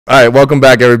All right, welcome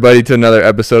back, everybody, to another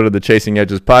episode of the Chasing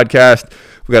Edges podcast.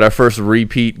 We got our first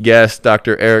repeat guest,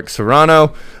 Dr. Eric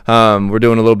Serrano. We're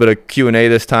doing a little bit of Q&A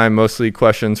this time, mostly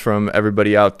questions from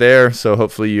everybody out there, so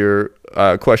hopefully your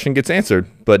question gets answered.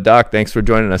 But, Doc, thanks for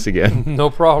joining us again. No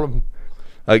problem.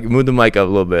 Move the mic up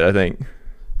a little bit, I think.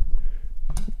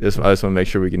 I just want to make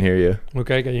sure we can hear you.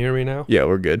 Okay, can you hear me now? Yeah,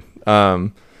 we're good.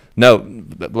 No,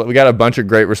 we got a bunch of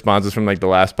great responses from the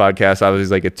last podcast.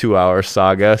 Obviously, a 2-hour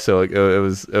saga, so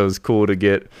it was cool to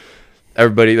get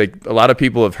everybody. A lot of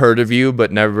people have heard of you,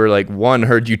 but never one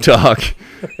heard you talk,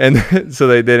 and so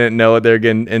they didn't know what they're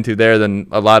getting into there. Then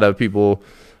a lot of people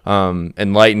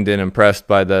enlightened and impressed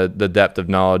by the depth of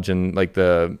knowledge and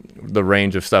the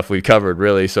range of stuff we covered,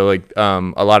 really. So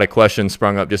a lot of questions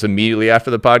sprung up just immediately after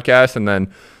the podcast, and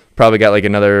then probably got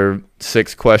another 7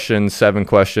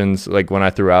 questions when I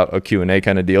threw out a Q&A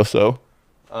kind of deal. So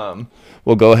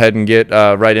we'll go ahead and get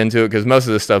right into it, because most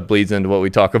of this stuff bleeds into what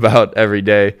we talk about every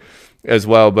day as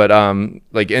well. But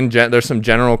there's some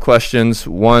general questions.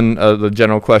 One of the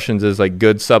general questions is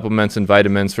good supplements and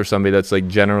vitamins for somebody that's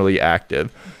generally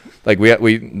active.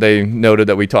 They noted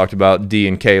that we talked about D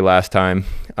and K last time,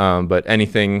 but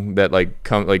anything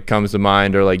that comes to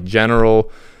mind, or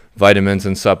general vitamins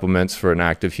and supplements for an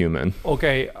active human.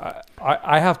 Okay,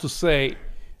 I have to say,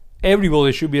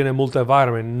 everybody should be in a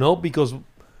multivitamin, not because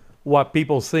what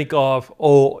people think of,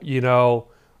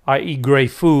 I eat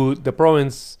great food. The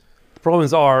problems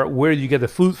are where you get the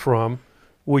food from,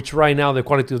 which right now the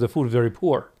quality of the food is very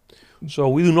poor. So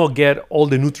we do not get all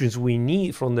the nutrients we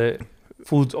need from the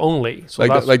foods only. So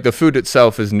the food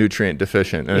itself is nutrient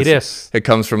deficient. And it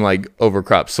comes from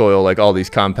overcrop soil, all these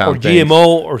compound or things.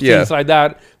 GMO or things like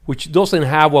that, which doesn't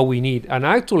have what we need. And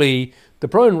actually, the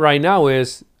problem right now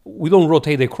is we don't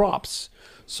rotate the crops.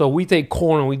 So we take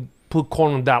corn and we put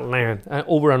corn on that land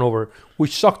over and over,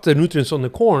 which sucks the nutrients on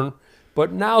the corn.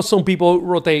 But now some people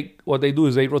rotate. What they do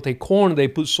is they rotate corn, they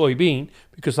put soybean,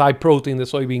 because high protein, the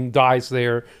soybean dies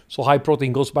there. So high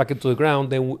protein goes back into the ground.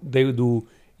 Then they do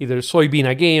either soybean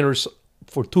again or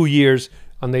for 2 years,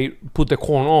 and they put the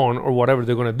corn on or whatever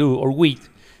they're going to do, or wheat.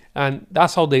 And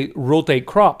that's how they rotate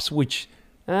crops, which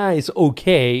is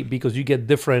okay, because you get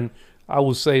different, I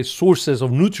would say, sources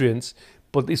of nutrients,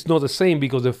 but it's not the same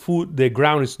because the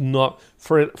ground is not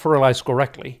fertilized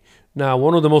correctly. Now,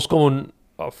 one of the most common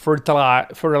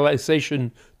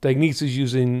fertilization techniques is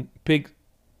using pig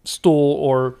stool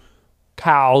or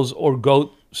cows or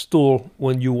goat stool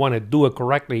when you want to do it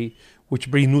correctly, which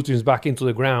brings nutrients back into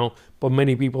the ground, but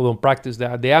many people don't practice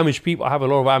that. The Amish people, I have a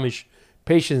lot of Amish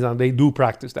patients, and they do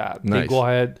practice that. Nice. They go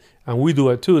ahead, and we do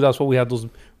it too. That's why we have those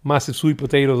massive sweet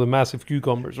potatoes and massive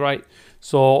cucumbers, right?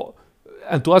 So,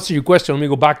 and to answer your question, let me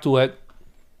go back to it.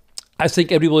 I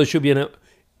think everybody should be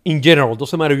in general,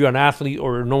 doesn't matter if you're an athlete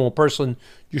or a normal person,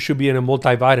 you should be in a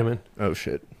multivitamin. Oh,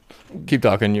 shit. Keep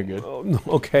talking, you're good.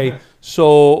 Okay,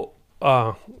 so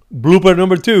blooper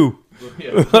number 2.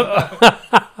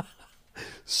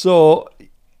 So,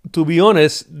 to be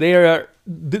honest, there are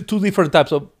 2 different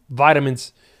types of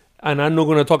vitamins, and I'm not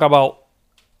going to talk about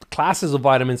classes of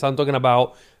vitamins. I'm talking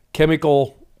about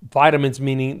chemical vitamins,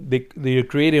 meaning they're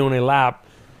created on a lab.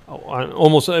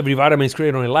 Almost every vitamin is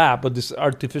created on a lab, but this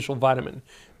artificial vitamin,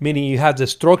 meaning it has a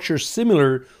structure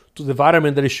similar to the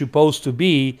vitamin that it's supposed to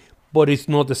be, but it's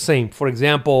not the same. For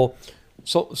example,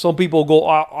 some people go,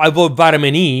 I avoid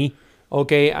vitamin E,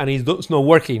 okay, and it's not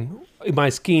working. In my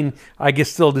skin, I get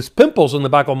still these pimples on the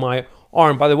back of my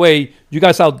arm. By the way, you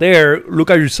guys out there, look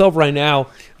at yourself right now,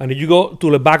 and if you go to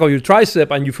the back of your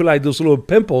tricep and you feel like those little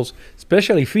pimples,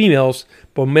 especially females,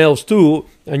 but males too,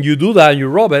 and you do that and you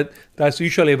rub it, that's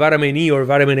usually a vitamin E or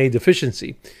vitamin A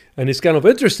deficiency. And it's kind of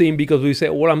interesting because we say,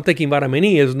 well, I'm taking vitamin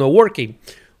E, it's not working.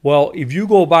 Well, if you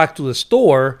go back to the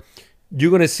store, you're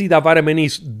going to see that vitamin E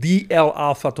is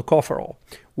DL-alpha tocopherol,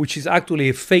 which is actually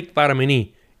a fake vitamin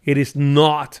E. It is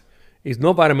not. It's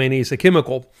not vitamin E, it's a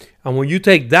chemical. And when you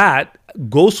take that,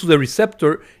 goes to the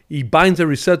receptor, it binds the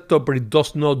receptor, but it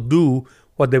does not do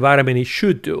what the vitamin E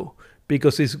should do,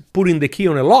 because it's putting the key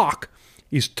on a lock,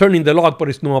 it's turning the lock, but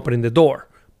it's not opening the door,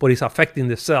 but it's affecting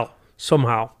the cell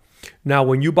somehow. Now,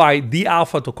 when you buy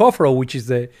D-alpha tocopherol, which is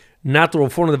the natural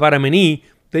form of the vitamin E,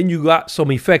 then you got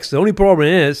some effects. The only problem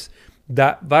is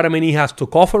that vitamin E has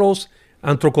tocopherols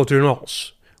and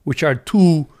tocotrienols, which are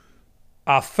 2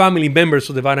 family members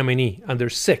of the vitamin E, and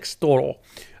there's 6 total.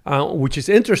 Which is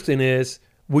interesting is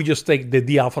we just take the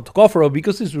D-alpha tocopherol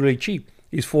because it's really cheap.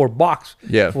 It's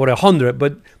 $4 for 100,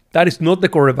 but that is not the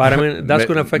correct vitamin. That's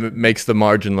going to affect. Makes the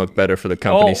margin look better for the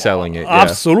company selling it.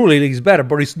 Absolutely, it's better,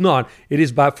 but it's not. It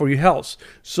is bad for your health.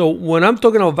 So when I'm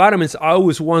talking about vitamins, I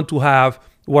always want to have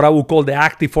what I would call the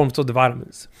active forms of the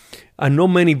vitamins. and not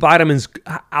many vitamins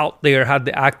out there have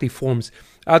the active forms.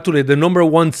 Actually, the number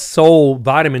one sold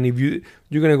vitamin, if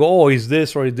you're gonna go, oh, is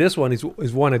this or is this one, is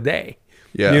one a day.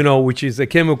 Yeah. You know, which is a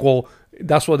chemical.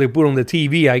 That's what they put on the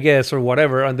TV, I guess, or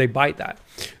whatever, and they buy that.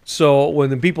 So when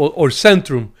the people, or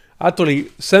Centrum, actually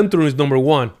Centrum is number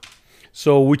one,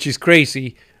 so which is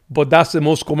crazy, but that's the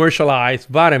most commercialized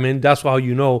vitamin. That's how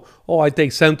you know, oh, I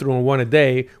take Centrum one a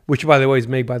day, which by the way is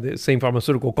made by the same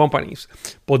pharmaceutical companies.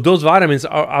 But those vitamins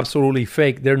are absolutely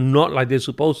fake. They're not like they're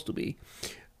supposed to be.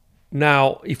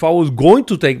 Now, if I was going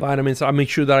to take vitamins, I make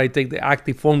sure that I take the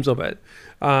active forms of it.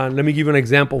 Let me give you an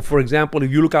example. For example,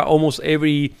 if you look at almost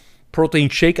every protein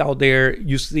shake out there,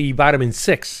 you see vitamin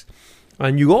 6.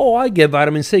 And you go, oh, I get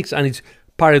vitamin 6. And it's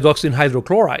pyridoxine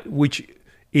hydrochloride, which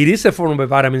it is a form of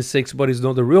vitamin 6, but it's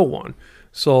not the real one.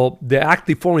 So the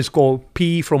active form is called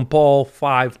P from Paul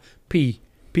 5P,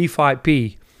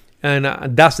 P5P. And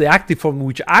that's the active form,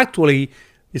 which actually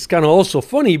is kind of also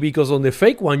funny because on the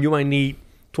fake one, you might need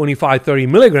 25, 30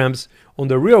 milligrams. On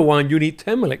the real one, you need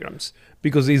 10 milligrams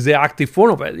because it's the active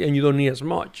form of it and you don't need as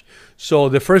much. So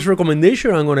the first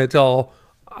recommendation I'm going to tell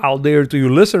out there to your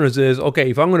listeners is, okay,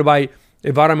 if I'm going to buy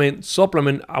a vitamin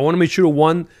supplement, I want to make sure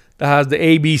one that has the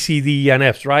A, B, C, D, and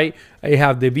Fs, right? You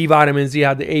have the B vitamins, you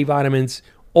have the A vitamins,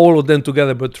 all of them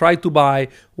together, but try to buy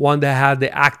one that has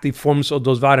the active forms of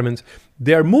those vitamins.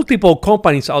 There are multiple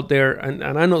companies out there, and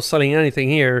I'm not selling anything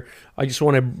here. I just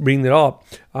want to bring it up.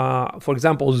 For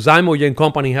example, Zymogen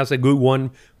Company has a good one.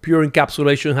 Pure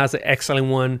Encapsulation has an excellent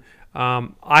one.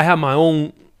 I have my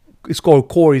own. It's called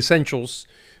Core Essentials,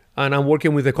 and I'm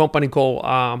working with a company called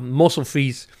Muscle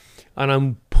Feast, and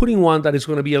I'm putting one that is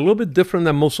going to be a little bit different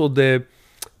than most of the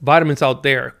vitamins out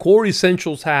there. Core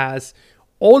Essentials has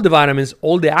all the vitamins,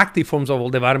 all the active forms of all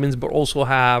the vitamins, but also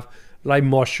have like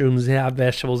mushrooms, they have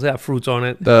vegetables, they have fruits on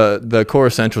it. The Core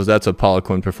Essentials, that's a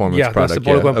Poliquin performance product. That's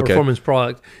the Poliquin performance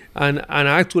product. And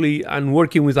actually, I'm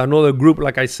working with another group,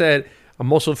 like I said, a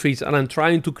Muscle Feast, and I'm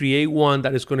trying to create one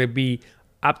that is going to be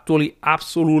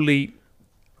absolutely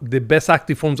the best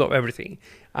active forms of everything,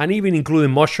 and even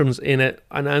including mushrooms in it.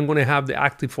 And I'm going to have the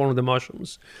active form of the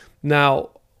mushrooms.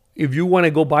 Now, if you want to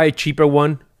go buy a cheaper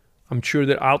one, I'm sure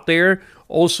they're out there.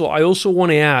 Also, I also want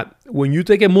to add, when you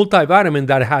take a multivitamin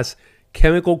that has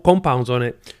chemical compounds on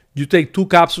it, you take 2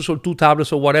 capsules or 2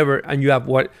 tablets or whatever, and you have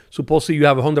supposedly you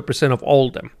have 100% of all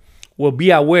of them. Well,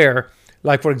 be aware,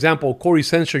 like for example, Core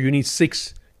Essential, you need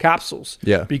 6 capsules.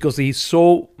 Yeah. Because there's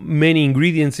so many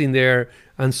ingredients in there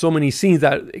and so many things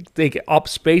that take up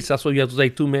space. That's why you have to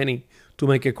take too many to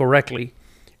make it correctly.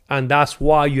 And that's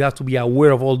why you have to be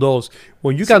aware of all those.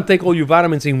 When you can take all your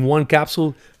vitamins in one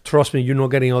capsule, trust me, you're not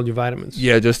getting all your vitamins.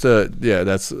 Yeah, that's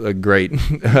a great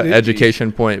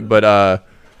education point. But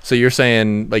so you're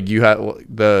saying like you have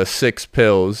the 6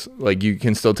 pills, like you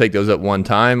can still take those at one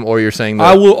time, or you're saying that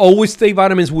I will always take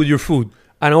vitamins with your food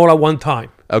and all at one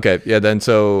time. Okay, yeah. Then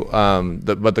so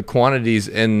but the quantities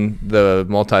in the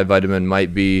multivitamin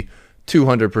might be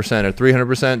 200% or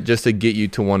 300% just to get you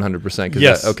to 100%.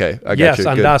 Yes. Okay, I got yes, you.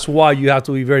 And Good. that's why you have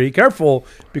to be very careful,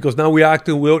 because now we're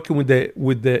working with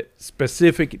the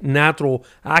specific natural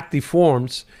active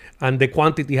forms, and the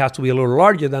quantity has to be a little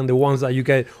larger than the ones that you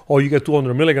get. Or you get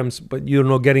 200 milligrams, but you're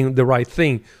not getting the right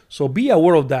thing. So be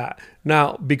aware of that.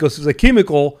 Now, because it's a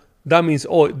chemical, that means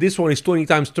this one is 20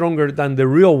 times stronger than the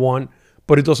real one,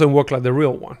 but it doesn't work like the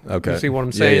real one. Okay. You see what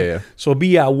I'm saying? Yeah. So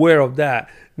be aware of that.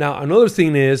 Now, another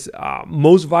thing is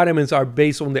most vitamins are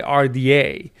based on the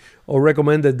RDA, or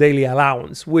recommended daily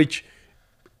allowance, which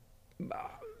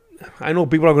I know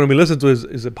people are going to be listening to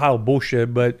is a pile of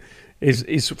bullshit, but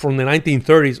it's from the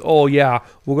 1930s. Oh, yeah,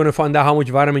 we're going to find out how much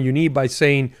vitamin you need by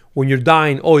saying when you're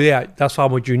dying, oh, yeah, that's how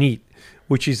much you need,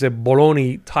 which is a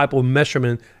baloney type of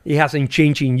measurement. It hasn't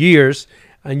changed in years,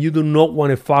 and you do not want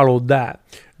to follow that.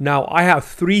 Now, I have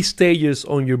 3 stages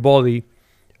on your body: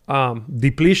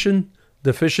 depletion,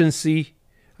 deficiency,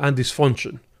 and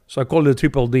dysfunction. So I call it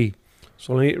triple D.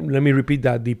 So let me repeat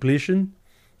that: depletion,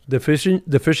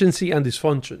 deficiency, and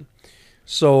dysfunction.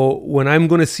 So when I'm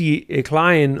going to see a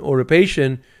client or a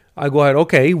patient, I go ahead,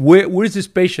 okay, where is this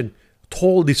patient?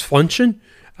 Total dysfunction?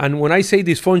 And when I say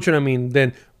dysfunction, I mean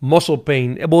then muscle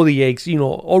pain, body aches,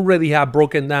 already have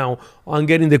broken down on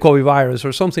getting the COVID virus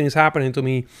or something is happening to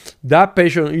me. That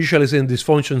patient usually is in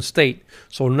dysfunction state.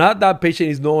 So not that patient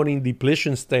is not in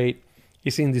depletion state,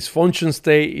 it's in dysfunction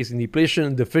state, it's in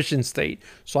depletion, deficient state.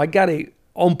 So I got to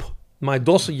ump my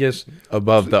dosages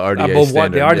above the RDA above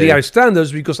standard, what the RDA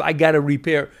standards, because I got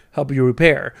to help you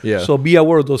repair. Yeah. So be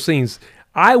aware of those things.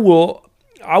 I will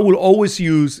always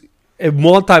use a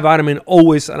multivitamin,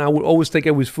 always, and I will always take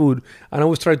it with food, and I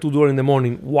always try to do it in the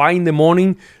morning. Why in the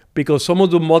morning? because some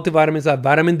of the multivitamins have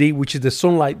vitamin D, which is the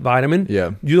sunlight vitamin.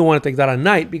 Yeah. You don't want to take that at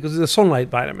night because it's a sunlight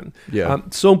vitamin. Yeah.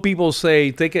 Some people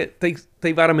say take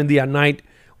vitamin D at night.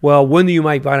 Well, when do you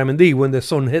make vitamin D? When the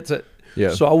sun hits it.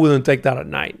 Yeah. So I wouldn't take that at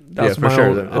night. That's for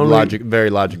sure. Very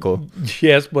logical.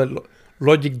 Yes, but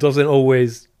logic doesn't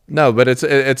always. No, but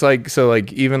it's like, so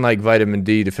like even like vitamin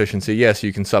D deficiency, yes,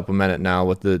 you can supplement it now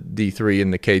with the D3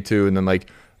 and the K2, and then like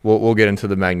we'll get into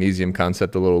the magnesium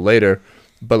concept a little later.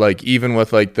 But like even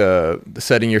with like the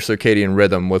setting your circadian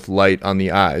rhythm with light on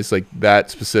the eyes, like that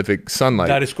specific sunlight.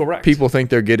 That is correct. People think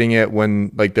they're getting it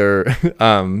when like they're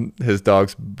his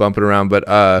dog's bumping around,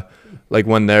 but like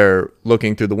when they're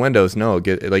looking through the windows, no,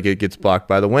 it gets blocked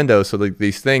by the window. So like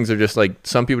these things are just like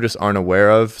some people just aren't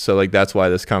aware of. So like that's why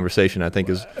this conversation I think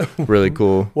is really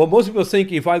cool. Well, most people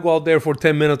think if I go out there for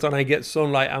 10 minutes and I get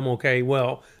sunlight, I'm okay.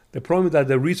 Well, the problem is that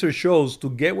the research shows to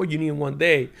get what you need in one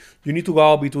day, you need to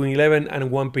go out between 11 and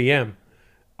 1 p.m.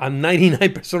 And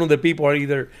 99% of the people are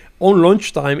either on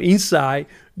lunchtime inside,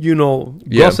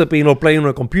 gossiping or playing on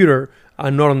a computer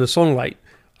and not on the sunlight.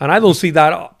 And I don't see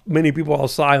that many people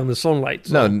outside on the sunlight.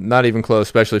 No, So. not even close,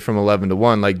 especially from 11 to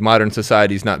 1. Like modern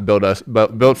society's not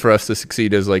built for us to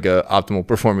succeed as like a optimal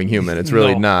performing human. It's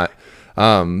really not.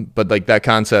 But like that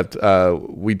concept,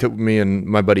 me and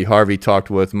my buddy Harvey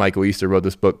talked with Michael Easter, wrote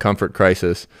this book, Comfort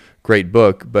Crisis, great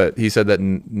book. But he said that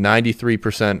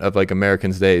 93% of like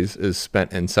Americans' days is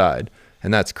spent inside.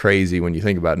 And that's crazy when you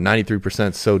think about it.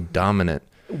 93% is so dominant.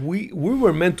 We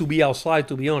were meant to be outside,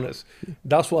 to be honest.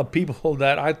 That's what people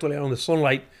that actually are on the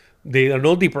sunlight, they are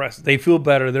not depressed. They feel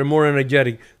better. They're more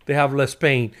energetic. They have less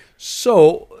pain.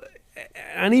 So,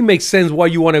 and it makes sense why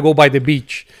you want to go by the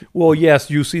beach. Well, yes,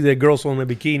 you see the girls on the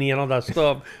bikini and all that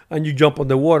stuff, and you jump on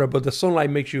the water, but the sunlight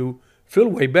makes you feel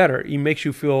way better. It makes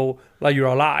you feel like you're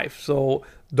alive. So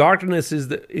darkness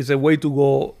is a way to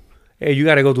go, hey, you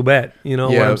got to go to bed. You know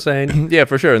what I'm saying? Yeah,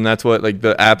 for sure. And that's what, like,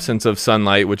 the absence of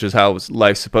sunlight, which is how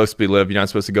life's supposed to be lived. You're not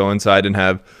supposed to go inside and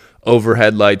have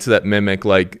overhead lights that mimic,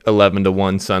 like, 11 to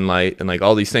 1 sunlight. And, like,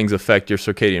 all these things affect your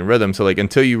circadian rhythm. So, like,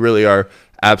 until you really are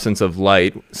absence of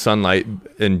light, sunlight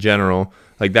in general,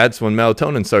 like, that's when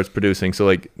melatonin starts producing. So,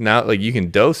 like, now, like, you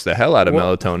can dose the hell out of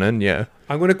melatonin. Yeah.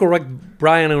 I'm going to correct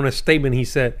Brian on a statement. He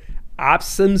said,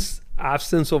 absence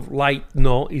of light.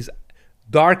 No,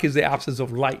 dark is the absence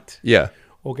of light. Yeah.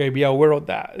 Okay, be aware of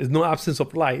that. There's no absence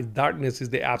of light. Darkness is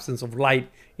the absence of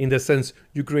light, in the sense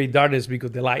you create darkness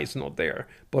because the light is not there.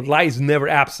 But light is never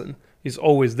absent. It's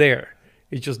always there.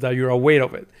 It's just that you're aware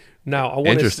of it. Now,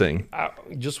 I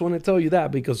just want to tell you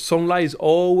that because sunlight is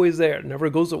always there, never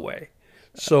goes away.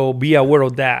 So be aware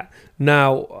of that.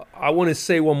 Now, I want to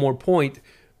say one more point.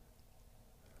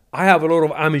 I have a lot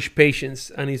of Amish patients,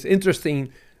 and it's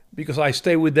interesting because I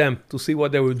stay with them to see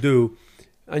what they will do.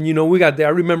 And, we got there. I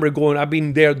remember I've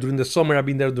been there during the summer. I've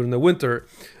been there during the winter.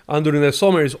 And during the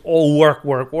summer, it's all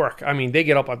work. I mean, they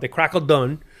get up at the crack of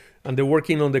dawn, and they're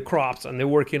working on the crops, and they're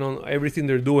working on everything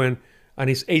they're doing. And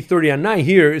it's 8:30 at night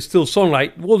here. It's still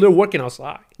sunlight. Well, they're working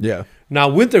outside. Yeah. Now,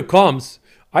 winter comes.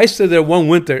 I stayed there one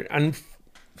winter, and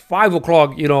 5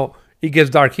 o'clock, it gets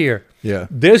dark here. Yeah.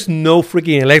 There's no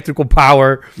freaking electrical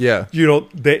power. Yeah.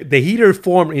 The heater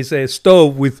form is a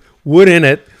stove with wood in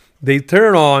it. They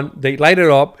turn it on, they light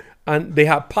it up, and they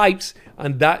have pipes,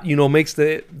 and that, makes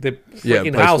the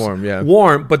freaking house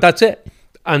warm, but that's it.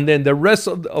 And then the rest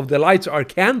of the lights are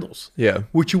candles. Yeah.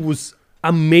 Which was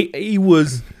amazing. It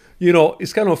was,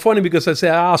 it's kind of funny because I say,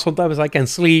 sometimes I can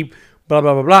sleep, blah,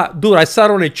 blah, blah, blah. Dude, I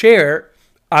sat on a chair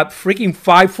at freaking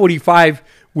 5:45,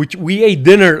 which we ate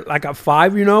dinner like at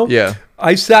 5, Yeah.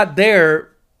 I sat there,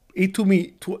 it took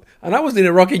me, and I was in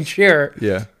a rocking chair.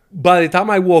 Yeah. By the time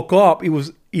I woke up, it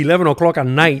was 11 o'clock at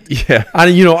night. Yeah. And,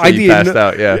 so you passed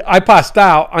out, yeah. I passed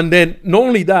out. And then not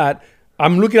only that,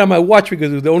 I'm looking at my watch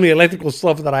because it's the only electrical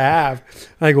stuff that I have.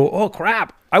 And I go, oh,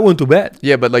 crap. I went to bed.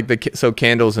 Yeah, but like so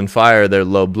candles and fire, they're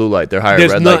low blue light. They're higher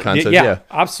red light content. Yeah,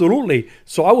 absolutely.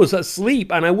 So I was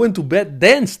asleep and I went to bed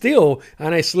then still.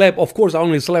 And I slept. Of course, I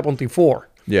only slept until 4.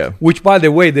 Yeah. Which, by the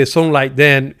way, the sunlight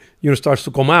then starts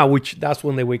to come out, which that's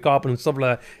when they wake up and stuff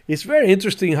like that. It's very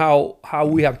interesting how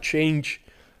we have changed.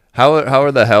 How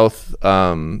are the health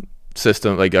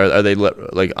system, like are they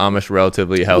like Amish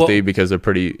relatively healthy because they're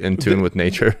pretty in tune with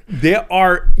nature? They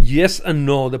are, yes and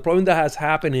no. The problem that has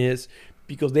happened is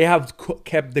because they have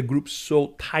kept the group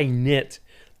so tight knit,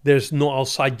 there's no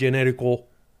outside genetical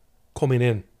coming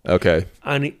in. Okay.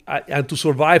 And to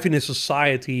survive in a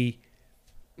society,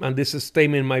 and this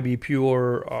statement might be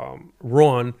pure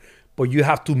wrong, but you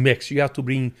have to mix. You have to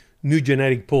bring new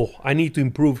genetic pool. I need to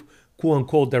improve, quote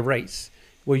unquote, the race.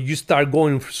 Where you start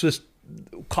going for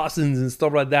cousins and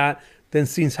stuff like that, then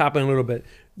things happen a little bit.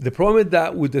 The problem is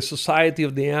that with the society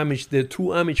of the Amish, the two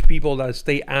Amish people that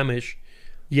stay Amish,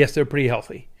 yes, they're pretty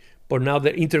healthy, but now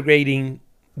they're integrating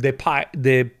the pies,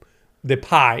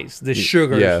 the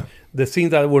sugars, the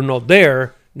things that were not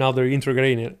there. Now they're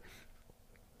integrating it.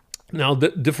 Now the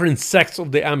different sects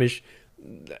of the Amish,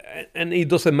 and it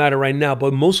doesn't matter right now,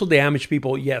 but most of the Amish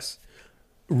people, yes,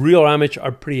 real Amish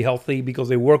are pretty healthy because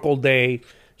they work all day.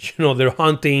 They're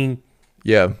hunting.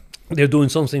 Yeah. They're doing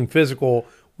something physical,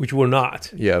 which we're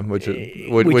not. Yeah, which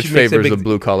favors the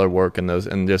blue collar work and those,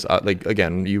 and just like,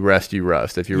 again, you rust.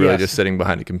 If you're really just sitting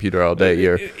behind a computer all day,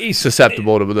 you're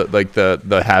susceptible to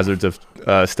the hazards of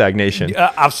stagnation.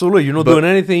 Absolutely, you're not doing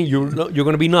anything. You're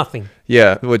going to be nothing.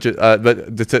 Yeah, but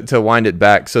to wind it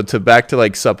back, back to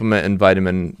like supplement and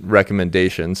vitamin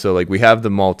recommendations. So like we have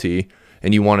the multi,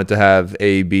 and you want it to have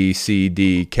A, B, C,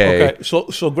 D, K. Okay,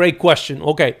 so great question.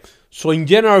 Okay, so in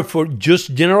general, for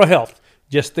just general health,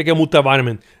 just take a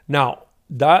multivitamin. Now,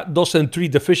 that doesn't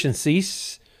treat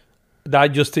deficiencies.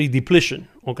 That just treats depletion,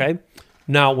 okay?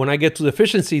 Now, when I get to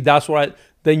deficiency, that's why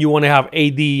then you want to have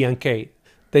A, D, and K.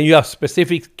 Then you have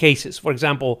specific cases. For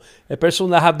example, a person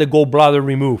that have the gallbladder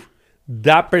removed,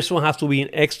 that person has to be in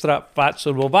extra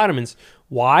fat-soluble vitamins.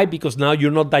 Why? Because now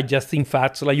you're not digesting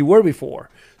fats like you were before.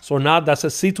 So now that's a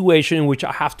situation in which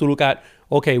I have to look at,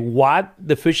 okay, what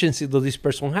deficiency does this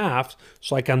person have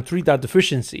so I can treat that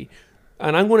deficiency?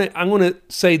 And I'm gonna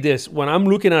say this: when I'm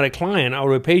looking at a client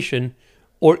or a patient,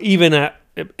 or even at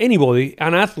anybody,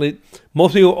 an athlete,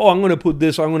 most people, I'm going to put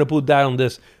this, or I'm going to put that on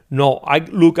this. No, I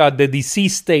look at the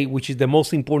disease state, which is the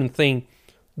most important thing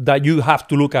that you have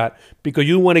to look at, because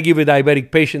you want to give a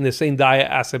diabetic patient the same diet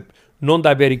as a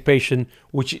non-diabetic patient,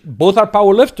 which both are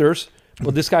power lifters.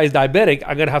 But this guy is diabetic.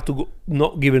 I'm gonna have to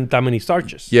not give him that many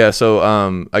starches. Yeah. So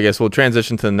I guess we'll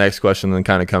transition to the next question and then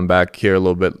kind of come back here a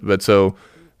little bit. But so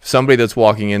somebody that's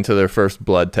walking into their first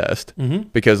blood test,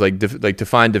 because like to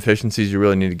find deficiencies, you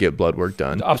really need to get blood work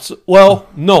done. Well,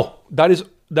 no, that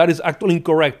is actually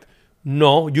incorrect.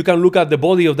 No, you can look at the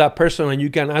body of that person and you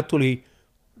can actually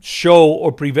show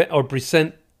or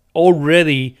present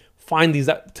already findings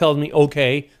that tell me,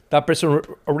 okay, that person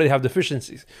already have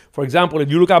deficiencies. For example, if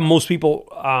you look at most people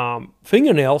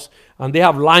fingernails and they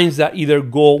have lines that either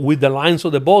go with the lines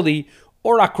of the body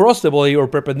or across the body or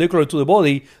perpendicular to the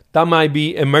body, that might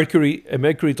be a mercury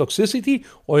toxicity,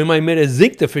 or it might be a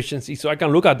zinc deficiency. So I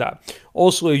can look at that.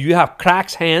 Also, if you have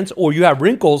cracks hands or you have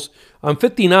wrinkles, I'm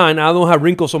 59, I don't have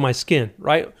wrinkles on my skin,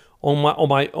 right? On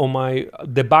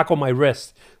the back of my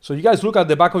wrist. So you guys look at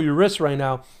the back of your wrist right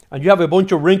now, and you have a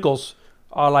bunch of wrinkles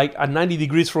like at 90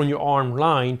 degrees from your arm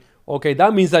line. Okay,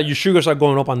 that means that your sugars are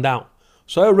going up and down.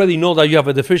 So I already know that you have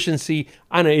a deficiency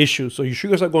and an issue. So your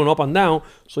sugars are going up and down.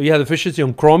 So you have deficiency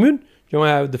on chromium. You might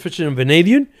have deficiency in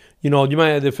vanadium. You might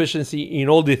have deficiency in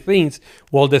all these things.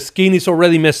 Well, the skin is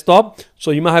already messed up.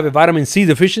 So you might have a vitamin C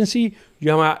deficiency.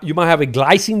 You might have a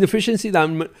glycine deficiency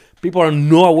that people are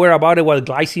not aware about it, what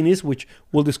glycine is, which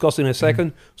we'll discuss in a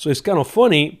second. So it's kind of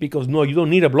funny because, no, you don't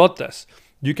need a blood test.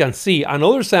 You can see.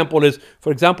 Another sample is,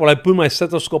 for example, I put my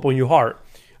stethoscope on your heart,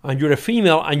 and you're a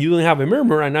female and you don't have a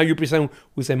murmur, and now you present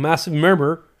with a massive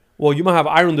murmur. Well, you might have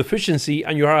iron deficiency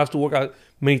and your heart has to work out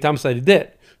many times that it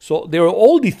did. So there are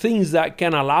all the things that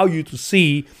can allow you to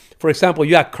see. For example,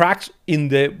 you have cracks in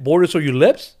the borders of your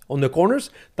lips, on the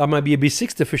corners. That might be a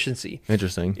B6 deficiency.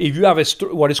 Interesting. If you have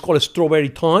what is called a strawberry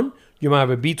tongue, you might have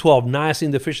a B12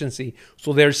 niacin deficiency.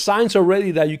 So there are signs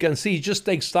already that you can see. It just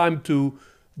takes time to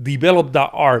develop that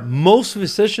art. Most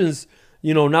physicians,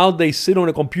 now they sit on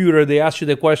a computer, they ask you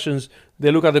the questions, they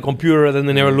look at the computer, and then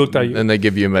they never looked at you. And they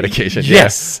give you a medication.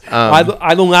 Yes. I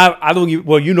don't even,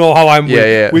 well, you know how I'm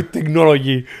with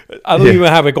technology. I don't even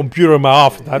have a computer in my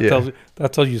office.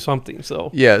 That tells you something.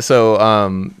 So yeah.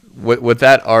 So with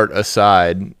that art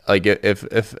aside, like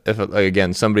if like,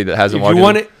 again, somebody that hasn't walked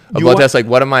in a blood test, like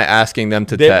what am I asking them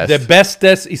to test? The best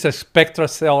test is a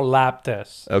SpectraCell lab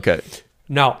test. Okay.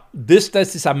 Now, this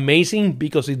test is amazing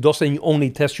because it doesn't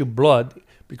only test your blood,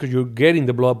 because you're getting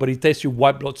the blood, but it tests your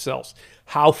white blood cells.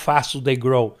 How fast do they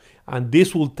grow? And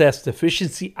this will test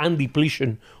deficiency and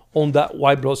depletion on that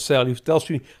white blood cell. It tells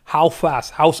you how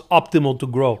fast, how's optimal to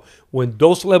grow. When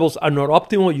those levels are not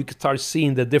optimal, you can start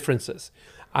seeing the differences.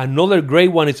 Another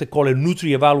great one is called a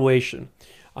Nutri evaluation.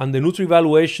 And the Nutri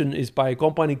evaluation is by a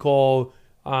company called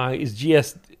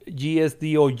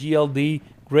GSD or GLD,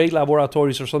 Great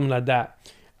Laboratories or something like that.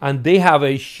 And they have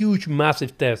a huge,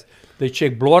 massive test. They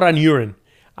check blood and urine,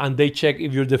 and they check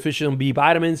if you're deficient in B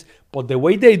vitamins. But the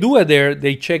way they do it there,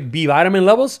 they check B vitamin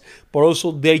levels, but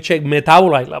also they check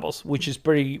metabolite levels, which is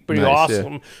pretty nice,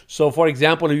 awesome. Yeah. So, for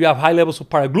example, if you have high levels of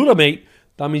paraglutamate,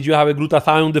 that means you have a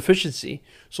glutathione deficiency.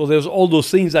 So there's all those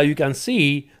things that you can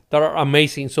see that are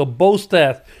amazing. So both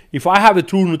tests, if I have a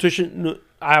true nutrition,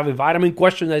 I have a vitamin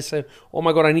question, I say, oh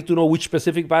my God, I need to know which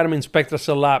specific vitamin.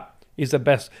 SpectraCell Lab is the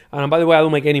best. And by the way, I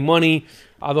don't make any money.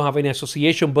 I don't have any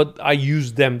association, but I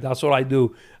use them. That's all I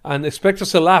do. And the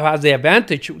SpectraCell Lab has the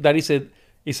advantage that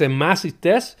it's a massive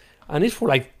test, and it's for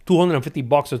like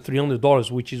 $250 or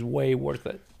 $300, which is way worth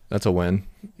it. That's a win.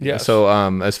 Yeah. So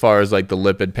as far as like the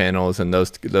lipid panels and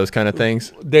those kind of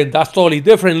things, then that's totally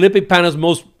different. Lipid panels,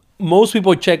 most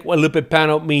people check what lipid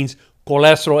panel means: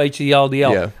 cholesterol, HDL,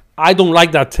 LDL. Yeah. I don't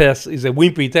like that test. It's a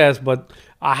wimpy test, but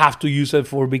I have to use it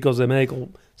because the medical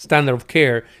standard of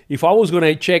care. If I was going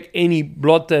to check any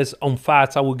blood test on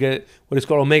fats, I would get what is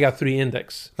called omega-3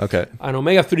 index. Okay. And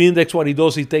omega-3 index, what it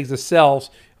does, it takes the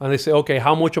cells and they say, okay,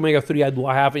 how much omega-3 do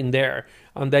I have in there?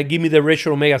 And they give me the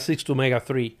ratio omega-6 to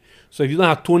omega-3. So if you don't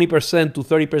have 20% to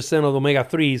 30% of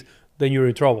omega-3s, then you're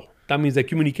in trouble. That means the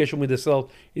communication with the cell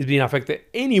is being affected.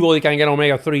 Anybody can get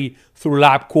omega-3 through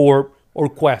LabCorp or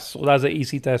Quest. So that's an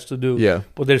easy test to do. Yeah.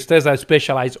 But there's tests that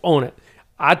specialize on it.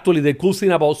 Actually, the cool thing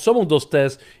about some of those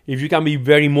tests, if you can be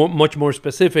much more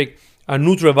specific, a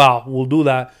NutriVal will do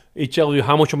that. It tells you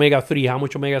how much omega-3, how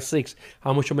much omega-6,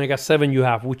 how much omega-7 you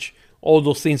have, which all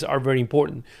those things are very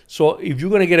important. So if you're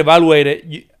going to get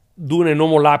evaluated, doing a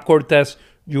normal LabCorp test,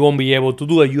 you won't be able to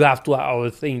do it. You have to have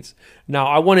other things. Now,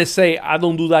 I want to say I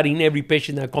don't do that in every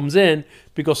patient that comes in,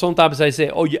 because sometimes I say,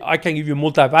 oh, yeah, I can give you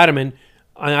multivitamin,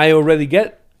 and I already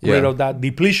get rid of that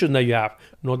depletion that you have,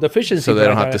 no deficiency. So they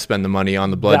don't have to spend the money on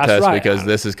the blood test, right, because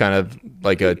this is kind of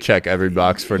like a check every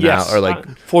box for now, or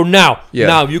like for now. Yeah.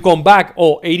 Now you come back,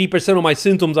 80% of my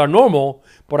symptoms are normal,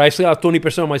 but I still have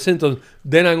 20% of my symptoms.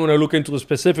 Then I'm going to look into the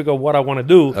specific of what I want to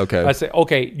do. Okay. I say,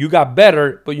 okay, you got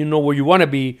better, but you know where you want to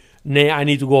be. Now I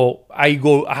need to go. I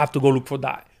have to go look for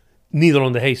that needle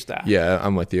on the haystack. Yeah,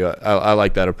 I'm with you. I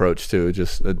like that approach too.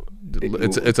 Just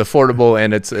it's affordable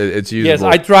and it's usable. Yes,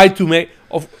 I try to make.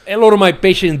 A lot of my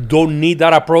patients don't need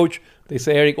that approach. They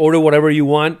say, Eric, order whatever you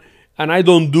want, and I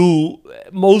don't do.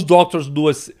 Most doctors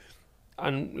do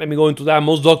and let me go into that.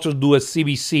 Most doctors do a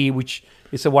CBC, which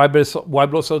is a white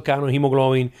blood cell count or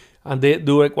hemoglobin, and they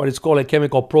do what is called a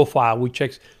chemical profile, which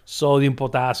checks sodium,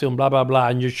 potassium, blah blah blah,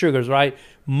 and your sugars. Right?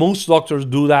 Most doctors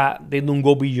do that. They don't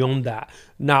go beyond that.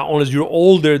 Now, unless you're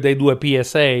older, they do a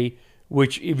PSA,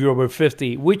 which if you're over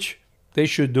 50, which they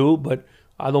should do, but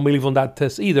I don't believe on that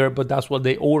test either, but that's what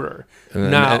they order.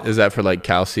 Now, is that for like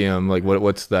calcium? Like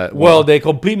what's that? Well, the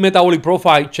complete metabolic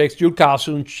profile checks your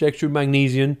calcium, checks your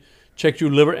magnesium, checks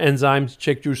your liver enzymes,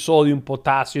 checks your sodium,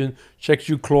 potassium, checks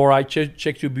your chloride,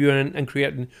 checks your butane and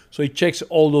creatinine. So it checks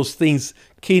all those things,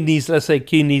 kidneys, let's say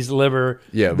kidneys, liver,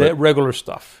 the regular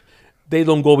stuff. They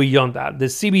don't go beyond that. The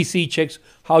CBC checks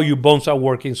how your bones are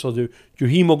working. So your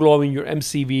hemoglobin, your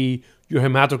MCV, your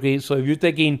hematocrit. So if you're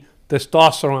taking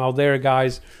testosterone out there,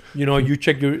 guys, you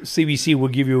check your CBC will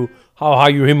give you how high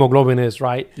your hemoglobin is,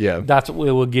 right? Yeah. That's what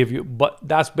it will give you. But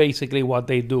that's basically what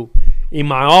they do. In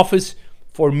my office,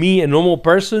 for me, a normal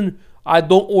person, I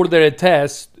don't order a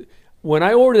test. When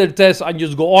I order a test, I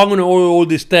just go, I'm going to order all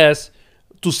these tests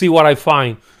to see what I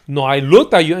find. No, I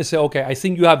looked at you and say, okay, I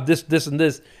think you have this, this, and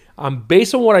this. And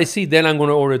based on what I see, then I'm going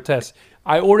to order a test.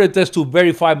 I order a test to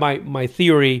verify my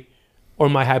theory or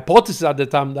my hypothesis at the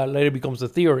time that later becomes a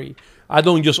theory. I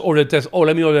don't just order a test. Oh,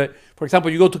 let me order. For example,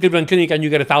 you go to Cleveland Clinic and you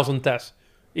get 1,000 tests.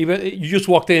 Even you just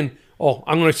walked in. Oh,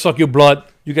 I'm going to suck your blood.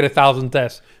 You get 1,000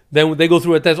 tests. Then they go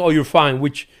through a test. Oh, you're fine.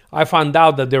 Which I found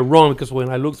out that they're wrong, because when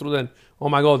I look through them, oh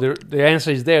my God, the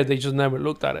answer is there. They just never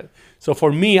looked at it. So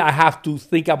for me, I have to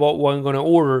think about what I'm going to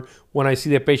order when I see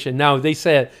the patient. Now, if they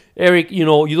said, Eric, you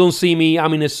don't see me.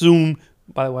 I'm in a Zoom.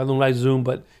 By the way, I don't like Zoom,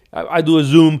 but I do a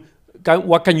Zoom.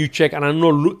 What can you check? And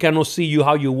I cannot see you,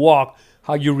 how you walk,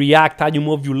 how you react, how you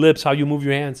move your lips, how you move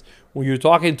your hands. When you're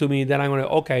talking to me, then I'm going to,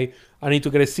 okay, I need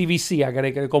to get a CBC. I got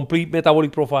to get a complete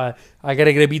metabolic profile. I got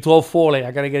to get a B12 folate.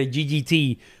 I got to get a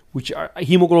GGT, which are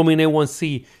hemoglobin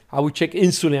A1C. I would check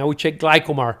insulin. I would check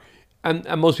glycomark. And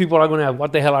most people are going to have,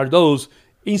 what the hell are those?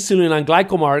 Insulin and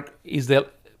glycomark is the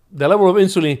level of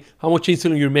insulin, how much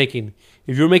insulin you're making.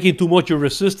 If you're making too much, you're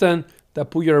resistant. That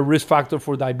put you at a risk factor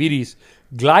for diabetes.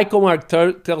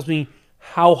 Glycomark tells me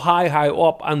how high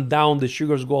up and down the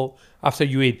sugars go after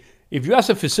you eat. If you ask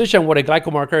a physician what a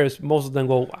glycomarker is, most of them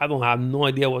go, I don't have no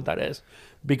idea what that is,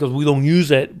 because we don't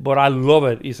use it, but I love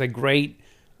it. It's a great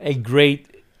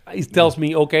it tells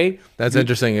me, okay. That's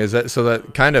interesting. Is that so?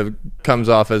 That kind of comes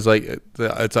off as like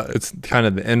it's kind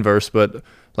of the inverse, but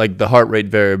like the heart rate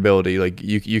variability. Like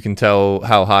you can tell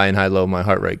how high and how low my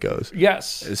heart rate goes.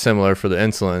 Yes. It's similar for the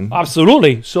insulin.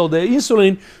 Absolutely. So the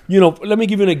insulin, let me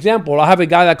give you an example. I have a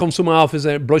guy that comes to my office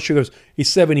and blood sugars is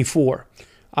 74.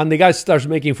 And the guy starts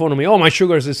making fun of me. Oh, my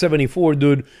sugar is 74,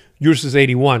 dude. Yours is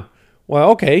 81.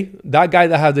 Well, okay. That guy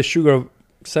that has the sugar of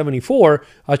 74,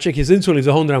 I check his insulin is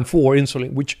 104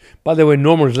 insulin, which, by the way,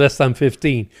 normal is less than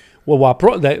 15. Well,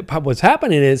 what's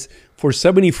happening is for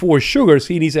 74 sugars,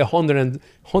 he needs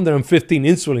 115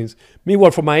 insulins.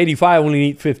 Meanwhile, for my 85, I only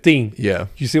need 15. Yeah.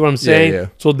 You see what I'm saying? Yeah.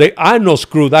 So I'm not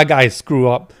screwed. That guy's screwed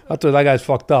up. I thought that guy's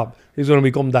fucked up. He's going to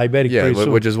become diabetic pretty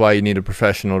soon. Which is why you need a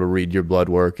professional to read your blood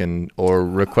work or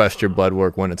request your blood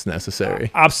work when it's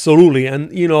necessary. Absolutely.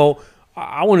 And,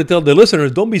 I want to tell the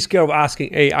listeners, don't be scared of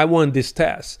asking, hey, I want this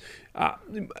test. A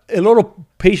lot of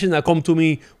patients that come to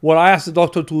me, well, I asked the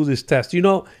doctor to do this test.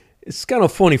 It's kind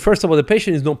of funny. First of all, the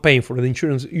patient is not paying for it. The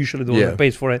insurance usually the one that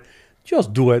pays for it.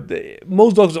 Just do it.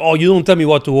 Most doctors, you don't tell me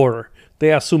what to order.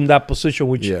 They assume that position,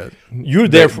 which you're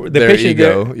there for. The patient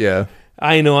ego, there. Yeah.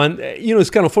 I know. And, it's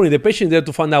kind of funny. The patient there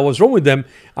to find out what's wrong with them.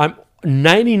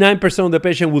 99% of the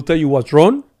patient will tell you what's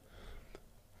wrong.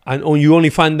 And you only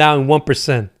find out in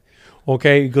 1%.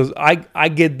 Okay, because I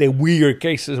get the weird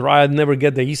cases, right? I never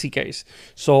get the easy case.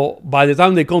 So by the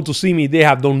time they come to see me, they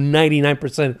have done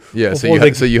 99%. Yeah, so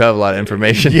you have a lot of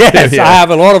information. Yes, I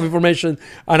have a lot of information,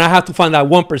 and I have to find that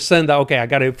 1% that, okay, I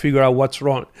got to figure out what's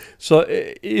wrong. So,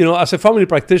 as a family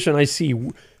practitioner, I see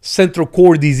central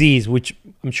core disease, which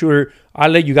I'm sure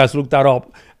I'll let you guys look that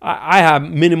up. I have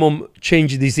minimum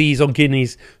change disease on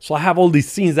kidneys. So I have all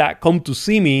these things that come to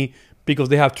see me because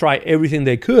they have tried everything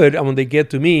they could. And when they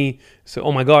get to me, say,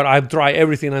 oh my God, I've tried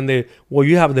everything. And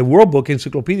you have the World Book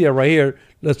encyclopedia right here.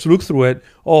 Let's look through it.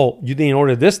 Oh, you didn't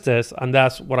order this test. And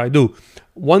that's what I do.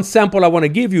 One sample I want to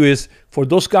give you is for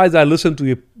those guys that listen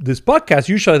to this podcast,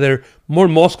 usually they're more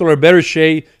muscular, better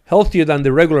shape, healthier than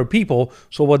the regular people.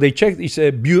 So what they check is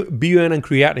BUN and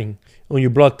creatinine on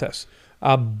your blood test.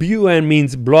 BUN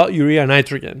means blood urea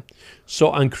nitrogen.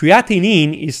 And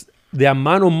creatinine is the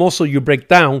amount of muscle you break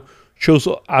down, shows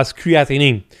as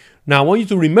creatinine. Now, I want you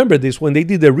to remember this. When they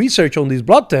did the research on these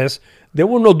blood tests, they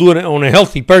were not doing it on a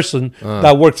healthy person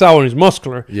that works out and is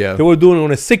muscular. Yeah. They were doing it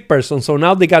on a sick person. So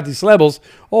now they got these levels.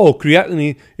 Oh,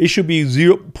 creatinine, it should be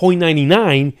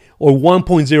 0.99 or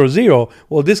 1.00.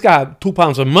 Well, this guy had 2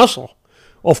 pounds of muscle.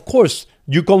 Of course,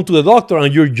 you come to the doctor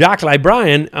and you're jacked like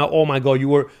Brian. Oh my God, you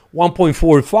were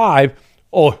 1.45.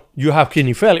 Or you have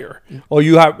kidney failure, or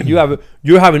you have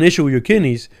an issue with your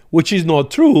kidneys, which is not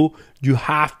true. You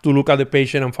have to look at the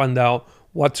patient and find out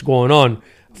what's going on.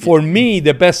 For me,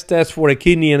 the best test for a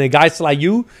kidney and a guys like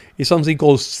you is something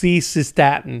called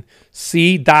C-cystatin.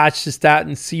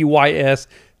 C-cystatin, C-Y-S-T-A-T-I-N.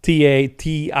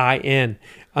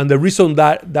 And the reason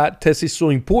that test is so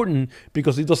important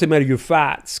because it doesn't matter if you're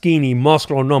fat, skinny,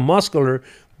 muscular, or non-muscular.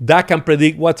 That can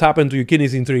predict what's happened to your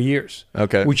kidneys in 3 years.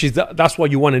 Okay. Which is that's what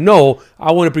you want to know.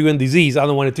 I want to prevent disease. I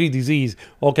don't want to treat disease.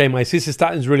 Okay, my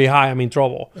cystatin is really high. I'm in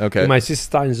trouble. Okay. If my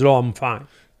cystatin is low, I'm fine.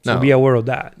 So be aware of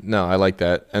that. No, I like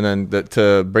that. And then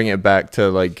to bring it back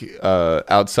to like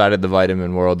outside of the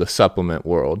vitamin world, the supplement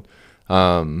world,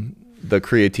 the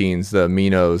creatines, the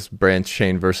aminos, branched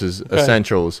chain versus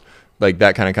essentials, like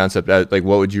that kind of concept. Like,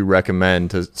 what would you recommend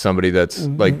to somebody that's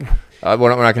like?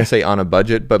 We're not going to say on a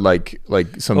budget, but like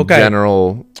some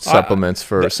general supplements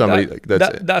for somebody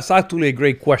that's actually a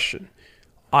great question.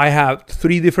 I have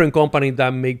 3 different companies that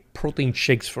make protein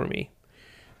shakes for me.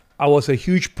 I was a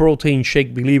huge protein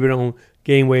shake believer on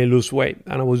gain weight, lose weight,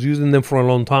 and I was using them for a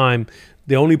long time.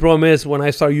 The only problem is when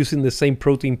I started using the same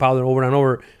protein powder over and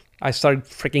over, I started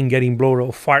freaking getting bloated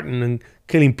or farting and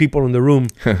killing people in the room,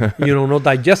 not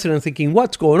digesting and thinking,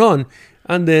 what's going on?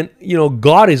 And then,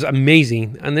 God is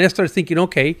amazing. And then I started thinking,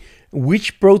 okay,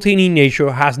 which protein in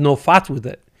nature has no fat with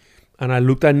it? And I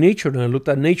looked at nature.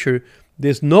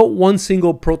 There's not one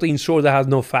single protein source that has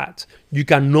no fat. You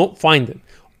cannot find it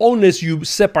unless you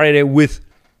separate it with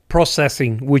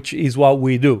processing, which is what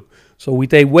we do. So we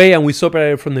take whey and we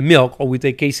separate it from the milk, or we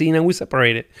take casein and we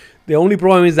separate it. The only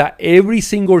problem is that every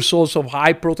single source of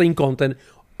high protein content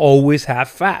always have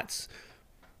fats.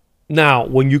 Now,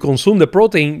 when you consume the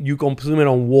protein, you consume it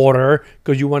on water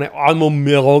because you want almond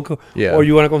milk, or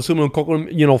you want to consume it on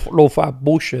coconut, low-fat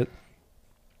bullshit.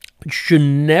 You should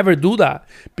never do that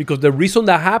because the reason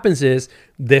that happens is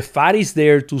the fat is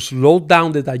there to slow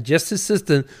down the digestive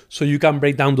system so you can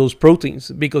break down those proteins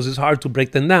because it's hard to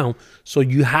break them down. So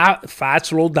you have fat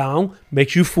slow down,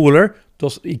 makes you fuller.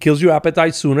 It kills your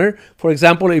appetite sooner. For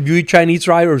example, if you eat Chinese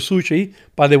rice or sushi,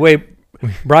 by the way,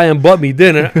 Brian bought me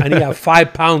dinner and he had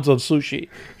 5 pounds of sushi.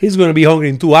 He's going to be hungry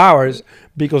in 2 hours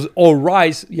because all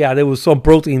rice, yeah, there was some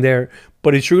protein there,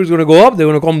 but his sugar's going to go up, they're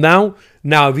going to come down.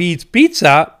 Now, if he eats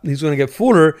pizza, he's going to get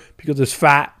fuller because there's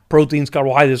fat, proteins,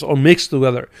 carbohydrates all mixed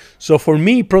together. So for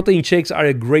me, protein shakes are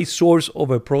a great source of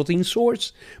a protein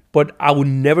source, but I would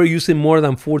never use it more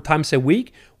than 4 times a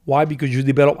week. Why? Because you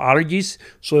develop allergies.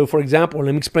 So for example,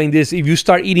 let me explain this. If you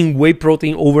start eating whey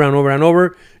protein over and over and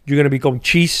over, you're going to become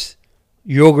cheese,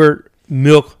 yogurt,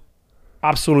 milk,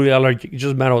 absolutely allergic. It's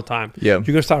just a matter of time. Yeah. You're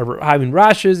going to start having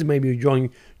rashes, maybe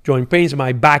joint pains.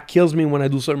 My back kills me when I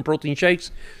do certain protein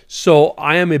shakes. So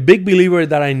I am a big believer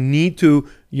that I need to,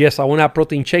 yes, I want to have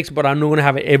protein shakes, but I'm not going to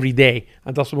have it every day.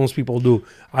 And that's what most people do.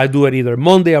 I do it either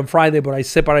Monday and Friday, but I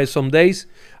separate some days.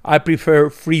 I prefer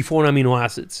free-form amino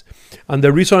acids. And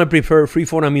the reason I prefer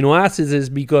free-form amino acids is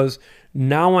because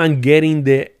now I'm getting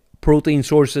the protein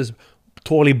sources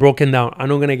totally broken down. I'm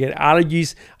not going to get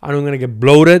allergies. I'm not going to get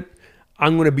bloated.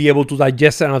 I'm going to be able to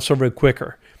digest it and absorb it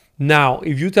quicker. Now,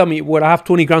 if you tell me, well, I have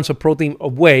 20 grams of protein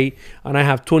of whey and I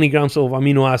have 20 grams of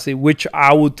amino acid, which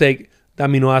I would take the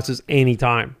amino acids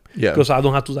anytime. Yeah. Because I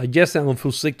don't have to digest it. I don't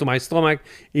feel sick to my stomach.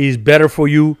 It is better for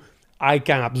you. I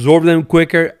can absorb them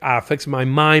quicker. It affects my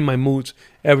mind, my moods,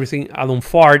 everything. I don't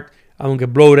fart. I don't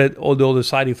get bloated. All the other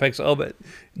side effects of it.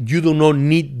 You do not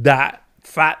need that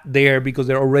fat there because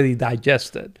they're already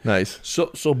digested. Nice.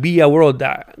 So be aware of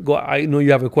that. Go. I know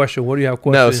you have a question. What do you have a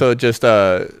question? No, so just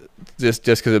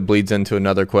because it bleeds into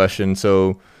another question.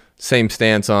 So same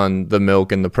stance on the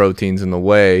milk and the proteins and the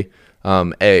whey.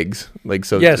 Eggs, like,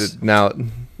 so yes. Now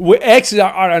eggs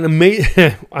are an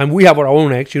amazing, and we have our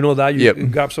own eggs. You know that you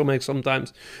grab some eggs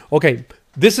sometimes. Okay,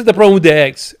 this is the problem with the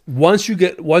eggs. Once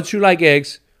you like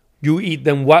eggs, you eat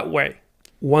them what way?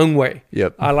 One way.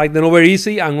 Yep. I like them over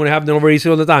easy. I'm gonna have them over easy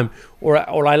all the time. Or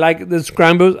I like the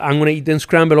scrambled. I'm gonna eat them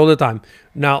scrambled all the time.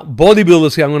 Now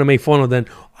bodybuilders here, I'm gonna make fun of them.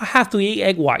 I have to eat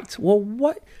egg whites. Well,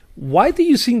 what? Why do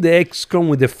you think the eggs come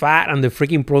with the fat and the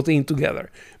freaking protein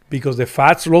together? Because the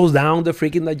fat slows down the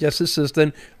freaking digestive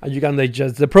system and you can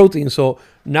digest the protein. So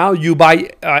now you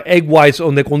buy egg whites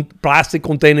on the plastic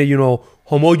container,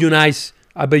 homogenized.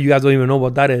 I bet you guys don't even know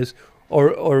what that is. Or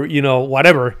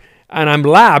whatever. And I'm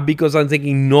laughing because I'm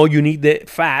thinking, no, you need the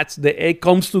fats. The egg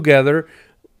comes together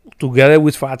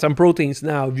with fats and proteins.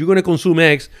 Now, if you're going to consume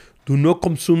eggs, do not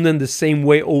consume them the same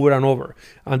way over and over.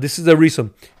 And this is the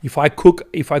reason. If I cook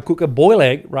a boiled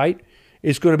egg, right,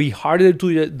 it's going to be harder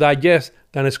to digest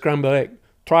than a scrambled egg.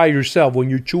 Try it yourself. When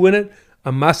you're chewing it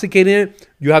and masticating it,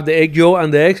 you have the egg yolk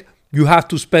and the eggs. You have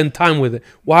to spend time with it.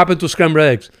 What happened to scrambled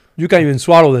eggs? You can't even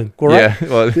swallow them, correct? Yeah,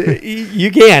 well,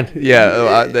 you can't.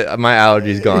 Yeah, my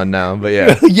allergy's gone now, but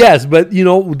yeah. Yes, but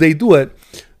they do it.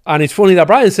 And it's funny that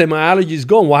Brian said my allergy is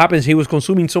gone. What happens? He was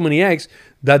consuming so many eggs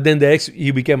that then the eggs,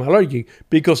 he became allergic.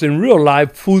 Because in real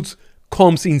life, food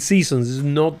comes in seasons. It's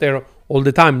not there all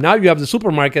the time. Now you have the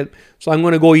supermarket, so I'm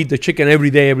going to go eat the chicken every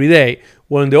day.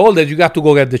 Well, in the old days, you got to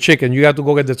go get the chicken. You got to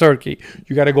go get the turkey.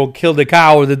 You got to go kill the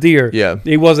cow or the deer. Yeah.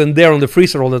 It wasn't there on the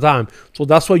freezer all the time. So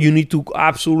that's why you need to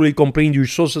absolutely complete your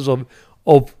sources of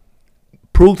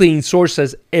protein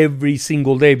sources every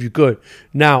single day if you could.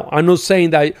 Now, I'm not saying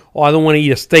that, I don't want to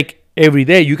eat a steak every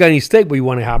day. You can eat steak, but you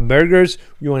want to have burgers,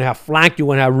 you want to have flank, you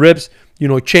want to have ribs,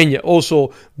 change it.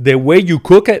 Also, the way you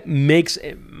cook it makes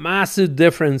a massive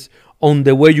difference on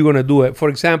the way you're going to do it. For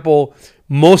example,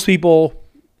 most people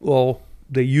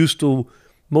used to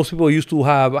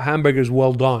have hamburgers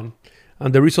well done.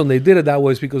 And the reason they did it that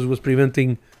way is because it was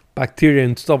preventing bacteria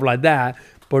and stuff like that.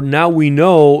 But now we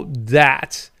know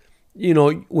that,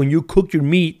 when you cook your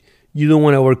meat, you don't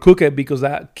want to overcook it because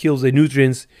that kills the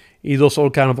nutrients. It does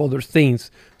all kind of other things.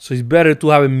 So it's better to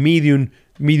have a medium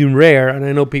rare. And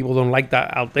I know people don't like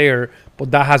that out there,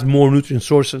 but that has more nutrient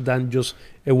sources than just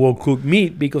a well-cooked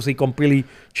meat because it completely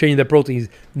changes the proteins.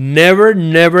 Never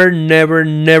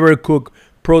cook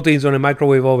proteins on a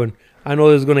microwave oven. I know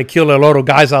it's going to kill a lot of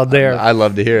guys out there. I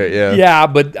love to hear it, yeah. Yeah,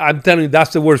 but I'm telling you,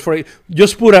 that's the worst for it.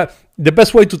 Just the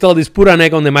best way to tell this, put an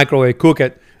egg on the microwave, cook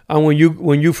it, and when you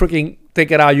freaking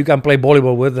take it out, you can play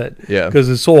volleyball with it. Yeah. Because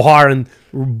it's so hard and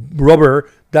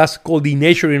rubber. That's called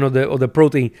denaturing of the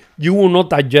protein. You will not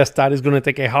digest that. It's going to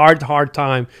take a hard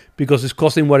time because it's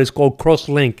causing what is called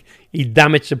cross-link. It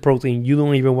damages the protein. You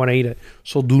don't even want to eat it.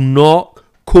 So do not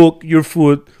cook your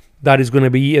food that is going to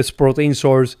be its protein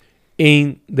source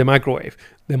in the microwave.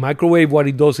 The microwave, what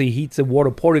it does, it heats the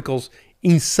water particles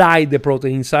inside the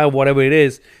protein, inside whatever it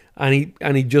is, and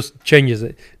it just changes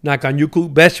it. Now, can you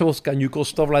cook vegetables? Can you cook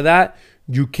stuff like that?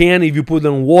 You can if you put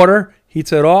them in water,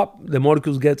 heats it up, the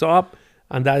molecules get up,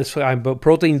 and that is fine. But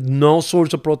protein, no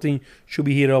source of protein should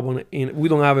be heated up we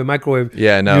don't have a microwave.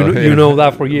 Yeah, no. You know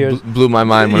that for years. Blew my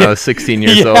mind when I was 16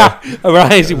 years old. Right.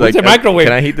 What's Like, a microwave?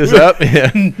 Can I heat this up?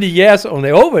 Yeah. Yes, on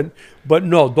the oven. But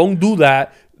no, don't do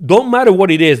that. Don't matter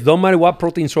what it is. Don't matter what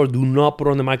protein source. Do not put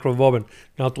on the microwave oven.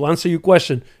 Now, to answer your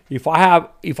question, if I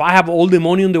have all the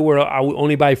money in the world, I would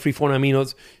only buy free-form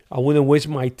aminos. I wouldn't waste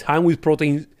my time with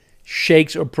protein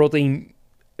shakes or protein,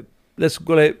 let's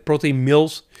call it protein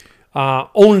meals,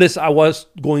 unless I was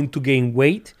going to gain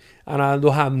weight and I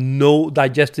don't have no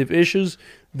digestive issues.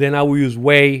 Then I will use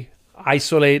whey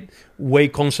isolate, whey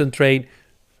concentrate.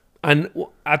 And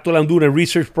actually, I'm doing a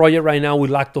research project right now with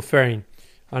lactoferrin.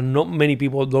 And not many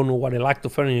people don't know what a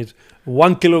lactoferrin is.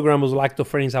 1 kilogram of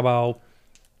lactoferrin is about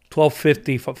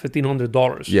 $1,250,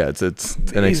 $1,500. Yeah, it's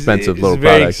an expensive little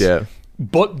product. Yeah,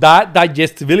 but that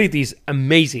digestibility is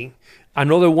amazing.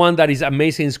 Another one that is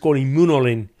amazing is called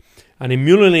immunolin, and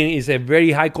immunolin is a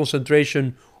very high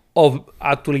concentration of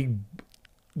actually,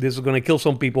 this is going to kill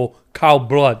some people, cow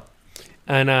blood.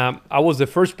 And I was the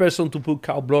first person to put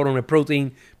cow blood on a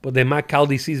protein, but the mad cow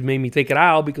disease made me take it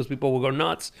out because people would go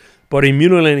nuts. But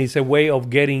immunolin is a way of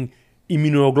getting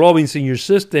immunoglobulins in your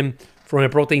system from a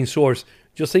protein source.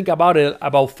 Just think about it.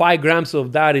 About 5 grams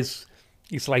of that is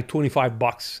like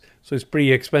 $25. So it's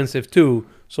pretty expensive too.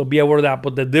 So be aware of that.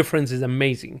 But the difference is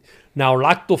amazing. Now,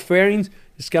 lactoferrin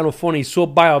is kind of funny. It's so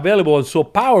bioavailable and so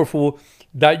powerful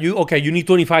that you need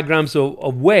 25 grams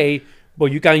of whey,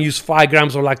 but you can use 5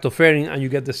 grams of lactoferrin and you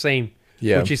get the same,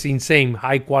 which is insane,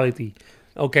 high quality.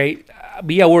 Okay,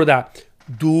 be aware of that.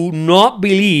 Do not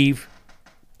believe,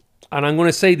 and I'm going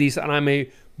to say this, and I'm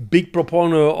a big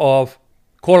proponent of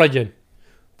collagen.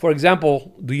 For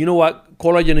example, do you know what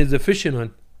collagen is deficient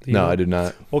on? No, I do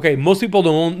not. Okay, most people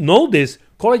don't know this.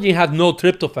 Collagen has no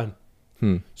tryptophan.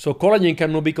 So collagen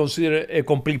cannot be considered a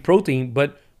complete protein,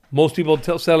 but most people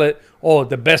sell it,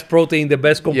 the best protein, the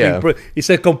best complete protein. It's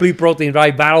a complete protein,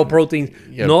 right? Battle protein.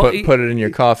 Yeah, put it in your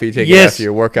coffee, take it after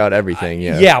your workout, everything.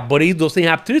 Yeah, but it doesn't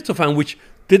have tryptophan, which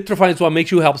tryptophan is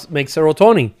what helps make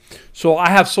serotonin. So I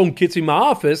have some kids in my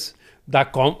office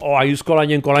that come, I use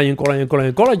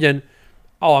collagen.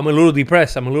 Oh, I'm a little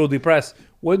depressed.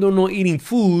 Well, they're not eating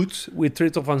foods with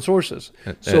tryptophan sources.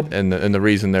 And the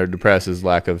reason they're depressed is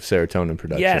lack of serotonin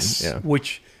production. Yes,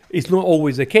 which is not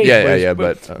always the case.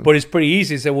 But it's pretty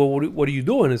easy. Say, well, what are you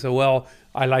doing? I say, well,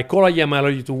 I like collagen. I'm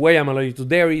allergic to whey. I'm allergic to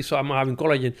dairy, so I'm having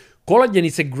collagen. Collagen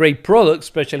is a great product,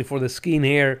 especially for the skin,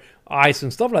 hair, eyes,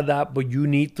 and stuff like that. But you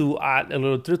need to add a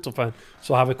little tryptophan.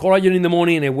 So have a collagen in the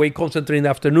morning and a whey concentrate in the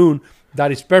afternoon.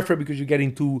 That is perfect because you're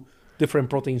getting two different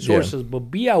protein sources. But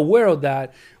be aware of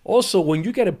that. Also, when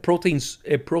you get a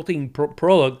protein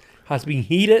product has been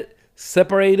heated,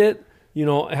 separated,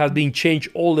 it has been changed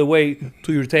all the way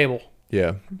to your table.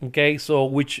 Yeah. Okay, so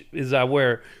which is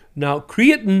aware. Now,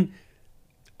 creatine,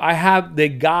 I have the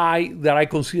guy that I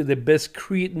consider the best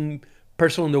creatine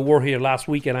person in the world here last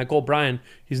week, and I called Brian.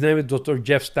 His name is Dr.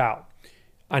 Jeff Stout.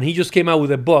 And he just came out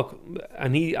with a book,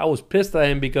 and I was pissed at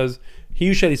him because he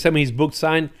usually sent me his book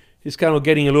signed. He's kind of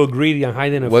getting a little greedy and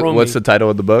hiding it from me. What's the title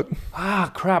of the book?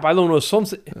 Crap, I don't know.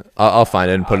 I'll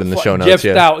find it and put it in the show notes. Jeff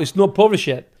Stout. It's not published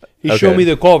yet. He showed me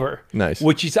the cover. Nice.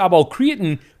 Which is about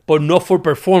creatine, but not for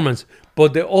performance.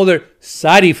 But the other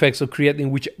side effects of creatine,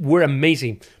 which were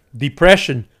amazing.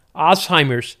 Depression,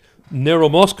 Alzheimer's,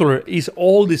 neuromuscular, is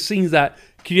all the things that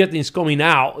creatine is coming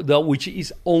out, which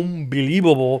is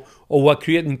unbelievable of what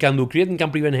creatine can do. Creatine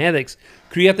can prevent headaches.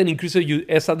 Creatine increases your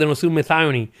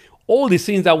S-adenosylmethionine. All these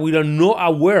things that we are not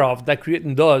aware of that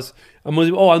creatine does. I'm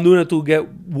doing it to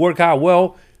work out.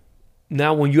 Well,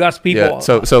 now when you ask people...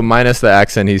 Yeah, so minus the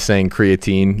accent, he's saying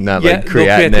creatine, not like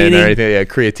creatinine or anything. Yeah,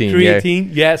 creatine. Creatine,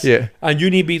 yes. Yeah. And you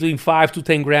need between 5 to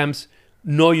 10 grams.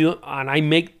 No, you don't.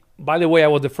 And by the way, I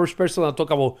was the first person to talk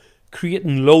about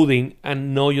creatine loading.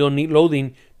 And no, you don't need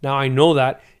loading. Now I know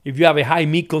that. If you have a high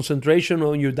meat concentration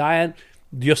on your diet,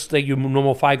 just take your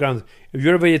normal 5 grams. If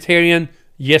you're a vegetarian...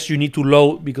 Yes, you need to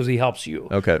load because it helps you.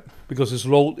 Okay. Because it's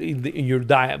low in your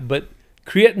diet. But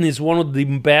creatine is one of the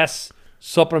best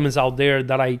supplements out there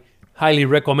that I highly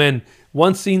recommend.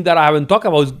 One thing that I haven't talked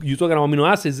about, you're talking about amino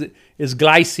acids, is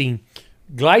glycine.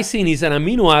 Glycine is an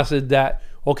amino acid that,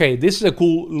 this is a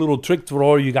cool little trick for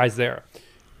all you guys there.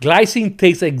 Glycine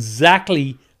tastes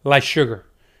exactly like sugar.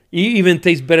 It even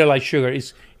tastes better like sugar.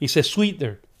 It's a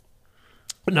sweetener.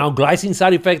 Now, glycine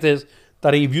side effect is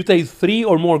that if you take 3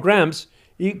 or more grams,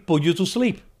 it puts you to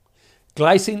sleep.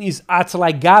 Glycine acts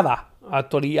like GABA.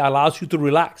 Actually, allows you to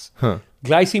relax.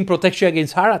 Glycine protects you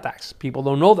against heart attacks. People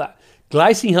don't know that.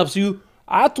 Glycine helps you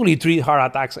actually treat heart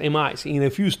attacks, MIs. In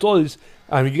a few studies,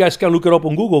 And you guys can look it up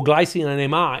on Google, glycine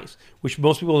and MIs, which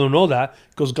most people don't know that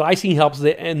because glycine helps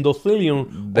the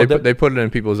endothelium. They put it in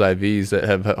people's IVs that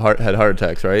have had heart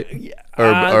attacks, right?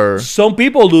 Or some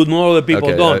people do, no other people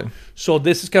Okay, don't. right. So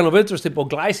this is kind of interesting. But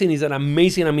glycine is an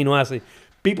amazing amino acid.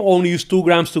 People only use 2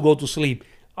 grams to go to sleep.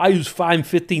 I use 5,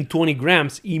 15, 20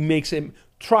 grams. It makes it.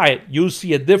 Try it. You'll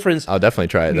see a difference. I'll definitely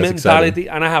try it. That's mentality,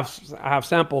 exciting. and I have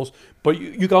samples. But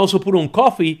you can also put on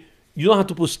coffee. You don't have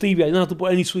to put stevia. You don't have to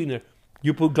put any sweetener.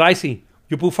 You put glycine.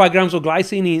 You put 5 grams of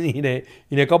glycine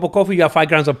in a cup of coffee. You have 5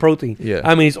 grams of protein. Yeah.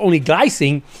 I mean, it's only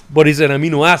glycine, but it's an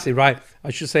amino acid, right? I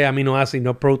should say amino acid,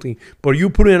 not protein. But you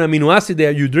put an amino acid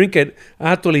there, you drink it.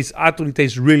 Actually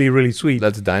tastes really, really sweet.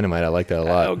 That's dynamite. I like that a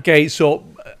lot. Okay, so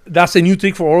that's a new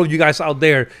trick for all of you guys out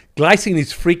there. Glycine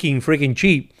is freaking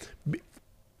cheap.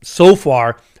 So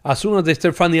far, as soon as they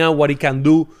start finding out what it can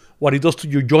do, what it does to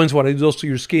your joints, what it does to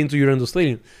your skin, to your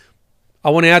endothelium.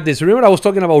 I want to add this. Remember I was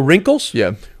talking about wrinkles?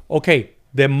 Yeah. Okay,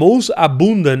 the most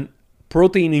abundant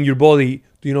protein in your body,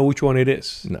 do you know which one it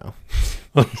is? No.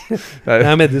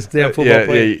 Damn it, this damn football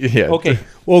player. Yeah. Okay,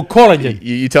 well, collagen.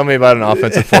 You tell me about an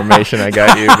offensive formation, I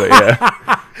got you, but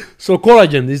yeah. So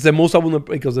collagen is the most abundant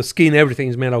because the skin, everything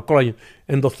is made out of collagen,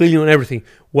 endothelium and everything.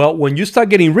 Well, when you start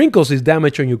getting wrinkles, it's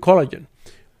damage on your collagen.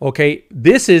 Okay,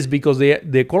 this is because the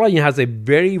collagen has a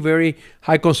very, very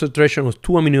high concentration of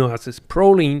 2 amino acids,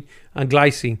 proline and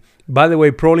glycine. By the way,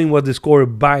 proline was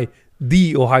discovered by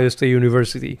the Ohio State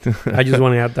University. I just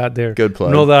want to add that there. Good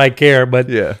plug. Not that I care, but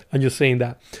Yeah. I'm just saying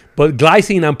that. But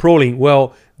glycine and proline,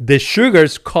 well, the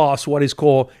sugars cause what is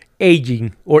called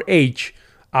aging or age,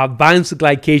 advanced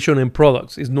glycation in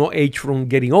products. It's not age from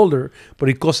getting older, but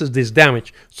it causes this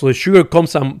damage. So the sugar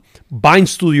comes and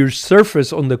binds to your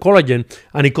surface on the collagen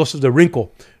and it causes the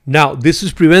wrinkle. Now, this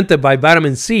is prevented by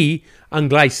vitamin C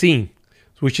and glycine,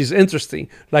 which is interesting.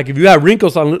 Like if you have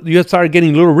wrinkles and you start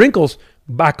getting little wrinkles,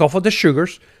 back off of the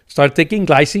sugars, start taking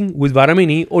glycine with vitamin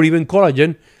E or even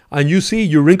collagen, and you see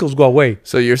your wrinkles go away.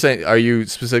 So you're saying, are you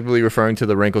specifically referring to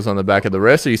the wrinkles on the back of the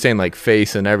wrist? Or are you saying like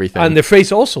face and everything? And the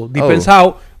face also depends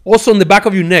how. Also on the back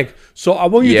of your neck. So I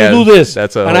want you to do this.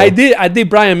 I did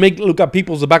Brian look at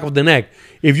people's the back of the neck.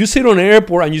 If you sit on an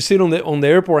airport and you sit on the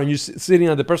airport and you're sitting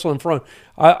at the person in front,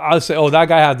 I'll say, oh, that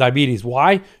guy has diabetes.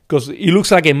 Why? Because it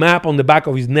looks like a map on the back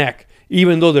of his neck,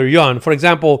 even though they're young. For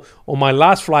example, on my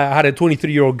last flight, I had a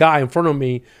 23-year-old guy in front of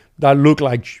me that looked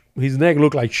like his neck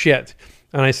looked like shit.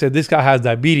 And I said, this guy has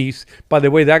diabetes. By the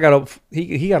way, that got up,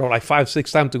 he got up like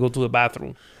 5-6 times to go to the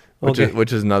bathroom.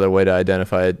 Which is another way to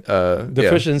identify it.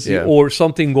 Deficiency or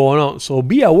something going on. So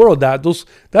be aware of that.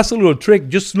 That's a little trick.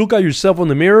 Just look at yourself in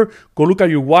the mirror. Go look at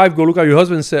your wife. Go look at your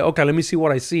husband and say, okay, let me see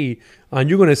what I see. And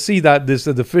you're going to see that there's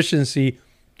a deficiency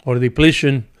or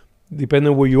depletion,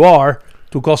 depending where you are,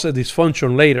 to cause a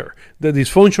dysfunction later. The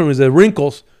dysfunction is the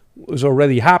wrinkles is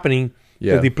already happening.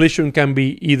 Yeah. The depletion can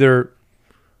be either,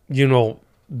 the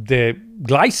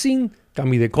glycine, can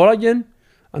be the collagen,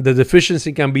 and the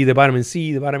deficiency can be the vitamin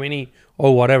C, the vitamin E,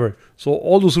 or whatever. So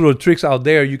all those little tricks out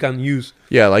there you can use.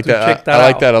 Yeah, like that. I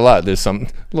like that a lot. There's something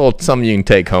you can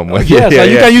take home with. You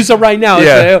can use it right now.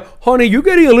 Yeah. Say, honey, you're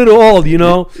getting a little old,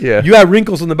 Yeah. You have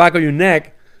wrinkles on the back of your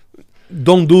neck.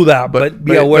 Don't do that, but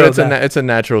be aware of that. It's a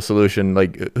natural solution.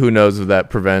 Like, who knows if that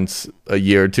prevents a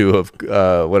year or two of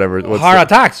whatever. Heart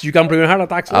attacks. You can prevent heart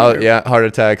attacks. Yeah, heart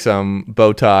attacks,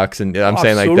 Botox, and I'm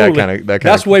saying like that kind of.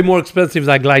 That's way more expensive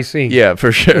than glycine. Yeah,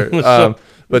 for sure.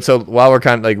 But so while we're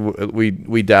kind of like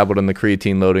we dabbled in the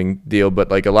creatine loading deal,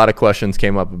 but like a lot of questions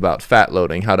came up about fat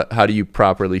loading. How do you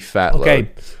properly fat load?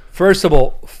 Okay, first of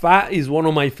all, fat is one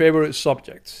of my favorite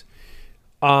subjects.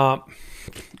 I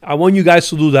want you guys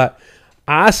to do that.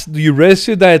 Ask your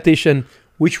registered dietitian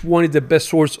which one is the best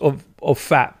source of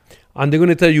fat. And they're going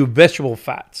to tell you vegetable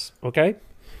fats, okay?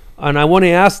 And I want to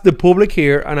ask the public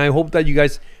here, and I hope that you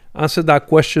guys answer that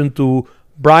question to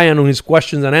Brian on his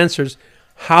questions and answers.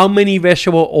 How many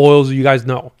vegetable oils do you guys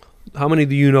know? How many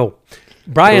do you know?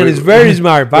 Brian is very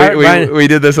smart. We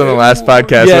did this on the last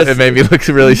podcast. Yes. It made me look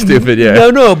really stupid,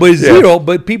 yeah. No, but it's zero.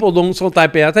 But people don't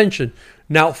sometimes pay attention.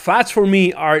 Now, fats for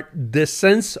me are the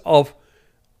sense of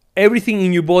everything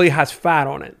in your body has fat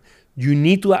on it. You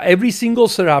need to have every single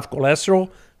cell have cholesterol,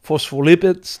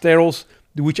 phospholipids, sterols,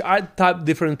 which are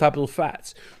different types of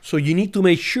fats. So you need to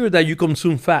make sure that you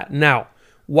consume fat. Now,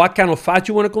 what kind of fat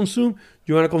you want to consume?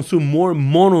 You want to consume more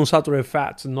monounsaturated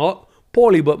fats, not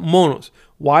poly, but monos.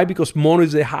 Why? Because mono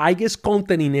is the highest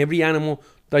content in every animal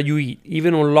that you eat,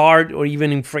 even on lard or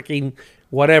even in freaking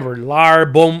whatever,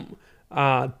 lard, bone,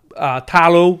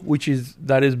 tallow,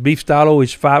 that is beef tallow,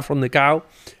 is fat from the cow.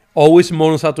 Always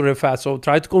monounsaturated fat. So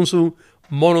try to consume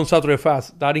monounsaturated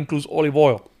fats. That includes olive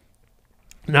oil.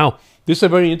 Now, this is a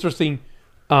very interesting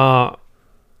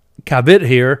caveat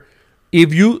here.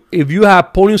 If you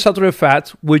have polyunsaturated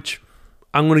fats, which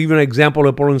I'm going to give you an example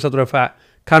of polyunsaturated fat,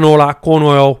 canola, corn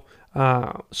oil,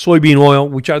 soybean oil,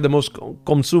 which are the most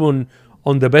consumed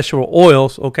on the vegetable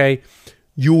oils, okay,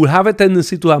 you will have a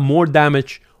tendency to have more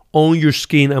damage on your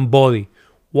skin and body.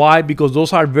 Why? Because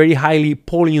those are very highly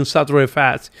polyunsaturated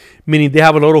fats, meaning they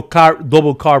have a lot of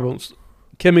double carbons,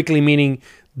 chemically meaning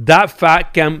that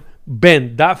fat can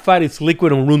bend. That fat is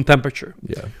liquid on room temperature.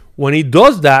 Yeah. When it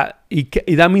does that,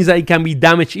 that means that it can be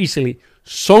damaged easily.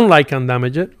 Sunlight can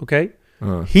damage it, okay?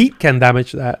 Heat can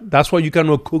damage that. That's why you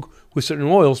cannot cook with certain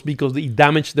oils, because it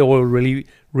damages the oil really,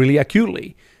 really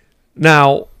acutely.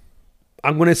 Now,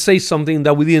 I'm going to say something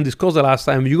that we didn't discuss the last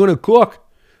time. If you're going to cook,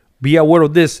 be aware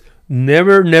of this.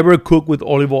 Never cook with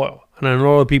olive oil. And I know a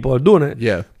lot of people are doing it.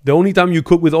 Yeah. The only time you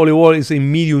cook with olive oil is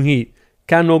in medium heat.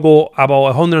 Cannot go about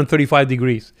 135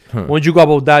 degrees. Once you go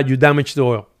above that, you damage the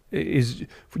oil.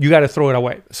 You got to throw it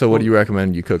away. So what do you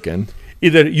recommend you cook in?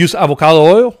 Either use avocado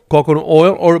oil, coconut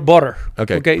oil, or butter.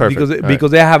 Okay, perfect.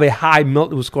 Because they have a high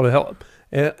melt, what's called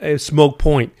a smoke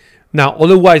point. Now,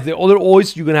 otherwise, the other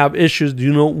oils, you're going to have issues.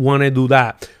 You don't want to do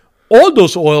that. All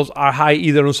those oils are high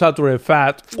either on saturated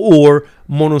fat or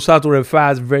monosaturated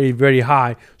fats, very, very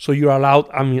high. So you're allowed,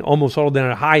 almost all of them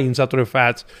are high in saturated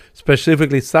fats,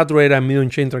 specifically saturated and medium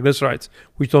chain triglycerides,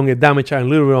 which don't get damaged, and a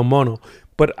little bit of mono.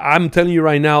 But I'm telling you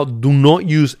right now, do not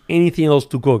use anything else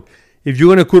to cook. If you're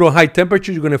going to cook on high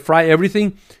temperature, you're going to fry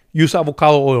everything, use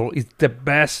avocado oil. It's the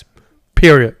best,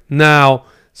 period. Now,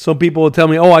 some people will tell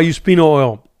me, I use peanut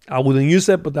oil. I wouldn't use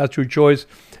it, but that's your choice.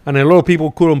 And a lot of people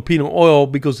cook on peanut oil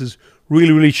because it's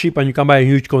really, really cheap and you can buy in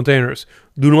huge containers.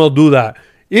 Do not do that.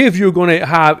 If you're going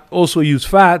to also use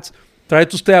fats, try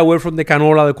to stay away from the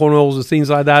canola, the corn oils, the things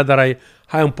like that are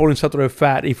high on polyunsaturated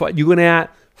fat. If you're going to add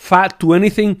fat to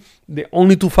anything, the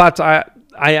only two fats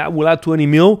I will add to any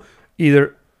meal,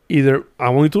 either I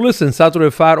want you to listen,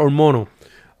 saturated fat or mono.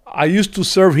 I used to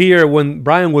serve here when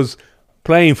Brian was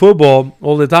playing football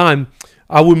all the time.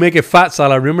 I would make a fat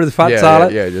salad. Remember the fat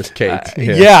salad? Yeah, just caked.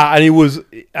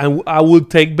 And I would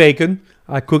take bacon.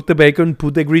 I cook the bacon,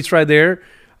 put the grease right there.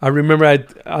 I remember, I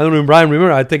don't know if Brian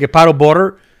remember, I take a pot of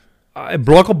butter, a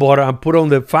block of butter, and put on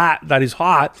the fat that is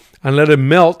hot and let it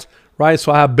melt, right?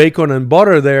 So I have bacon and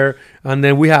butter there. And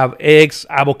then we have eggs,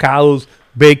 avocados,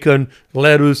 bacon,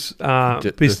 lettuce,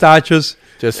 pistachios.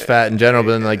 Just fat in general,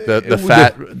 but then like the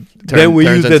fat then we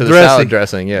turns use into the salad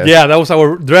dressing. Yeah, that was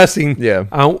our dressing. Yeah.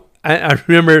 I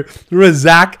remember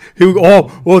Zach, he would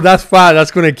go, that's fat,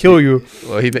 that's going to kill you.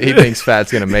 Well, he thinks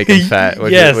fat's going to make him fat,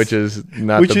 which is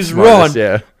not the smartest. Wrong.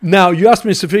 Yeah. Now, you asked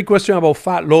me a specific question about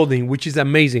fat loading, which is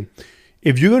amazing.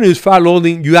 If you're going to use fat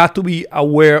loading, you have to be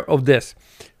aware of this.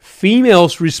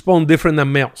 Females respond different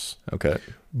than males. Okay.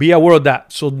 Be aware of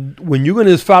that. So when you're going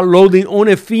to use fat loading on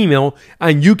a female,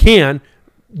 and you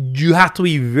have to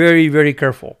be very, very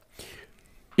careful.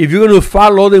 If you're going to do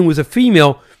fat loading with a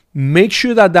female, make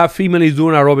sure that female is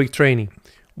doing aerobic training.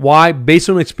 Why? Based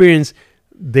on experience,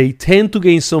 they tend to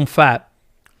gain some fat.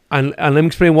 And let me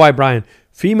explain why, Brian.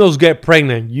 Females get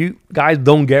pregnant. You guys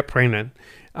don't get pregnant.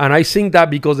 And I think that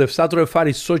because the saturated fat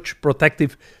is such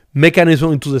protective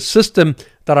mechanism into the system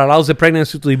that allows the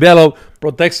pregnancy to develop,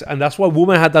 protects, and that's why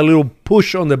women had that little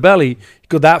push on the belly,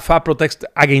 because that fat protects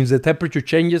against the temperature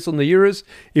changes on the uterus.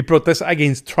 It protects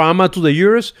against trauma to the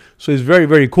uterus. So it's very,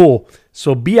 very cool.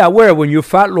 So be aware when you're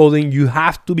fat loading, you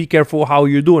have to be careful how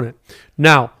you're doing it.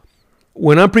 Now,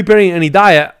 when I'm preparing any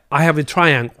diet, I have a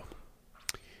triangle.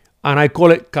 And I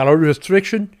call it calorie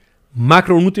restriction,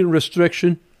 macronutrient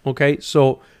restriction. Okay,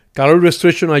 so calorie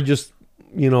restriction, I just,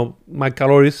 my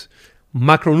calories.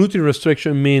 Macronutrient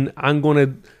restriction mean I'm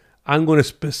gonna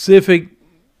specific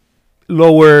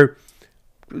lower,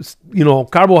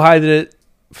 carbohydrate,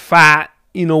 fat,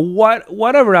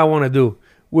 whatever I want to do.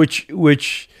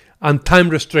 Which and time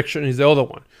restriction is the other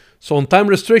one. So on time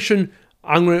restriction,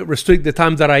 I'm gonna restrict the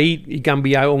times that I eat. It can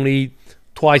be I only eat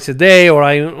twice a day, or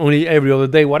I only eat every other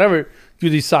day, whatever you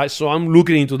decide. So I'm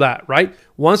looking into that, right?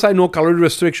 Once I know calorie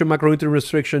restriction, macronutrient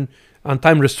restriction, and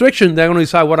time restriction, they're going to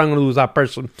decide what I'm going to do with that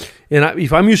person. And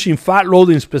if I'm using fat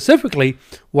loading specifically,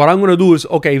 what I'm going to do is,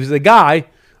 okay, if it's a guy,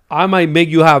 I might make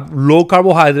you have low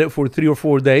carbohydrate for 3 or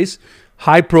 4 days,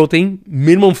 high protein,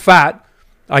 minimum fat.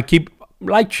 I keep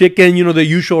like chicken, the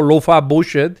usual low fat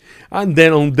bullshit. And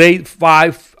then on day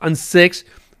 5 and 6,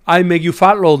 I make you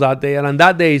fat load that day. And on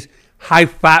that day is high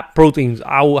fat proteins.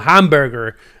 I will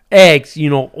hamburger, eggs,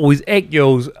 with egg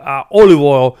yolks, olive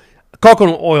oil,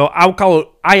 coconut oil,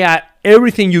 avocado. I add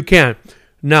everything you can.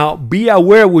 Now, be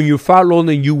aware when you're fat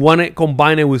loading, you want to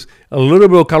combine it with a little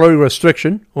bit of calorie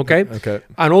restriction, okay? Okay.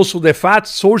 And also the fat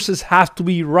sources have to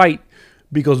be right,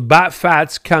 because bad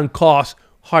fats can cause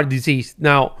heart disease.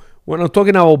 Now, when I'm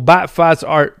talking about bad fats,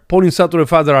 are polyunsaturated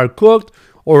fats that are cooked,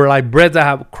 or like bread that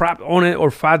have crap on it,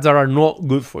 or fats that are not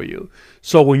good for you.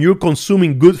 So when you're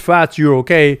consuming good fats, you're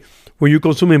okay. When you're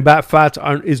consuming bad fats,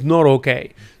 it's not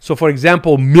okay. So for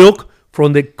example, milk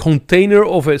from the container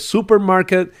of a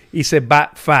supermarket is a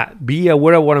bad fat. Be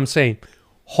aware of what I'm saying.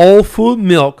 Whole food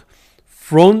milk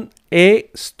from a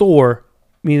store,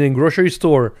 meaning grocery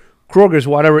store, Kroger's,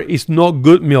 whatever, is not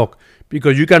good milk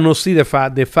because you cannot see the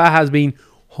fat. The fat has been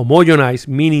homogenized,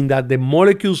 meaning that the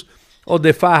molecules of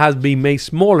the fat has been made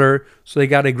smaller, so they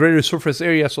got a greater surface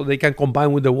area so they can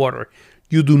combine with the water.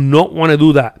 You do not want to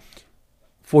do that.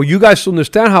 For you guys to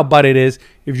understand how bad it is,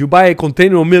 if you buy a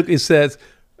container of milk, it says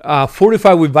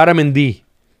fortified with vitamin D.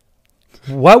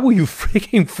 Why would you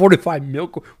freaking fortify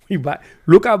milk?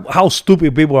 Look at how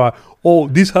stupid people are. Oh,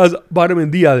 this has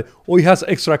vitamin D added. Oh, it has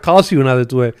extra calcium added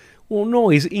to it. Well, no,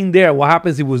 it's in there. What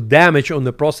happens? It was damaged on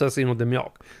the processing of the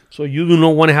milk. So you do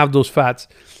not want to have those fats.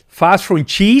 Fats from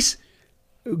cheese,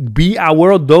 be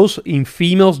aware of those. In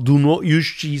females, do not use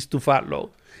cheese to fat load.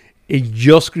 It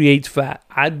just creates fat.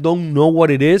 I don't know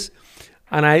what it is.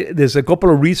 And there's a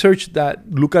couple of research that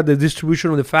look at the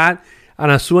distribution of the fat. And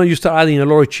as soon as you start adding a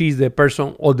lot of cheese, the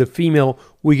person or the female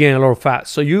will gain a lot of fat.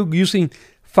 So you're using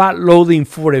fat loading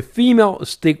for the female,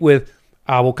 stick with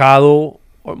avocado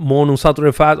or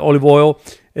monounsaturated fat, olive oil,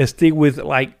 stick with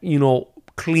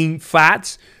clean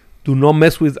fats. Do not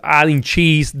mess with adding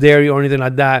cheese, dairy, or anything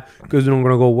like that because it's not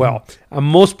going to go well. And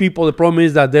most people, the problem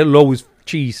is that they're low with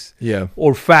cheese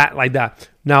or fat like that.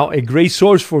 Now, a great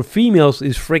source for females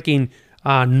is freaking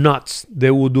nuts.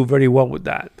 They will do very well with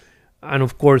that. And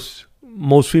of course,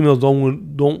 most females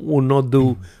will not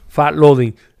do fat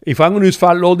loading. If I'm going to use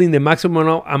fat loading, the maximum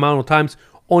amount of times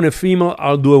on a female,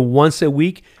 I'll do it once a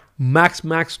week, max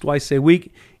twice a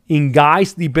week. In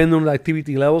guys, depending on the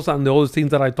activity levels and the other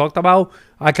things that I talked about,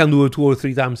 I can do it 2 or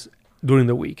 3 times during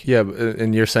the week. Yeah,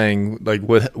 and you're saying like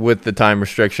with the time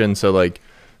restriction, so like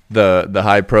the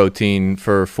high protein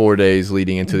for 4 days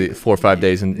leading into the 4 or 5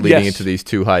 days and leading into these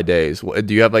 2 high days.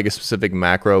 Do you have like a specific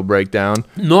macro breakdown?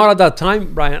 Not at that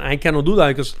time, Brian. I cannot do that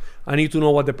because I need to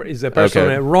know what is the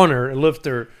person, a runner, a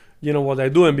lifter, what they're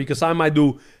doing, because I might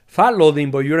do fat loading,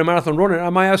 but you're a marathon runner. I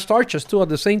might have starches too at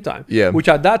the same time. Yeah. Which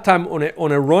at that time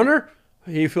on a runner,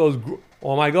 he feels,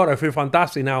 oh my God, I feel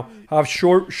fantastic now. I have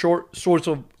short sorts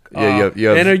of you have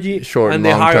energy short and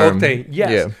the high octane. Yes.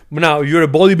 Yeah. But now you're a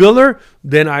bodybuilder,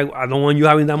 then I don't want you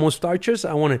having that much starches.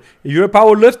 I want to. If you're a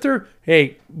power lifter,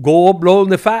 hey, go up low in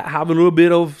the fat, have a little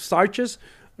bit of starches.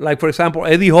 Like for example,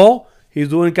 Eddie Hall, he's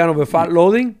doing kind of a fat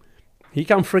loading. He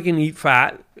can freaking eat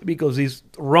fat because he's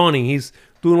running. He's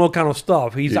doing all kind of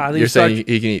stuff. You're saying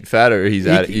he can eat fat, or you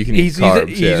can eat carbs.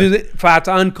 He's using fat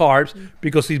and carbs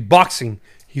because he's boxing.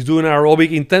 He's doing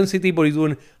aerobic intensity, but he's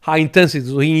doing high intensity,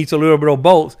 so he needs a little bit of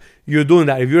both. You're doing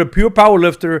that. If you're a pure power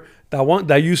lifter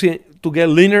that using to get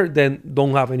leaner, then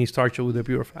don't have any starch with the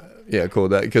pure fat. Yeah, cool.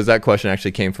 Because that question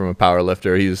actually came from a power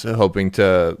lifter. He's hoping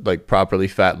to like properly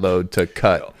fat load to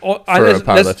cut for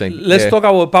powerlifting. Let's talk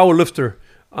about a power lifter.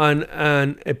 And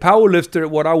a power lifter,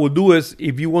 what I would do is,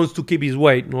 if he wants to keep his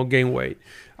weight, not gain weight,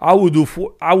 I would do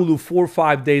 4 or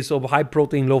 5 days of high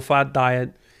protein, low fat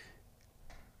diet,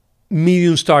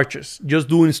 medium starches, just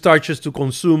doing starches to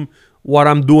consume what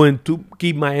I'm doing to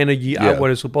keep my energy at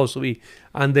what it's supposed to be.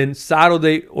 And then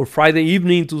Saturday or Friday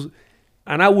evening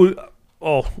and I would,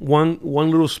 one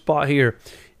little spot here.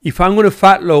 If I'm going to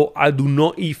fat load, I do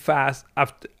not eat fats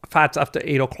after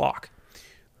 8 o'clock.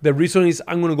 The reason is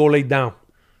I'm going to go lay down.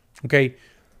 Okay,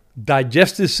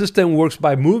 digestive system works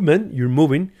by movement. You're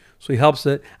moving, so it helps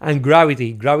it. And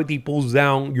gravity pulls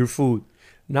down your food.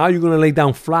 Now you're going to lay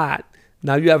down flat.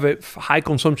 Now you have a high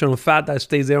consumption of fat that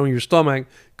stays there on your stomach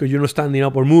because you're not standing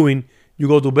up or moving. You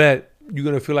go to bed, you're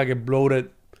going to feel like a bloated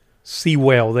sea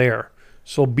whale there.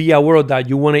 So be aware of that.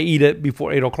 You want to eat it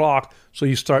before 8 o'clock. So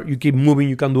you keep moving.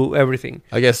 You can do everything.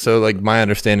 I guess so. Like my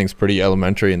understanding is pretty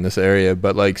elementary in this area,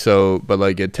 but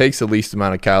it takes the least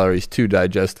amount of calories to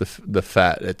digest the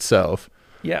fat itself.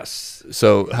 Yes.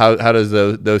 So how does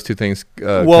those two things?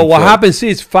 Well, what happens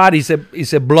is fat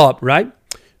is a blob, right?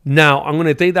 Now I'm going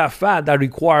to take that fat that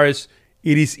requires.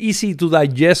 It is easy to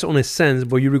digest on a sense,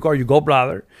 but you require your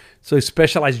gallbladder. So it's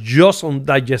specialized just on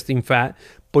digesting fat.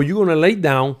 But you're going to lay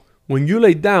down. When you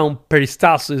lay down,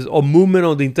 peristalsis or movement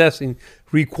of the intestine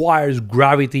requires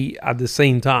gravity at the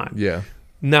same time. Yeah.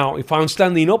 Now, if I'm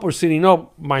standing up or sitting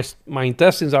up, my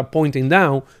intestines are pointing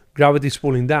down, gravity is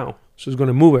pulling down. So it's going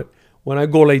to move it. When I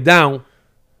go lay down,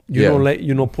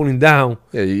 You're not pulling down.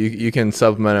 Yeah, you can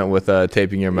supplement it with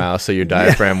taping your mouth so your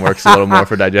diaphragm works a little more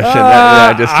for digestion.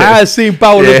 I see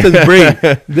powerlifters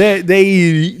breathe.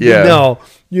 They no.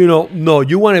 No,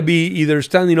 you want to be either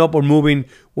standing up or moving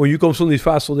when you consume this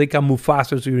fast so they can move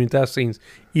faster to your intestines,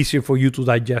 easier for you to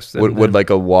digest them. Would like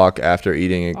a walk after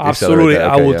eating absolutely. Okay,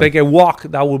 I will take a walk.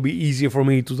 That will be easier for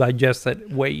me to digest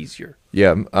it, way easier.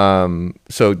 Yeah.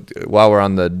 So while we're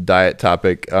on the diet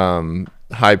topic,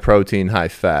 high protein, high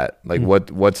fat. Like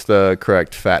what's the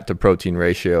correct fat to protein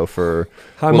ratio for?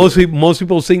 Most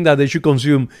people think that they should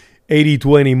consume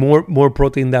 80-20, more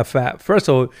protein than fat. First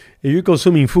of all, if you're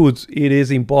consuming foods, it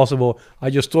is impossible. I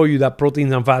just told you that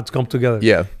proteins and fats come together.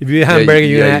 Yeah. If you eat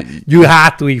hamburger, you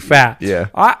have to eat fat. Yeah.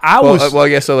 I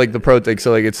guess so. Like the protein.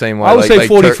 So like it's saying I would say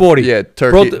 40-40. Yeah,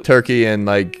 turkey and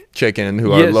like chicken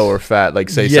who are lower fat. Like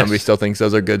somebody still thinks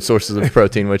those are good sources of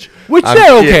protein, which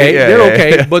they're okay. They're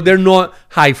okay, but they're not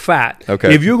high fat.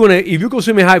 Okay. If you're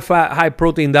consuming high fat, high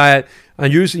protein diet,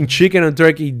 and you're using chicken and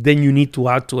turkey, then you need to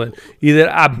add to it. Either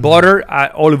add butter,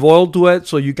 add olive oil to it,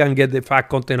 so you can get the fat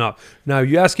content up. Now, if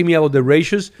you're asking me about the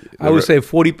ratios, I would say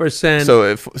 40%.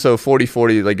 So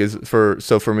 40-40, like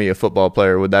for me, a football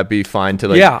player, would that be fine to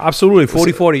like? Yeah, absolutely,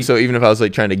 40-40. So even if I was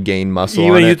like trying to gain muscle,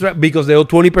 because the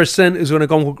 20% is going to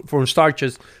come from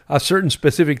starches at certain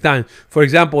specific times. For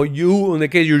example, in the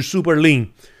case you're super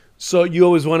lean. So you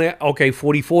always want to,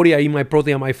 40-40, I eat my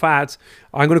protein and my fats.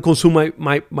 I'm going to consume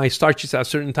my starches at a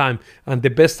certain time. And the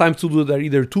best times to do that are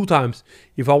either 2 times.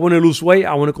 If I want to lose weight,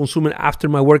 I want to consume it after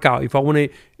my workout. If I want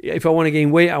to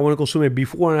gain weight, I want to consume it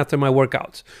before and after my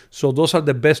workouts. So those are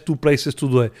the best 2 places to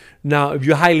do it. Now, if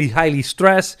you're highly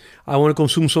stressed, I want to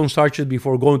consume some starches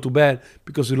before going to bed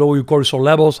because it lowers your cortisol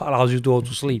levels, allows you to go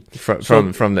to sleep. From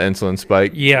the insulin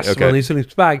spike? Yes, from the insulin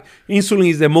spike. Insulin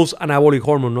is the most anabolic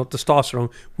hormone, not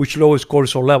testosterone, which lowers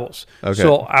cortisol levels. Okay.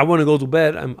 So I want to go to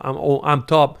bed. I'm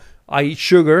top. I eat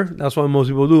sugar. That's what most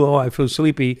people do. I feel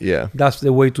sleepy. Yeah, that's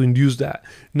the way to induce that.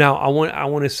 Now, I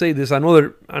want to say there's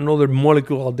another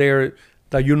molecule out there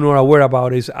that you're not aware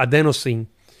about is adenosine,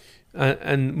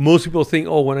 and most people think,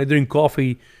 when I drink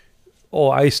coffee,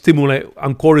 I stimulate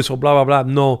and cortisol, blah blah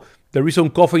blah. No. The reason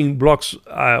caffeine blocks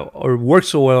or works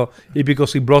so well is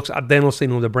because it blocks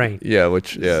adenosine on the brain.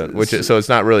 So it's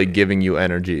not really giving you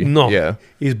energy. No. Yeah.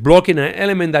 It's blocking an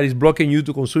element that is blocking you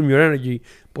to consume your energy,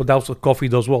 but that's what coffee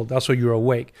does well. That's why you're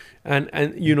awake. And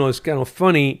it's kind of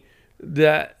funny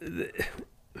that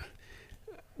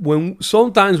when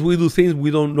sometimes we do things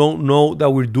we don't know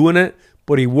that we're doing it,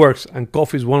 but it works. And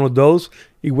coffee is one of those.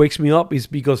 It wakes me up. It's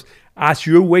because as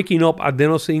you're waking up,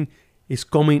 adenosine it's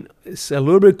a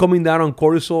little bit coming down on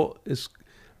cortisol.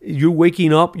 You're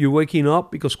waking up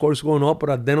because cortisol is going up, but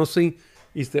adenosine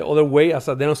is the other way. As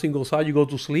adenosine goes out, you go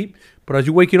to sleep. But as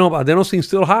you're waking up, adenosine is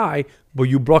still high, but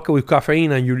you block it with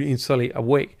caffeine and you're instantly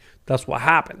awake. That's what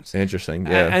happens. Interesting.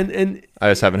 Yeah. And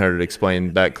I just haven't heard it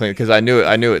explained that clean because I knew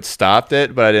it stopped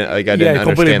it, but I didn't understand.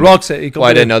 Completely blocks it.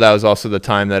 I didn't know that was also the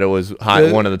time that it was high.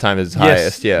 One of the times it's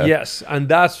highest. Yeah. Yes, and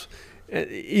that's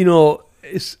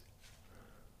it's.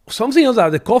 Something else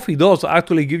that the coffee does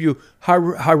actually give you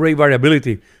heart rate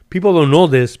variability. People don't know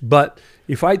this, but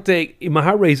if my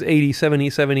heart rate is 80, 70,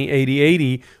 70, 80,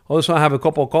 80, also I have a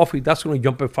cup of coffee, that's going to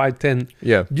jump at 5, 10.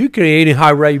 Yeah. You're creating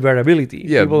heart rate variability.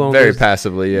 Yeah, very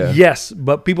passively, yeah. Yes,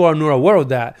 but people are not aware of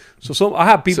that. So I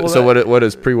have people So what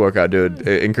does pre-workout do?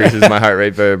 It increases my heart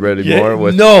rate variability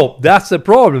more? No, that's the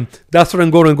problem. That's what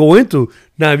I'm going to go into.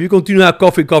 Now, if you continue to have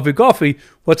coffee,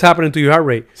 what's happening to your heart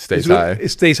rate? Stays high. It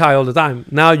stays high all the time.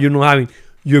 Now you're not having...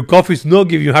 Your coffee is not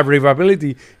giving you heart rate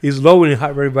variability. It's lowering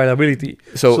heart rate variability.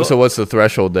 So what's the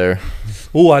threshold there?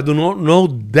 I do not know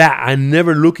that. I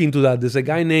never look into that. There's a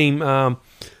guy named Mark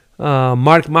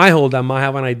Myhold that might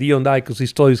have an idea on that because he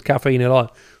studies caffeine a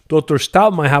lot. Dr.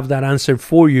 Stout might have that answer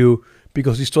for you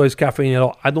because he studies caffeine a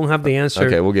lot. I don't have the answer.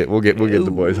 Okay, we'll get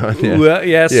the boys on. Yeah. Well,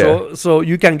 yeah. So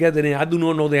you can get it in. I do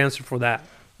not know the answer for that.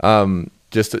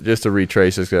 Just to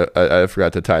retrace this, I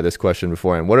forgot to tie this question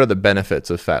beforehand. What are the benefits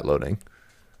of fat loading?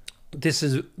 This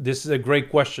is a great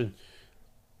question.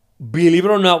 Believe it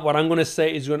or not, what I'm going to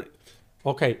say is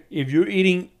if you're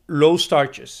eating low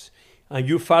starches and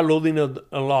you're fat loading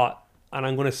a lot, and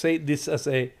I'm going to say this as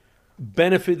a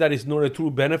benefit that is not a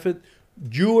true benefit,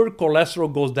 your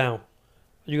cholesterol goes down.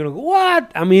 You're going to go, what?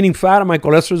 I'm eating fat and my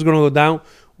cholesterol is going to go down.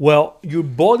 Well, your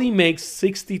body makes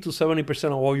 60 to 70%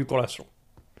 of all your cholesterol.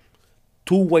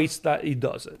 2 ways that it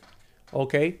does it.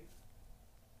 Okay?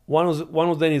 One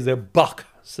of them is the BOCH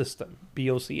system,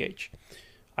 BOCH.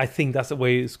 I think that's the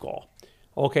way it's called.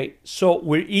 Okay, so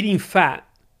we're eating fat,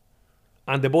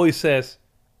 and the body says,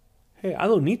 hey, I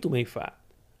don't need to make fat.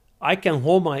 I can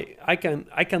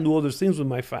do other things with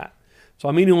my fat. So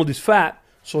I'm eating all this fat.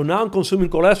 So now I'm consuming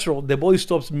cholesterol. The body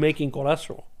stops making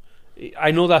cholesterol.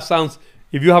 I know that sounds,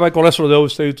 if you have high cholesterol, they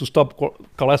always tell you to stop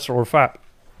cholesterol or fat.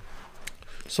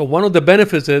 So one of the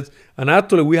benefits is, and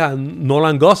actually we had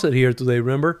Nolan Gossett here today,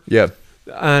 remember? Yeah.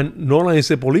 And Nolan is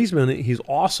a policeman. He's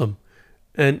awesome.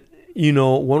 And,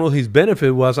 one of his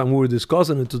benefits was, and we were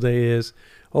discussing it today, is,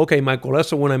 okay, my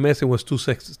cholesterol when I met him was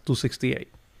 268.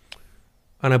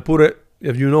 And I put it,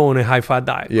 if you know, on a high-fat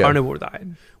diet, carnivore diet.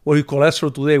 Well, his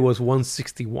cholesterol today was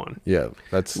 161. Yeah,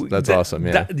 that's awesome.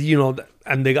 Yeah,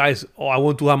 and the guys, I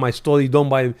want to have my study done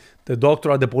by the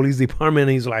doctor at the police department.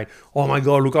 And he's like, oh my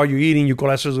God, look how you're eating. Your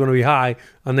cholesterol is going to be high.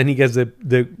 And then he gets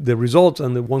the results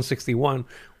and the 161.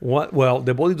 Well,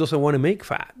 the body doesn't want to make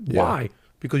fat. Yeah. Why?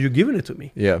 Because you're giving it to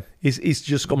me. Yeah, it's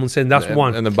just common sense. That's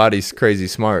one. And the body's crazy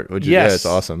smart, which is it's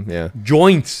awesome. Yeah,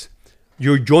 joints,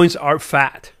 your joints are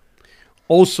fat.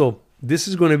 Also, this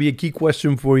is going to be a key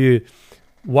question for you.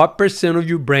 What percent of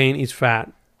your brain is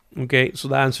fat? Okay, so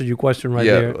that answers your question right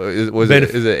there. Is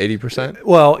it 80%?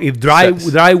 Well, if dry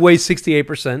weighs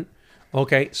 68%,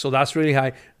 okay, so that's really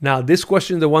high. Now, this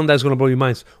question is the one that's going to blow your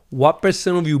minds. What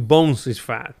percent of your bones is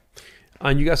fat?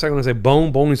 And you guys are going to say,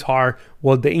 bone is hard.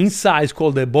 Well, the inside is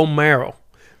called the bone marrow.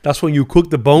 That's when you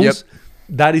cook the bones. Yep.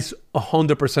 That is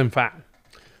 100% fat.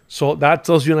 So that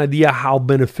tells you an idea how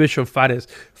beneficial fat is.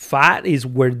 Fat is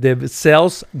where the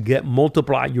cells get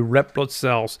multiplied. Your red blood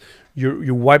cells,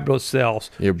 your white blood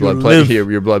cells, your blood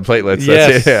platelets.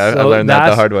 Yes, I learned that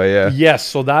the hard way. Yeah. Yes.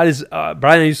 So that is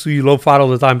Brian used to eat low fat all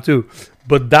the time too,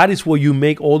 but that is where you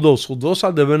make all those. So those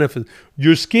are the benefits.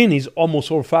 Your skin is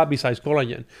almost all fat besides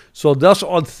collagen. So those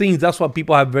are things. That's why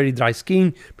people have very dry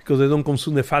skin, because they don't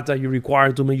consume the fat that you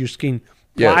require to make your skin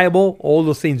pliable. All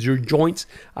those things. Your joints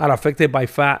are affected by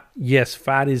fat. Yes,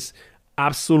 fat is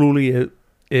absolutely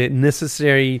a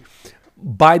necessary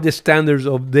by the standards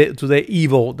of the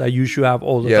evil that you should have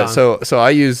all the time. So I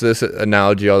use this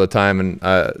analogy all the time,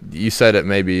 and you said it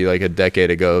maybe like a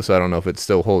decade ago, so I don't know if it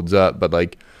still holds up, but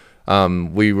like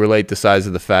we relate the size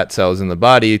of the fat cells in the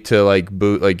body to like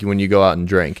when you go out and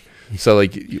drink. So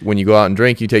like when you go out and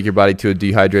drink, you take your body to a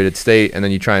dehydrated state, and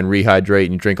then you try and rehydrate,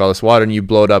 and you drink all this water, and you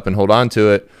blow it up and hold on to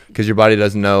it because your body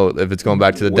doesn't know if it's going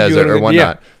back to the desert or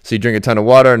whatnot. So you drink a ton of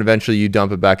water, and eventually you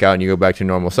dump it back out, and you go back to your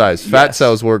normal size. Fat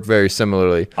cells work very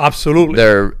similarly. Absolutely.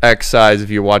 They're X size. If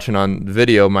you're watching on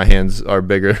video, my hands are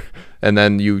bigger. And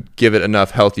then you give it enough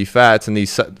healthy fats, and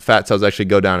these fat cells actually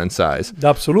go down in size.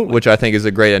 Absolutely. Which I think is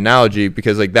a great analogy,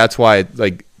 because like that's why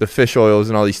like the fish oils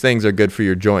and all these things are good for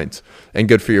your joints and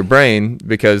good for your brain,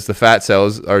 because the fat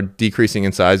cells are decreasing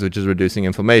in size, which is reducing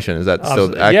inflammation. Is that still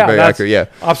very accurate? Yeah.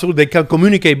 Absolutely. They can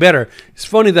communicate better. It's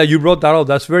funny that you brought that up.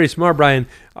 That's very smart, Brian.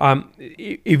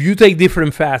 If you take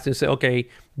different fats and say, okay,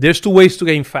 there's two ways to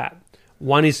gain fat.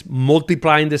 One is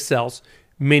multiplying the cells,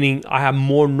 meaning I have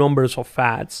more numbers of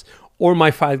fats, or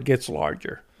my fat gets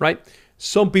larger, right?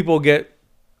 Some people get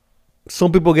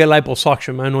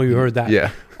liposuction. I know you heard that.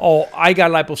 Yeah. Oh, I got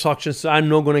liposuction, so I'm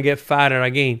not going to get fatter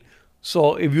again.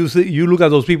 So if you look at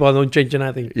those people, I don't change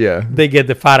anything. Yeah. They get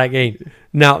the fat again.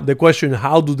 Now, the question,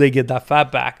 how do they get that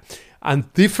fat back?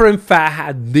 And different fat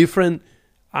had different,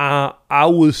 I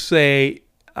would say,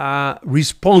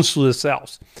 response to the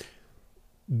cells.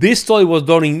 This study was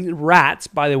done in rats,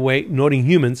 by the way, not in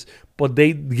humans, but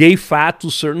they gave fat to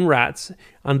certain rats,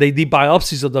 and they did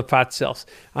biopsies of the fat cells.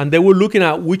 And they were looking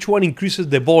at which one increases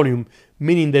the volume,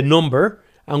 meaning the number,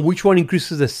 and which one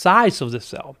increases the size of the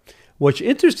cell. What's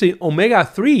interesting,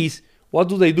 omega-3s, what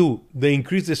do? They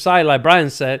increase the size, like Brian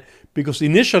said, because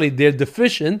initially they're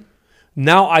deficient.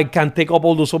 Now I can take up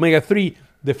all those omega-3.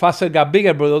 The fat cell got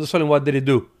bigger, but all of a sudden, what did it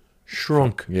do?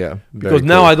 Shrunk. Yeah. Because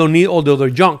now I don't need all the other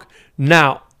junk.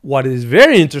 Now, what is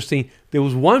very interesting, there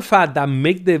was one fat that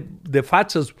make the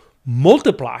fat cells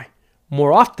multiply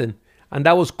more often, and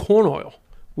that was corn oil,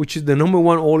 which is the number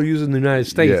one oil used in the United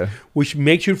States, which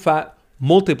makes your fat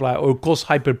multiply or cause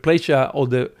hyperplasia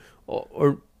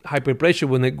or hyperplasia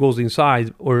when it goes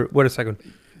inside. Or wait a second,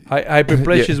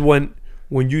 hyperplasia is when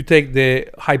you take the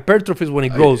hypertrophy is when it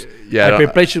grows.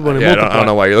 Hyperplasia is when it multiplies. I don't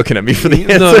know why you're looking at me for the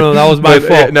answer. No, that was my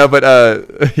fault.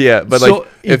 But so like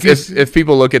if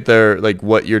people look at their like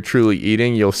what you're truly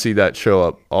eating, you'll see that show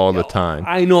up all the time.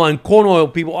 I know, and corn oil,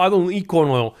 people, I don't eat corn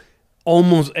oil.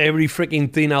 Almost every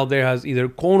freaking thing out there has either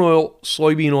corn oil,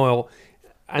 soybean oil,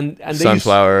 and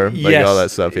sunflower, all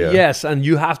that stuff. Yeah. Yes, and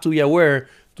you have to be aware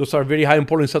those are very high in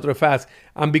polyunsaturated fats.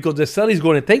 And because the cell is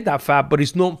going to take that fat, but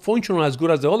it's not functional as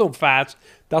good as the other fats,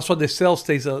 that's why the cell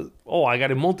stays, I got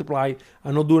to multiply.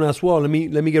 I'm not doing as well. Let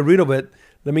me get rid of it.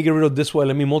 Let me get rid of this way.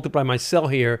 Let me multiply my cell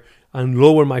here. and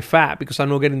lower my fat because I'm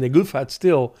not getting the good fat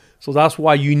still. So that's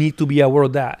why you need to be aware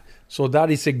of that. So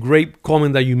that is a great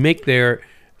comment that you make there.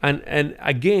 And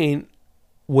again,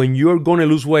 when you're going to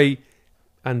lose weight,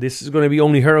 and this is going to be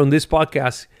only heard on this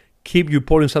podcast, keep your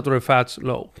polyunsaturated fats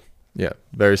low. Yeah,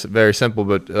 very very simple,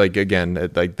 but like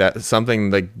again, like that something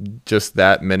like just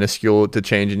that minuscule to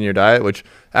change in your diet, which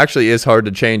actually is hard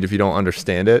to change if you don't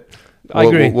understand it. I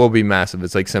agree. Will be massive.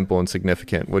 It's like simple and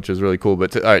significant, which is really cool.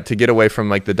 But to get away from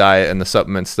like the diet and the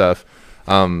supplement stuff,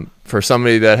 for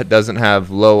somebody that doesn't have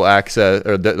low access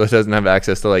or that doesn't have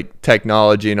access to like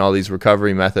technology and all these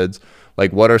recovery methods,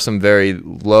 like what are some very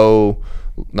low,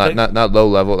 not low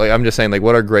level, like I'm just saying, like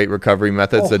what are great recovery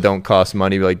methods that don't cost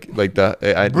money, like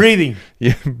breathing.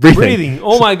 Yeah, breathing.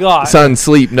 Oh my God. Sun,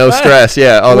 sleep, no stress.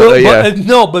 Yeah,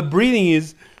 but breathing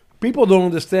is, people don't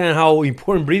understand how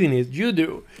important breathing is. You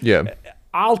do. Yeah.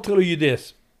 I'll tell you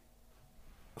this: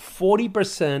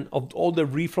 40% of all the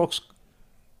reflux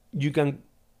you can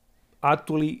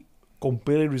actually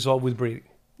completely resolve with breathing.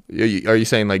 Are you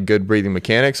saying like good breathing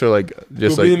mechanics or like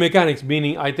just good breathing mechanics?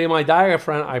 Meaning, I take my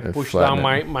diaphragm, I push down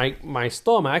my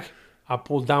stomach, I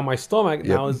pull down my stomach. Yep.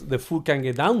 Now the food can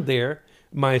get down there.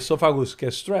 My esophagus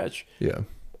gets stretched. Yeah.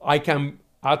 I can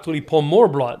actually pump more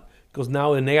blood because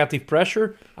now the negative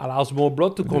pressure allows more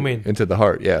blood to come in. Into the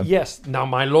heart, yeah. Yes. Now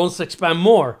my lungs expand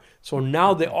more. So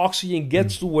now the oxygen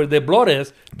gets to where the blood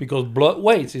is because blood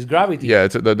weights, is gravity. Yeah,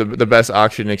 it's the best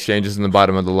oxygen exchanges in the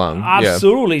bottom of the lung.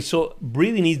 Absolutely. Yeah. So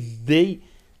breathing is the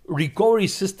recovery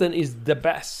system is the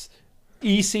best.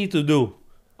 Easy to do.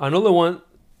 Another one,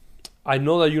 I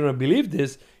know that you're going to believe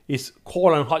this, is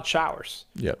cold and hot showers.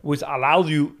 Yeah. Which allows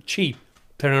you cheap.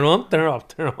 Turn it on, turn it off,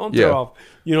 turn it on, turn it off.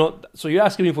 You know, so you're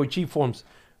asking me for cheap forms.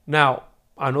 Now,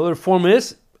 another form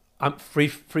is free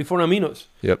form aminos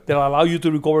that allow you to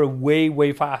recover way,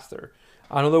 way faster.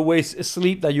 Another way is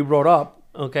sleep that you brought up,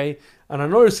 okay? And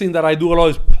another thing that I do a lot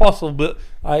is puzzle.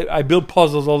 I build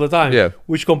puzzles all the time,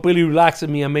 which completely relaxes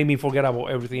me and make me forget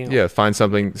about everything else. Yeah,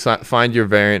 find your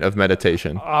variant of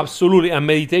meditation. Absolutely. And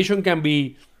meditation can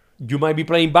be, you might be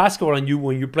playing basketball, and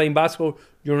when you're playing basketball,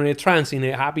 you're in a trance, in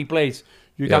a happy place.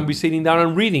 You can be sitting down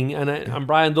and reading, and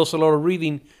Brian does a lot of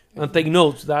reading and take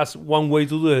notes. That's one way to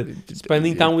do it.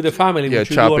 Spending time with the family. Yeah,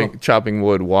 chopping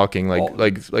wood, walking,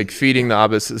 like feeding the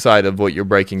opposite side of what you're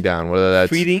breaking down. Whether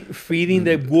that's feeding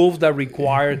the wolf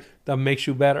that makes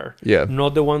you better. Yeah,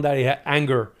 not the one that has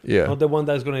anger. Yeah, not the one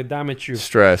that's going to damage you.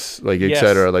 Stress,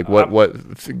 etc. Like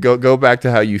go back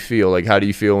to how you feel. Like how do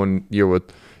you feel when you're with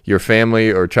your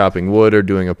family or chopping wood or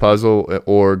doing a puzzle,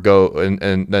 or go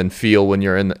and then feel when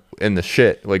you're in the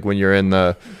shit, like when you're in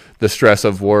the stress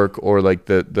of work or like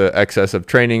the excess of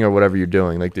training or whatever you're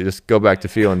doing. Like to just go back to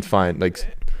feel and find, like,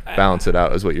 balance it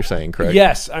out is what you're saying, correct?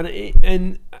 Yes.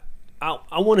 And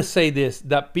I want to say this,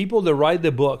 that people that write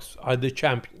the books are the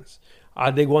champions,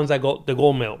 are the ones that got the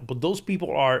gold medal. But those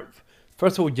people are,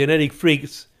 first of all, genetic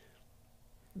freaks.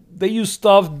 They use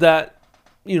stuff that,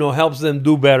 helps them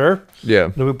do better.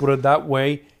 Yeah. Let me put it that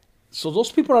way. So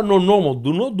those people are not normal.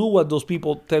 Do not do what those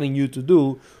people telling you to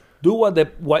do. Do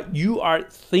what you are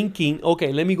thinking.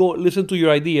 Okay, let me go listen to your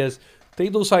ideas.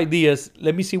 Take those ideas.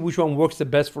 Let me see which one works the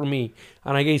best for me.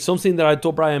 And again, something that I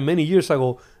told Brian many years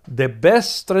ago, the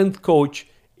best strength coach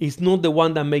is not the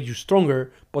one that makes you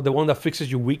stronger, but the one that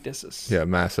fixes your weaknesses. Yeah,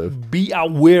 massive. Be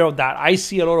aware of that. I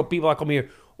see a lot of people that come here,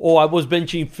 oh, I was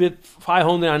benching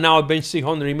 500 and now I bench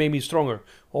 600. It made me stronger.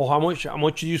 Oh, how much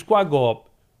did your squat go up?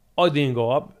 Oh, it didn't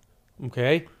go up.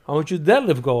 Okay. How much did your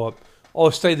deadlift go up? Oh,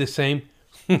 it stayed the same.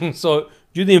 So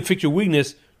you didn't fix your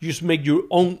weakness. You just make your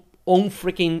own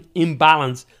freaking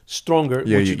imbalance stronger.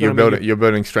 Yeah, you're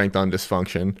building strength on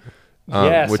dysfunction.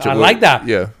 Yes, I like that.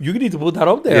 Yeah, you need to put that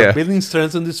up there. Yeah. Building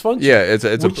strength on dysfunction. Yeah, it's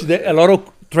a lot of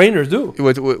trainers do.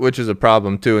 Which is a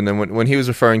problem too. And then when he was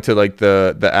referring to like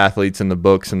the athletes and the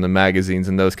books and the magazines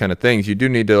and those kind of things, you do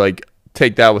need to like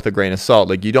take that with a grain of salt.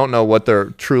 Like you don't know what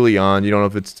they're truly on. You don't know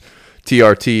if it's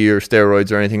TRT or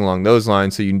steroids or anything along those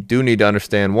lines. So you do need to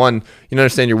understand, one, you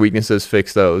understand your weaknesses,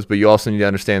 fix those, but you also need to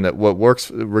understand that what works,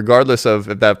 regardless of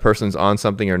if that person's on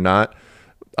something or not,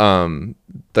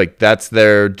 like that's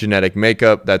their genetic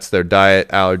makeup, that's their diet,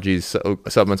 allergies,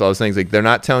 supplements, all those things. Like they're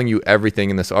not telling you everything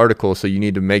in this article, so you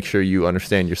need to make sure you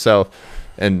understand yourself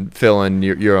and fill in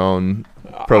your own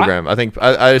program.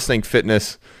 I just think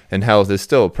fitness and health is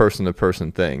still a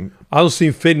person-to-person thing. I don't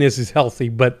think fitness is healthy,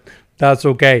 but that's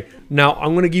okay. Now,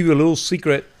 I'm going to give you a little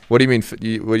secret. What do you mean? What do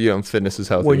you mean fitness is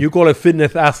healthy? When you call a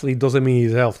fitness athlete, doesn't mean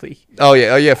he's healthy. Oh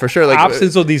yeah, for sure. Like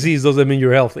absence of disease doesn't mean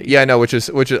you're healthy. Yeah, no, which is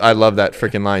I love that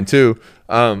freaking line too.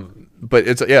 but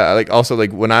it's like also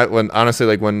like when honestly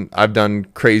like when I've done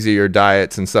crazier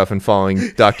diets and stuff and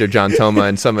following Dr. John Toma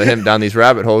and some of him down these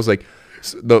rabbit holes, like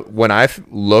when I've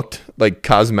looked like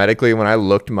cosmetically, when I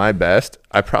looked my best,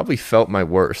 I probably felt my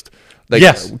worst. Like,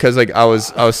 yes, because like I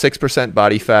was 6%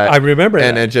 body fat. I remember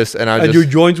and that. And your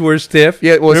joints were stiff.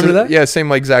 Yeah, well, remember that? Yeah, same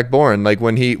like Zach Boren. Like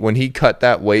when he cut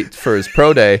that weight for his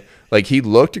pro day, like he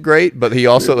looked great, but he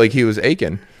also like he was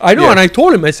aching. I know, and I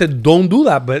told him, I said, don't do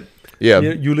that, but yeah,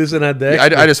 you listen at the.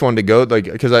 I just wanted to go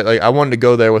like because I wanted to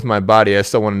go there with my body. I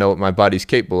still want to know what my body's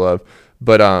capable of.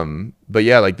 But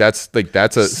yeah, like that's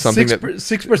something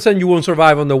 6% you won't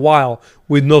survive on the wild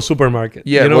with no supermarket.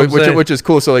 Yeah, you know which is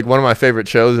cool. So like one of my favorite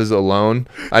shows is Alone.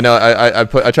 I know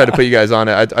I tried to put you guys on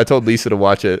it. I told Lisa to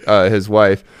watch it, his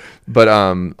wife. But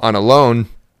on Alone,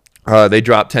 they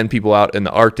drop 10 people out in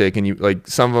the Arctic, and you like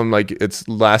some of them like it's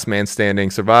last man standing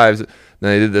survives. And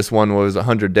they did this one where it was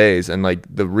 100 days, and like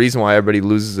the reason why everybody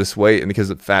loses this weight and because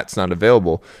the fat's not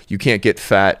available. You can't get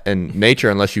fat in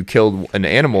nature unless you killed an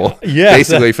animal. Yes.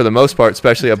 Basically for the most part,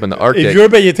 especially up in the Arctic. If you're a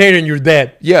vegetarian, you're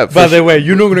dead. Yeah. By the way,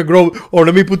 you're not gonna grow. Or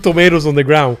let me put tomatoes on the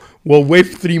ground. Well, wait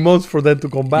 3 months for them to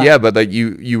come back. Yeah, but like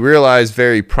you realize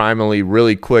very primally,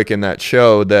 really quick in that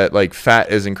show that like fat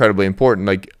is incredibly important.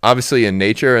 Like obviously in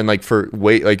nature and like for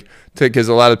weight, like because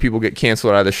a lot of people get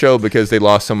canceled out of the show because they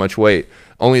lost so much weight.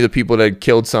 Only the people that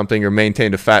killed something or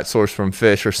maintained a fat source from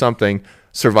fish or something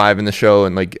survive in the show,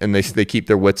 and like they keep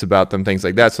their wits about them, things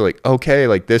like that. So like okay,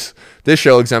 like this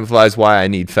show exemplifies why I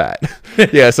need fat.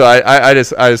 Yeah, so I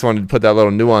just wanted to put that little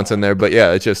nuance in there. But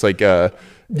yeah, it's just like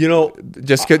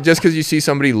just because you see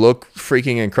somebody look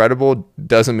freaking incredible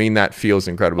doesn't mean that feels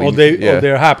incredible.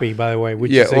 They're happy, by the way.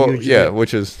 Which is a huge thing.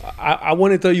 Which is I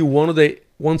want to tell you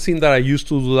one thing that I used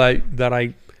to do that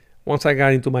I once I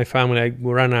got into my family, I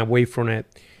ran away from it.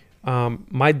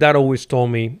 My dad always told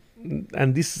me,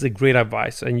 and this is a great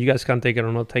advice, and you guys can take it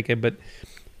or not take it, but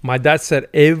my dad said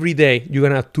every day you're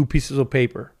going to have 2 pieces of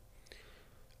paper,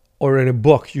 or in a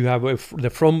book you have the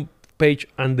front page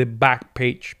and the back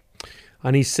page.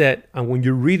 And he said, and when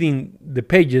you're reading the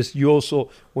pages, you also,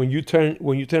 when you turn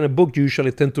a book, you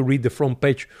usually tend to read the front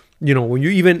page. You know, when you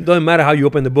even, doesn't matter how you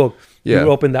open the book, you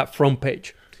open that front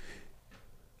page.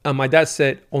 And my dad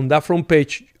said, on that front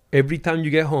page, every time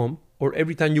you get home or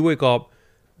every time you wake up,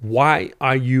 why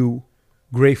are you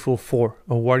grateful for,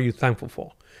 or what are you thankful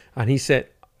for? And he said,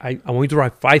 I want you to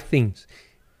write 5 things.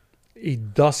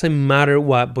 It doesn't matter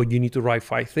what, but you need to write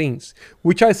 5 things,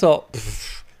 which I thought,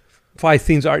 5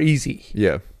 things are easy.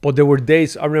 Yeah. But there were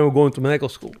days, I remember going to medical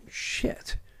school.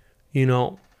 Shit, I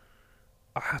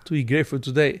have to be grateful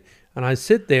today. And I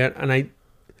sit there and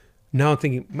now I'm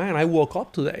thinking, man, I woke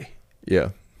up today. Yeah.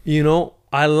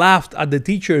 I laughed at the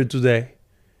teacher today.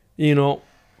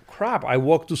 Crap, I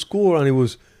walked to school and it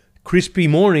was crispy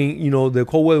morning. The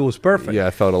cold weather was perfect. Yeah,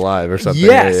 I felt alive or something.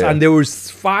 Yes, yeah. And there was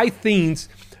 5 things.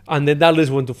 And then that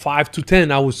list went to 5 to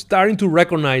 10. I was starting to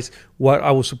recognize what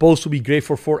I was supposed to be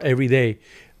grateful for every day.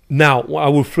 Now, I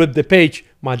will flip the page.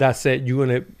 My dad said, you're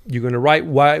gonna write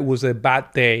why it was a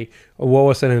bad day or what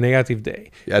was a negative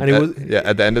day. Yeah,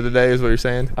 at the end of the day is what you're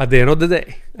saying? At the end of the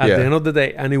day. The end of the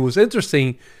day. And it was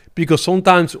interesting because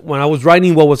sometimes when I was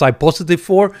writing what was I positive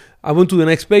for, I went to the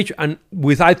next page and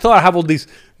I thought I have all these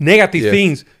negative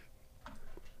things.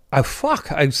 I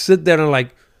sit there and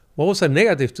like, what was a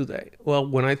negative today? Well,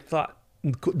 when I thought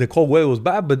the cold weather was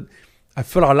bad, but I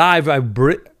felt alive.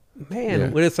 Wait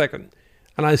a second.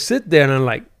 And I sit there and I'm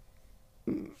like,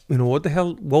 what the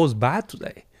hell? What was bad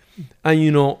today?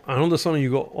 And all of a sudden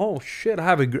you go, oh shit, I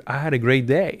had a great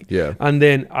day. Yeah. And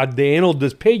then at the end of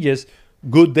these pages,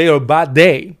 good day or bad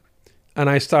day, and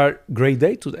I start great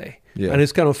day today. Yeah. And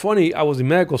it's kind of funny. I was in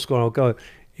medical school. Okay,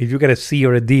 if you get a C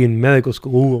or a D in medical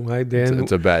school, right, then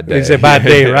it's a bad day. It's a bad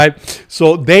day, right?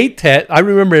 So I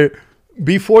remember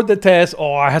before the test,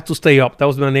 I had to stay up. That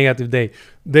was my negative day.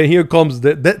 Then here comes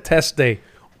the test day.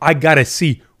 I got a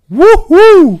C.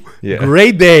 Woohoo! Yeah.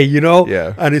 Great day,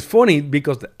 Yeah. And it's funny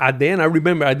because at the end, I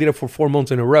remember I did it for 4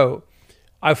 months in a row.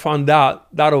 I found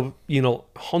out that of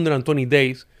 120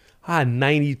 days, I had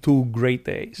 92 great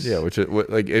days. Yeah, which is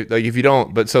like if you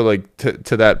don't, but so like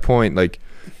to that point, like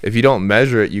if you don't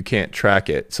measure it, you can't track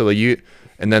it. So like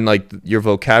and then like your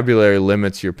vocabulary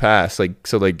limits your past. Like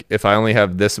so like if I only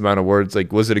have this amount of words,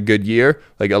 like was it a good year?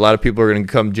 Like a lot of people are going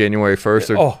to come January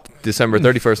 1st or December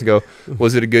 31st and go,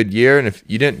 was it a good year? And if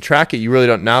you didn't track it, you really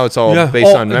don't. Now it's all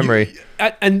based on memory.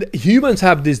 And humans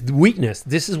have this weakness.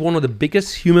 This is one of the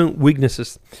biggest human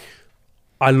weaknesses.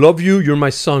 I love you. You're my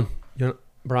son,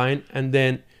 Brian. And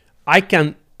then I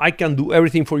can do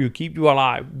everything for you, keep you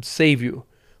alive, save you.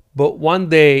 But one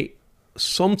day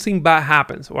something bad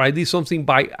happens, or I did something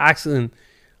by accident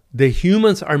The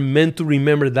humans are meant to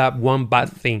remember that one bad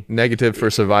thing. Negative for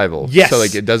survival. Yes. So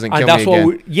like it doesn't kill And that's me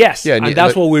what again. yes. Yeah, and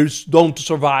that's what we're done to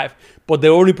survive. But the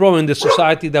only problem in the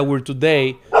society that we're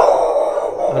today,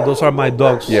 and those are my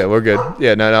dogs. Yeah, we're good.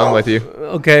 Yeah, no, I'm with you.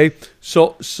 Okay.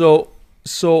 So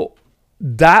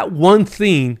that one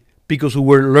thing, because we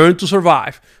were learned to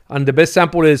survive. And the best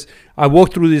example is I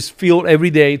walk through this field every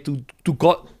day to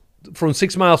cut from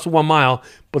 6 miles to 1 mile.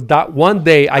 But that one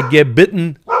day I get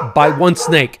bitten by one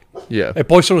snake, Yeah. a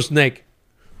poisonous snake.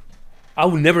 I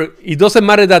would never, it doesn't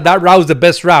matter that route is the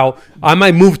best route. I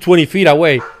might move 20 feet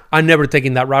away. I'm never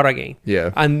taking that route again.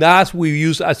 Yeah. And that's we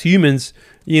use as humans.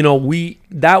 You know,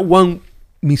 that one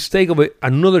mistake of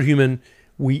another human,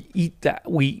 we eat that.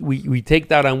 We take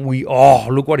that and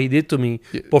look what he did to me.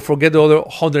 Yeah. But forget the other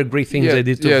 100 great things they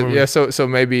did to me. Yeah. So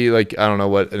maybe like, I don't know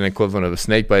what an equivalent of a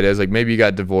snake bite is. Like maybe you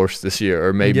got divorced this year,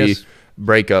 or maybe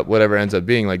breakup, whatever it ends up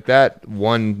being. Like that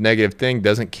one negative thing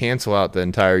doesn't cancel out the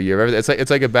entire year. It's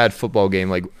like a bad football game.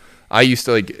 Like I used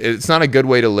to it's not a good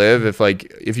way to live.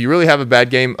 If you really have a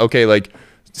bad game, okay, like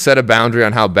set a boundary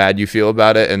on how bad you feel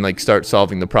about it and like start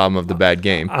solving the problem of the bad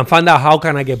game and find out how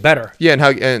can I get better.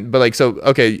 Yeah. But like, so,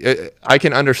 okay, I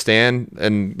can understand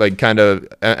and like kind of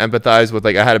empathize with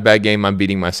like, I had a bad game, I'm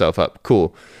beating myself up.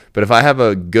 Cool. But if I have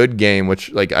a good game,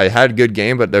 which like I had a good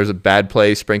game, but there's a bad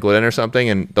play sprinkled in or something,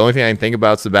 and the only thing I can think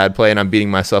about is the bad play and I'm beating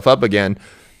myself up again,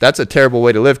 that's a terrible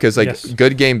way to live. Because like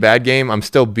good game, bad game, I'm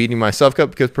still beating myself up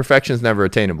because perfection is never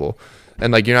attainable.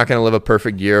 And like, you're not going to live a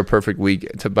perfect year, a perfect week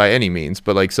by any means.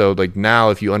 But like, so like now,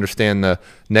 if you understand the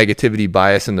negativity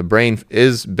bias in the brain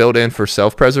is built in for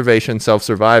self-preservation,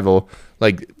 self-survival,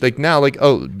 like now, like,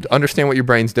 oh, understand what your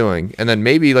brain's doing. And then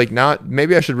maybe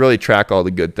maybe I should really track all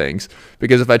the good things,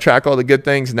 because if I track all the good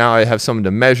things, now I have something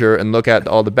to measure and look at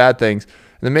all the bad things.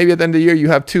 And then maybe at the end of the year, you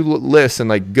have two lists and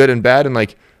like good and bad, and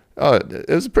like, oh, it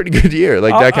was a pretty good year,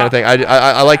 like that kind of thing.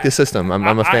 I like the system.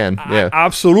 I'm a fan. Yeah,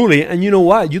 absolutely. And you know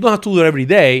what? You don't have to do it every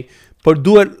day, but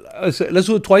do it. Let's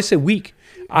do it twice a week.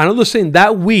 I'm not saying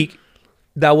that week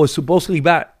that was supposedly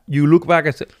bad, you look back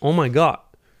and say, "Oh my God,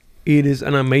 it is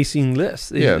an amazing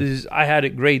list." I had a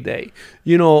great day.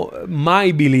 You know,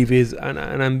 my belief is, and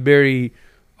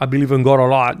I believe in God a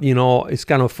lot. You know, it's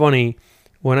kind of funny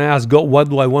when I ask God, "What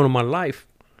do I want in my life?"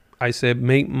 I said,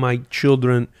 "Make my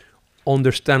children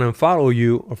understand and follow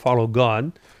you, or follow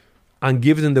God, and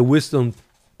give them the wisdom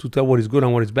to tell what is good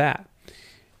and what is bad."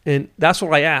 And that's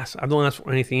what I ask. I don't ask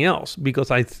for anything else, because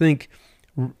I think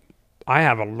I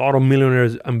have a lot of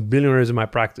millionaires and billionaires in my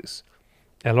practice.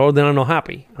 A lot of them are not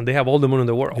happy, and they have all the money in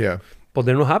the world. Yeah. But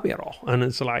they're not happy at all. And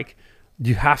it's like,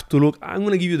 you have to look. I'm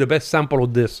going to give you the best sample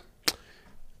of this.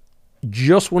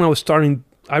 Just when I was starting,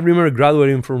 I remember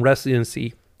graduating from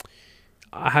residency,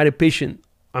 I had a patient.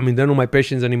 I mean, they're not my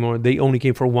patients anymore. They only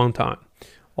came for one time.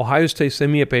 Ohio State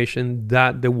sent me a patient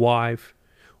that the wife,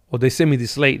 or they sent me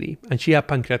this lady, and she had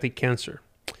pancreatic cancer.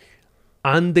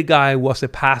 And the guy was a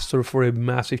pastor for a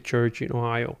massive church in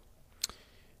Ohio.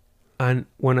 And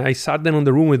when I sat down in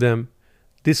the room with them,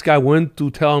 this guy went to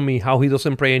tell me how he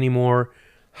doesn't pray anymore,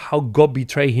 how God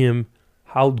betrayed him,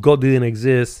 how God didn't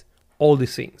exist, all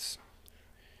these things.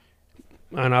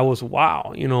 And I was,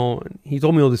 wow, you know, he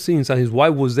told me all these things, and his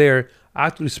wife was there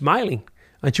actually smiling,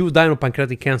 and she was dying of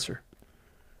pancreatic cancer.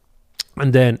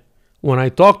 And then when I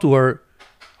talked to her,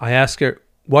 I asked her,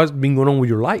 "What's been going on with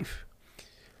your life?"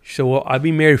 She said, "Well, I've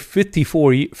been married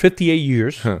 58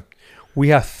 years. Huh. We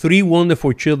have 3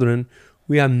 wonderful children.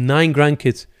 We have 9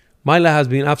 grandkids. My life has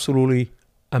been absolutely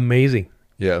amazing.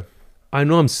 Yeah. I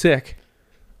know I'm sick.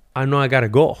 I know I got to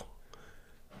go."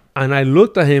 And I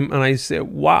looked at him and I said,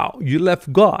 "Wow, you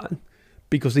left God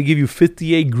because He gave you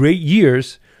 58 great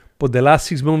years, but the last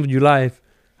 6 months of your life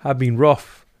have been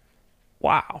rough.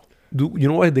 Wow." You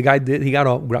know what the guy did? He got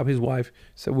up, grabbed his wife,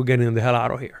 said, "We're getting the hell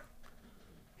out of here."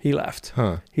 He left.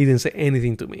 Huh. He didn't say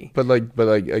anything to me. But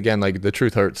again, like the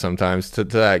truth hurts sometimes to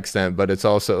that extent. But it's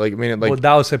also like, I mean, like, well,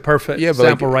 that was a perfect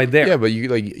example right there. Yeah, but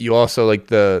you also like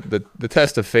the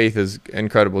test of faith is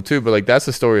incredible too. But like that's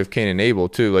the story of Cain and Abel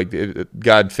too. Like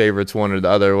God favorites one or the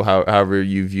other, however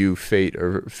you view fate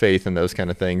or faith and those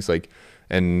kind of things. Like,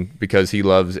 and because He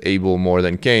loves Abel more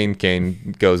than Cain,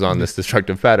 Cain goes on this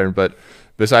destructive pattern. But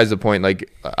besides the point,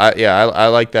 like, I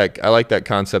like that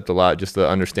concept a lot, just the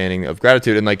understanding of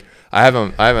gratitude. And like, I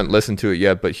haven't listened to it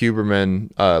yet, but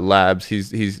Huberman Labs,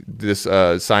 he's this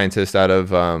scientist out of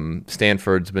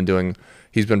Stanford's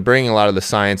he's been bringing a lot of the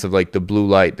science of like the blue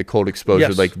light, the cold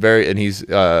exposure, yes. And he's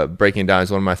breaking down.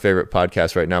 It's one of my favorite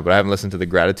podcasts right now, but I haven't listened to the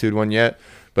gratitude one yet.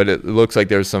 But it looks like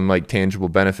there's some like tangible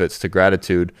benefits to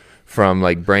gratitude from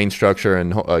like brain structure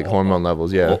and like hormone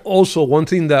levels. Yeah. Also, one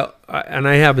thing that, and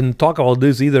I haven't talked about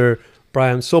this either,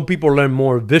 Brian, some people learn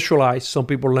more visualize, some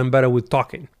people learn better with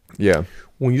talking. Yeah.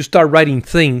 When you start writing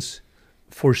things,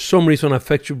 for some reason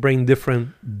affects your brain different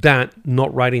than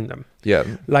not writing them. Yeah.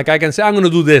 Like I can say, I'm going to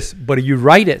do this, but if you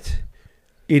write it,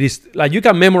 it is like you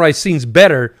can memorize things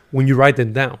better when you write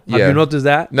them down. Have you noticed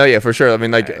that? No, yeah, for sure. I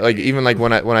mean, like even like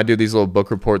when I do these little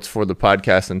book reports for the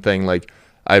podcast and thing, like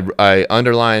I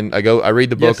underline, I read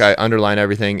the book, I underline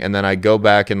everything, and then I go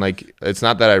back and like, it's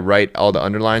not that I write all the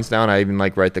underlines down, I even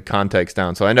like write the context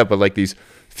down. So I end up with like these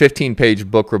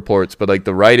 15-page book reports, but like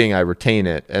the writing, I retain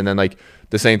it. And then like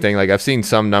the same thing, like I've seen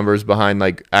some numbers behind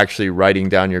like actually writing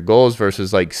down your goals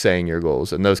versus like saying your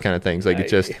goals and those kind of things. Like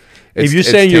if you're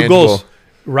saying your goals,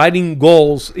 writing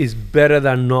goals is better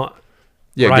than not.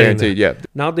 Yeah, guaranteed. Them. Yeah.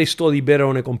 Now they study better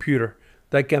on a computer.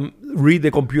 They can read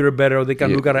the computer better, or they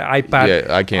can look at an iPad.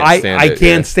 Yeah, I can't stand it. I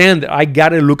can't stand it. I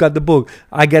gotta look at the book.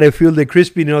 I gotta feel the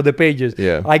crispiness of the pages.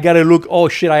 Yeah. I gotta look. Oh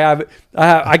shit!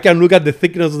 I can look at the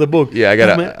thickness of the book. Yeah,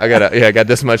 I got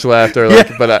this much left, or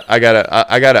like, but I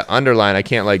gotta underline.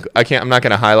 I'm not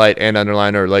gonna highlight and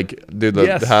underline or like do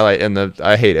the highlight and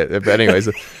I hate it. But anyways,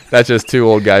 that's just two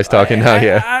old guys talking now.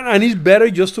 Yeah. And it's better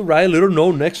just to write a little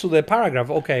note next to the paragraph.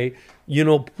 Okay.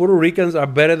 Puerto Ricans are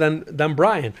better than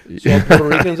Brian. So Puerto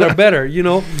Ricans are better,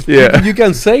 Yeah. You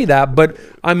can say that, but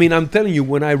I mean, I'm telling you,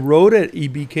 when I wrote it,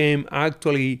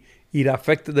 it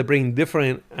affected the brain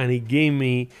different, and it gave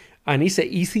me, and it's an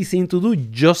easy thing to do.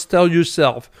 Just tell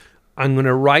yourself, I'm going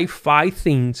to write 5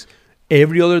 things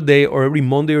every other day or every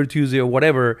Monday or Tuesday or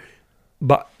whatever,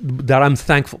 but that I'm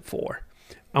thankful for.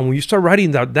 And when you start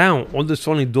writing that down, all of a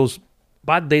sudden those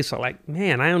bad days are like,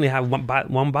 man, I only have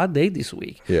one bad day this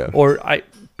week. Yeah. Or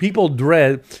people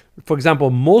dread, for example,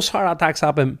 most heart attacks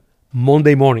happen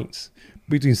Monday mornings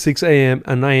between 6 a.m.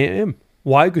 and 9 a.m.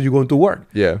 Why? Because you're going to work.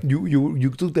 Yeah.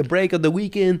 You took the break of the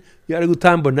weekend, you had a good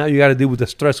time, but now you got to deal with the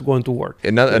stress going to work.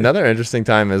 Another interesting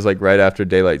time is like right after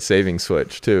daylight saving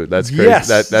switch too. That's crazy.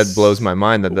 Yes. That blows my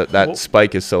mind that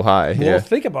spike is so high. Well,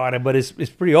 think about it, but it's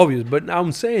pretty obvious. But now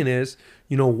I'm saying is,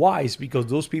 why? It's because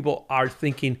those people are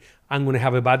thinking, I'm going to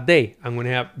have a bad day.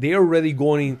 They're already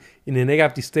going in a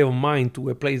negative state of mind to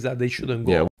a place that they shouldn't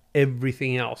go. Yeah.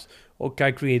 Everything else.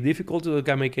 Okay, create difficulty, or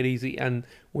can make it easy. And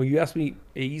when you ask me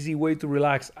an easy way to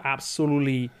relax,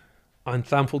 absolutely, I'm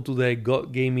thankful today.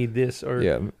 God gave me this,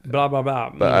 or blah, blah, blah.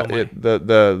 But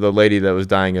the lady that was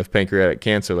dying of pancreatic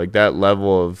cancer, like that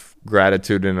level of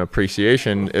gratitude and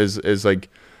appreciation is like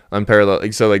unparalleled.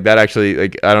 Like, so like that actually,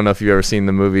 like, I don't know if you've ever seen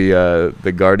the movie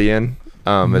The Guardian.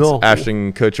 It's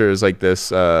Ashton Kutcher is like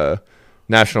this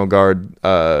National Guard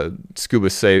scuba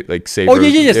saver. Oh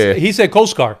yeah. He's a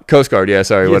Coast Guard. Yeah,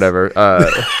 sorry, whatever.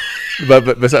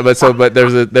 But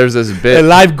there's this bit. A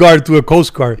lifeguard to a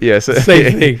Coast Guard. Yes,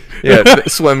 same thing. Yeah,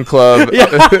 swim club,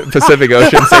 Pacific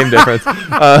Ocean, same difference.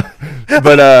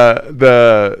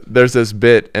 There's this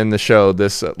bit in the show.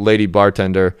 This lady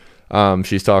bartender,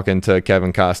 she's talking to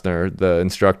Kevin Costner, the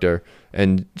instructor.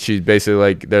 And she's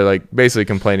basically they're basically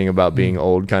complaining about being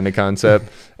old kind of concept,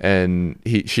 and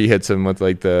she hits him with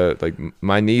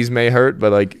my knees may hurt,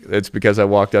 but like it's because I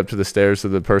walked up to the stairs to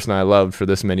the person I loved for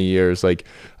this many years. I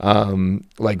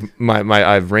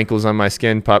have wrinkles on my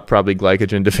skin, probably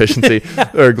glycogen deficiency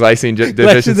or glycine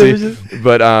deficiency.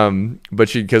 But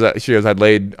she goes, I'd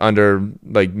laid under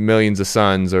like millions of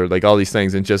suns or like all these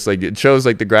things, and just like it shows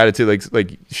like the gratitude,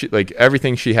 like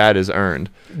everything she had is earned.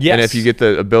 Yes. And if you get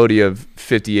the ability of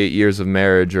 58 years of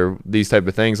marriage or these type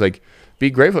of things, like be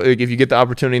grateful. Like if you get the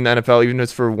opportunity in the NFL, even if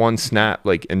it's for one snap,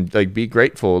 and be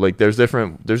grateful. Like there's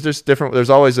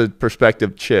always a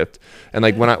perspective shift. And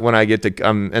like when I get to,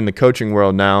 I'm in the coaching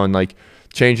world now, and like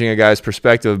changing a guy's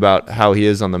perspective about how he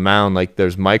is on the mound, like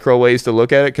there's micro ways to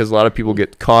look at it, because a lot of people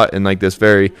get caught in like this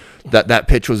that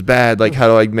pitch was bad, like how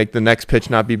do I make the next pitch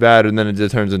not be bad, and then it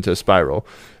just turns into a spiral.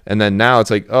 And then now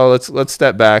it's like, oh, let's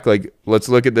step back, like let's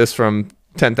look at this from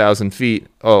 10,000 feet.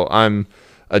 Oh, I'm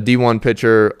a D1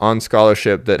 pitcher on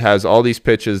scholarship that has all these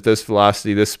pitches, this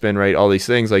velocity, this spin rate, all these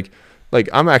things. Like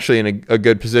I'm actually in a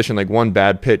good position. Like one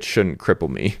bad pitch shouldn't cripple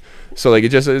me. So like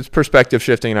it's perspective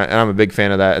shifting, and I'm a big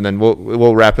fan of that. And then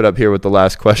we'll wrap it up here with the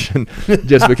last question,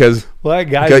 just because. Well,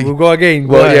 guys, we'll go again.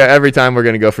 Well, yeah, every time we're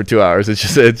gonna go for 2 hours.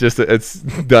 It's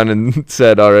done and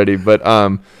said already. But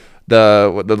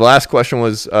the last question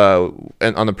was,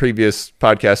 and on the previous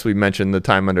podcast we mentioned the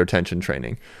time under tension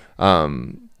training.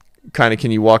 Kind of, can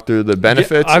you walk through the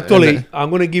benefits? Yeah, actually, I'm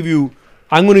gonna give you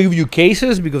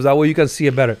cases, because that way you can see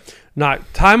it better. Now,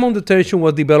 time under tension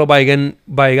was developed by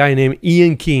a guy named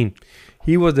Ian King.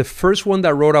 He was the first one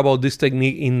that wrote about this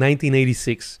technique in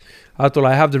 1986. Actually,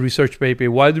 I have the research paper.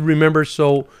 Why do you remember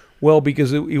so Well,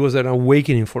 because it was an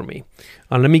awakening for me.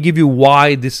 And let me give you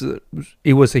why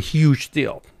it was a huge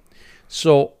deal.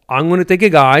 So I'm going to take a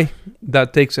guy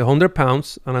that takes 100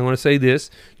 pounds, and I'm going to say this.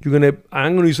 I'm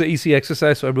going to use an easy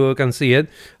exercise so everyone can see it.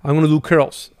 I'm going to do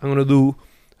curls. I'm going to do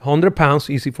 100 pounds,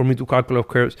 easy for me to calculate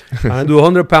curls. And I do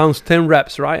 100 pounds, 10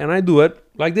 reps, right? And I do it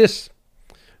like this.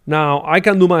 Now, I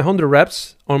can do my 100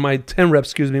 reps, or my 10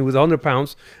 reps, with 100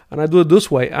 pounds, and I do it this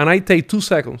way, and I take 2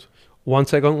 seconds. 1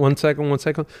 second, 1 second, 1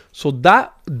 second. So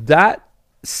that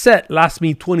set lasts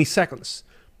me 20 seconds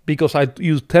because I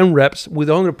use 10 reps with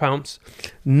 100 pounds.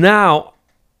 Now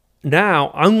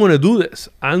I'm going to do this.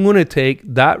 I'm going to take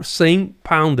that same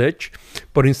poundage,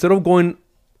 but instead of going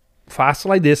fast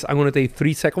like this, I'm going to take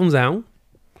 3 seconds down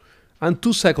and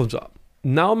 2 seconds up.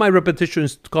 Now my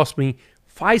repetitions cost me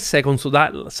 5 seconds, so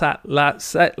that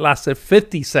lasted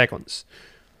 50 seconds,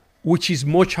 which is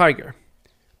much higher.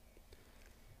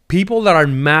 People that are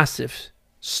massive,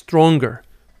 stronger,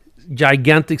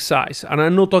 gigantic size, and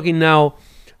I'm not talking now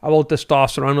about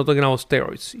testosterone, I'm not talking about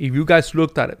steroids. If you guys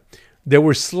looked at it, there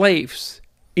were slaves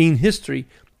in history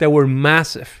that were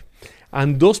massive.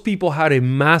 And those people had a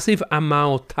massive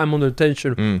amount of time under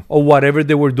tension or whatever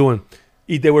they were doing.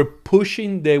 If they were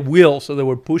pushing the wheel, so they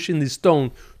were pushing the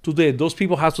stone today, those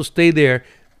people had to stay there.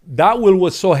 That wheel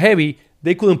was so heavy,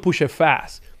 they couldn't push it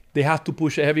fast. They had to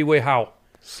push a heavy weight how?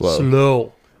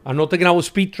 Slow. I'm not talking about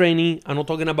speed training. I'm not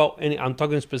talking about any. I'm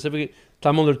talking specifically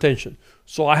time under tension.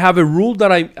 So I have a rule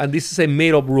and this is a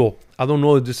made-up rule. I don't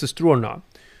know if this is true or not.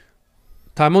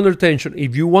 Time under tension,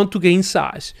 if you want to gain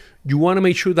size, you want to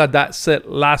make sure that set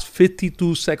lasts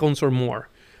 52 seconds or more.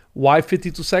 Why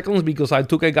 52 seconds? Because I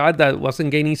took a guy that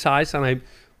wasn't gaining size and I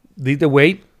did the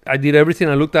weight. I did everything.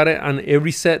 I looked at it, and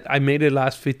every set I made it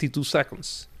last 52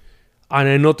 seconds. And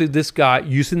I noticed this guy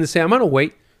using the same amount of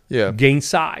weight, gained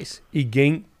size. He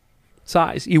gained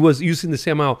size. He was using the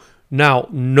same amount. Now,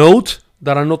 note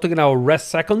that I'm not taking our rest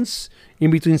seconds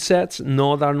in between sets.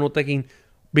 No, that I'm not taking,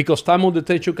 because time under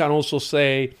tension can also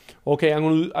say, okay, I'm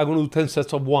gonna do 10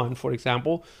 sets of 1, for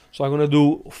example. So I'm gonna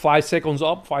do 5 seconds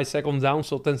up, 5 seconds down,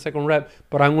 so 10-second rep.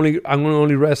 But I'm gonna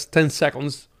only rest 10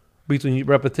 seconds between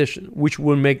repetition, which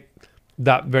will make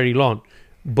that very long.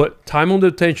 But time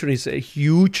under tension is a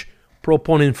huge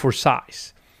proponent for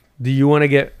size. Do you want to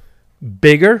get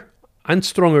bigger and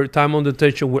stronger? Time under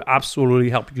tension will absolutely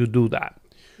help you do that.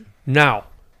 Now,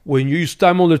 when you use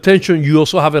time under tension, you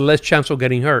also have a less chance of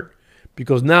getting hurt,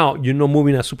 because now you're not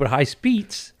moving at super high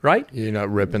speeds, right? You're not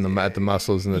ripping at the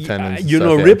muscles and the tendons. You're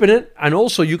not ripping it, and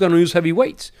also you can use heavy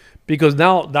weights, because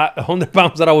now that 100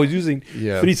 pounds that I was using,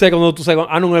 3 seconds or 2 seconds,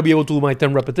 I'm not going to be able to do my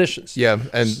 10 repetitions. Yeah,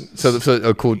 and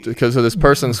so cool, because this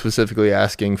person specifically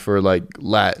asking for like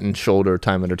lat and shoulder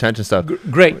time under tension stuff.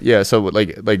 Great. Yeah, so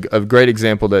like a great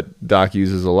example that Doc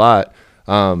uses a lot.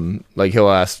 Like he'll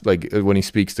ask, like when he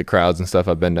speaks to crowds and stuff.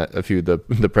 I've been at a few of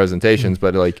the presentations,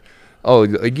 but like, oh,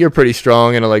 like you're pretty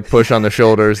strong, and like push on the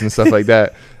shoulders and stuff like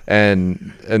that.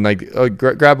 And like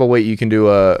grab a weight you can do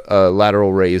a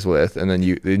lateral raise with, and then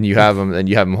you have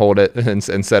them hold it, and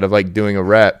instead of like doing a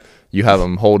rep, you have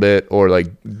them hold it or like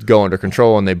go under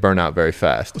control, and they burn out very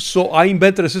fast. So I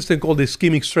invented a system called the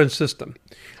ischemic strength system,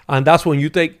 and that's when you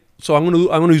take. So I'm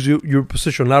gonna use your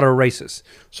position lateral raises.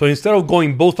 So instead of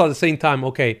going both at the same time,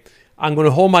 okay, I'm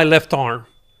gonna hold my left arm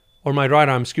or my right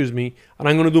arm, and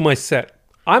I'm gonna do my set.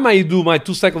 I might do my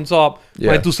 2 seconds up,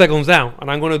 my 2 seconds down, and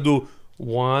I'm gonna do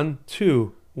 1,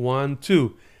 2, 1,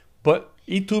 2. But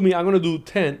it told me I'm gonna do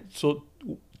 10, so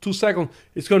 2 seconds,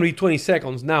 it's gonna be 20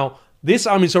 seconds. Now, this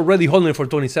arm is already holding it for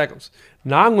 20 seconds.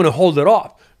 Now I'm gonna hold it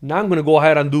off. Now I'm gonna go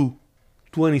ahead and do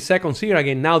 20 seconds here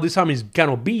again. Now this arm is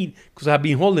kind of beat because I've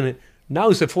been holding it. Now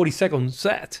it's a 40-second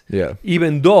set. Yeah.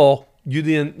 Even though you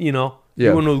didn't, you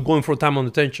were not going for time under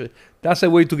tension. That's a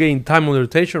way to gain time under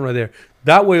tension right there.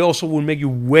 That way also will make you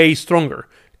way stronger,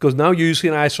 because now you're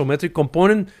using an isometric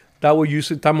component. That way you're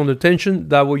using time under tension.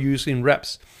 That way you're using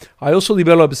reps. I also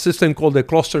developed a system called the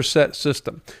cluster set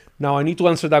system. Now I need to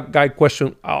answer that guy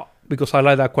question because I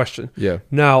like that question. Yeah.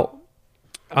 Now,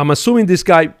 I'm assuming this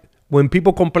guy, when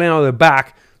people complain about the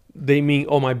back, they mean,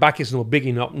 oh, my back is not big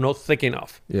enough, not thick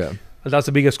enough. Yeah. And that's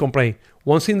the biggest complaint.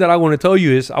 One thing that I want to tell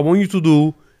you is I want you to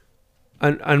do,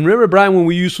 and remember, Brian, when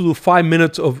we used to do 5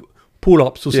 minutes of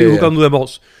pull-ups to see who can do the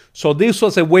most. So this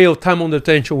was a way of time under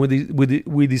tension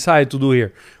we decided to do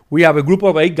here. We have a group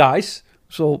of 8 guys,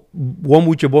 so one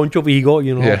with a bunch of ego,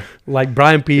 like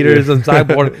Brian Peters and Zach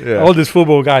Board, all these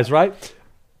football guys, right?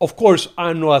 Of course,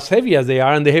 I'm not as heavy as they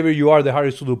are, and the heavier you are, the harder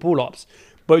it is to do pull-ups.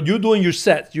 But you're doing your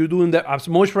sets. You're doing as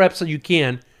much reps as you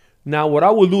can. Now, what I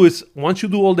will do is, once you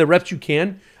do all the reps you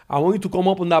can, I want you to come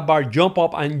up on that bar, jump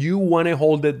up, and you want to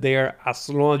hold it there as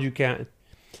long as you can.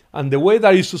 And the way that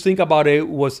I used to think about it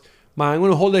was, man, I'm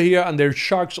going to hold it here and there's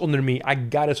sharks under me. I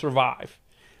got to survive.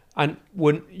 And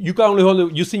when you can only hold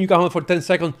it, you think you can hold it for 10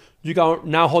 seconds, you can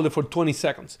now hold it for 20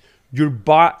 seconds. Your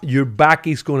back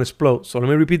is going to explode. So let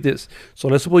me repeat this. So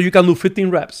let's suppose you can do 15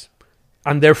 reps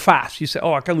and they're fast. You say,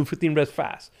 oh, I can do 15 reps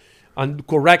fast. And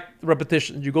correct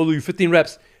repetition. You go do your 15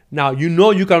 reps. Now, you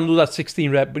know you can do that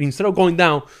 16 rep, but instead of going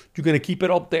down, you're going to keep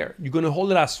it up there. You're going to hold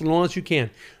it as long as you can.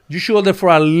 You should hold it for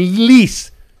at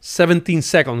least 17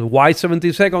 seconds. Why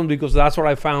 17 seconds? Because that's what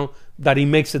I found that it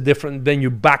makes a difference. Then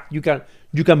your back, you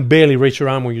can barely raise your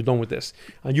arm when you're done with this.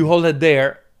 And you hold it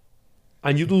there,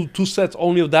 and you do 2 sets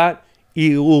only of that,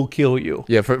 it will kill you.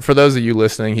 Yeah, for those of you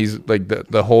listening, he's like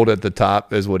the hold at the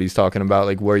top is what he's talking about,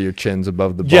 like where your chin's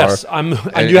above the bar. Yes, and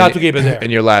you have to keep it there. And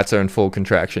your lats are in full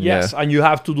contraction. Yes, yeah. and you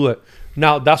have to do it.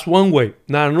 Now, that's one way.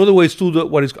 Now, another way is to do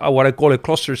what I call a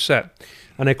cluster set.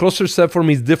 And a cluster set for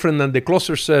me is different than the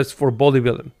cluster sets for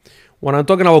bodybuilding. When I'm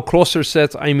talking about cluster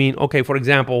sets, I mean, okay, for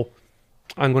example,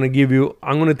 I'm going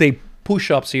to take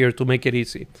push-ups here to make it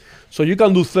easy. So you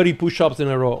can do 30 push-ups in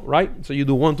a row, right? So you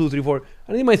do 1, 2, 3, 4.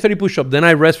 I need my 30 push-ups. Then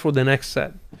I rest for the next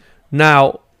set.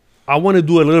 Now, I want to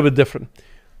do a little bit different.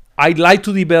 I'd like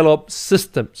to develop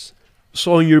systems.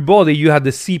 So in your body, you have the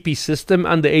CP system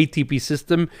and the ATP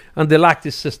system and the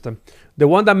lactate system. The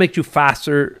one that makes you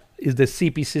faster is the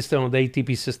CP system or the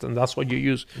ATP system. That's what you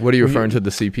use. What are you referring to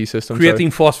the CP system?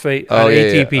 Creatine phosphate and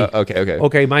ATP. Yeah. Okay.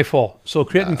 Okay, my fault. So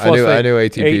creatine phosphate. I knew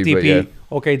ATP, but yeah.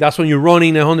 Okay, that's when you're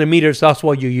running 100 meters. That's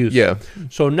what you use. Yeah.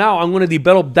 So now I'm going to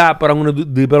develop that, but I'm going to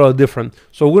develop it different.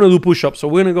 So we're going to do push-ups. So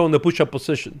we're going to go in the push-up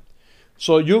position.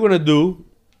 So you're going to do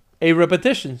 8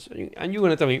 repetitions. And you're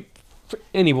going to tell me,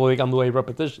 anybody can do 8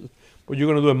 repetitions. But you're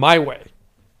going to do it my way.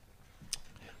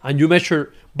 And you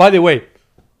measure, by the way,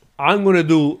 I'm going to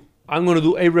do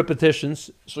 8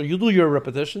 repetitions. So you do your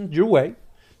repetitions your way.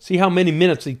 See how many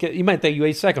minutes it might take you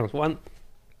 8 seconds. You're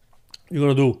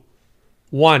going to do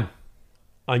 1.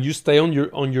 And you stay on your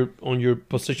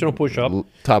positional push-up.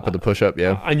 Top of the push-up,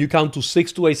 yeah. And you count to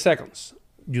 6 to 8 seconds.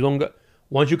 You don't go.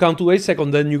 Once you count to 8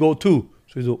 seconds, then you go 2.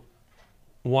 So you do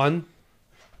 1,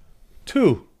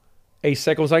 2, 8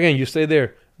 seconds again. You stay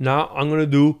there. Now I'm gonna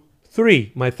do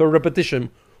 3. My third repetition.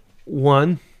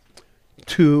 1,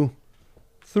 2,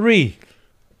 3.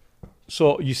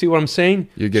 So you see what I'm saying?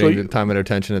 You're getting the time and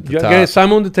attention at the top. You're getting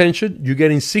time and attention. You're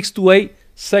getting 6 to 8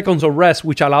 seconds of rest,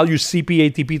 which allow your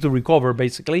CP ATP to recover,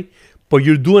 basically. But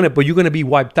you're doing it, but you're going to be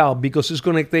wiped out because it's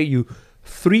going to take you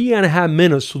 3.5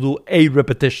 minutes to do 8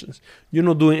 repetitions. You're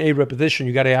not doing 8 repetitions.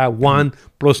 You got to add 1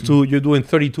 plus 2. You're doing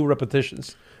 32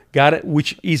 repetitions. Got it?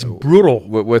 Which is brutal.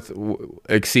 With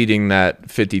exceeding that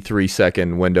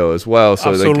 53-second window as well. So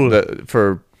absolutely.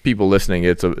 For people listening,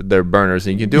 they're burners,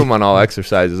 and you can do them on all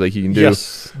exercises. Like you can do.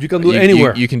 Yes, you can do it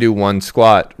anywhere. You can do 1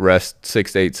 squat, rest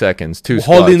 6 to 8 seconds. 2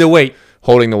 holding squats,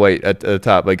 holding the weight at the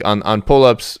top. Like on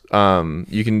pull-ups,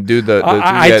 you can do the.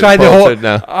 I tried the whole.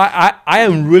 I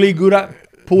am really good at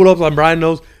pull-ups, and Brian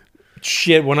knows.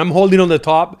 Shit, when I'm holding on the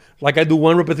top, like I do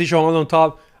 1 repetition on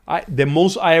top. The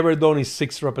most I ever done is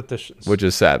 6 repetitions, which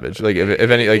is savage. Like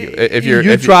if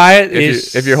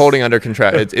you're holding under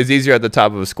contraction, it's easier at the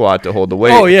top of a squat to hold the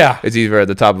weight. Oh yeah, it's easier at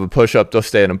the top of a push up to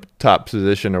stay in a top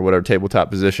position or whatever tabletop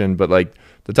position. But like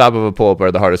the top of a pull up are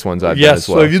the hardest ones I've done as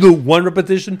well. So if you do 1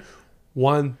 repetition,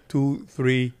 1, 2,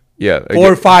 3, yeah,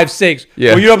 4, 5, 6.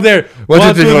 Yeah, when you're up there,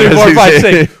 1, 2, 3, 4, 5,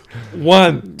 6.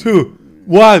 1,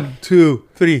 2,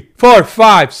 3, 4,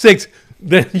 5, 6.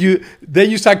 Then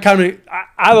you start counting.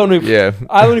 I don't know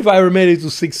if I ever made it to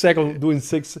 6 seconds doing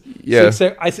 6. Yeah,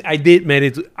 6 I did made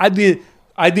it. I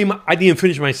didn't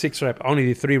finish my 6 rep. I only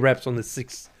did 3 reps on the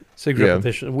 6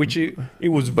 repetition, which it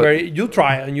was very. You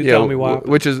try it and you tell me why.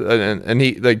 Which is and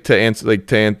he like to answer.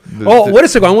 Wait a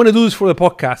second. I want to do this for the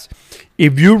podcast.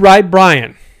 If you write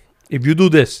Brian, if you do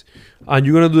this and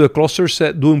you're gonna do the cluster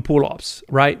set doing pull-ups,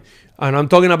 right? And I'm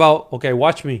talking about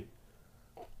watch me.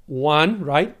 1,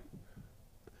 right?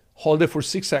 Hold it for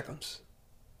 6 seconds.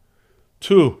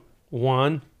 2,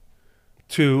 1,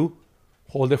 2,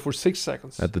 hold it for 6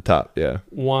 seconds. At the top, yeah.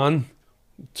 1,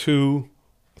 2,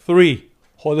 3,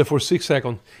 hold it for 6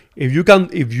 seconds. If you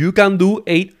can do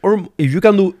 8 or if you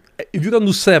can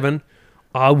do 7,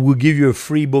 I will give you a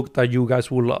free book that you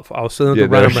guys will love. I'll send it to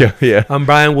Brian. Yeah. And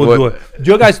Brian will do it.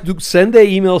 You guys send the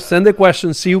email, send the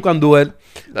questions, see who can do it.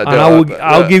 And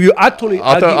I'll give you actually.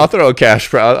 I'll throw a cash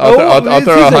prize. I'll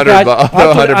throw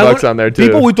 $100 on there too.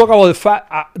 People will talk about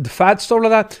the fat stuff like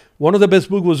that. One of the best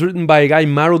books was written by a guy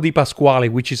Mauro Di Pasquale,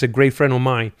 which is a great friend of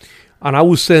mine. And I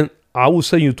will send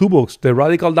you 2 books: The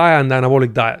Radical Diet and the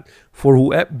Anabolic Diet.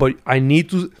 But I need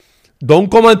to.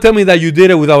 Don't come and tell me that you did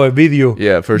it without a video.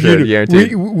 Yeah, for sure.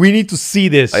 Guaranteed. We need to see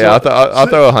this. Yeah, I'll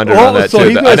throw 100 on that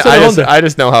too. I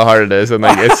just know how hard it is. And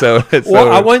like it's so.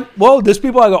 There's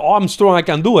people that go, oh, I'm strong, I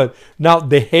can do it. Now,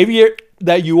 the heavier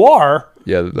that you are,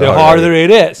 the harder it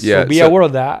is. Yeah, so be aware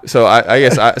of that. So I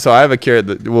guess I have a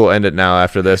curious. We'll end it now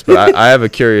after this, but I have a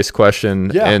curious question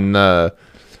in the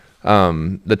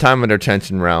time under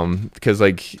tension realm, because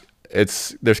like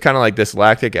there's kind of like this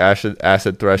lactic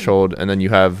acid threshold, and then you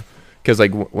have. Because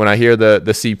like when I hear the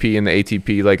CP and the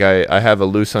ATP, like I have a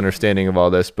loose understanding of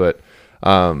all this, but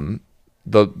the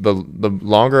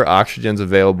longer oxygen's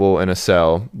available in a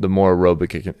cell, the more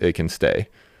aerobic it can stay.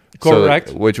 Correct.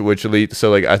 So, which leads. So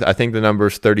like I think the number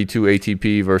is 32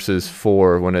 ATP versus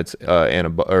 4 when it's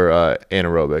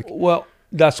anaerobic. Well,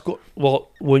 that's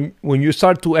well when you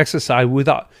start to exercise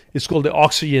without, it's called the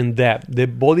oxygen debt. The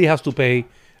body has to pay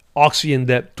oxygen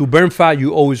debt. To burn fat,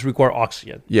 you always require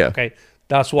oxygen. Yeah. Okay.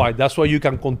 That's why you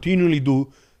can continually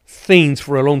do things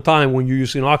for a long time when you're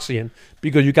using oxygen,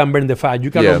 because you can burn the fat.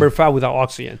 You cannot burn fat without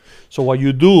oxygen. So what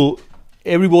you do,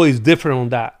 everybody is different on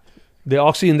that. The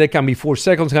oxygen that can be 4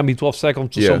 seconds, can be 12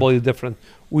 seconds to somebody different.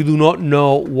 We do not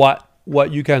know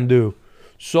what you can do.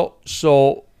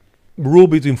 So rule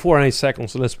between 4 and 8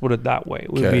 seconds. Let's put it that way.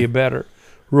 Would be a better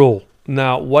rule.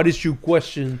 Now, what is your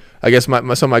question? I guess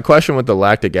my question with the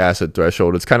lactic acid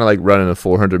threshold, it's kind of like running a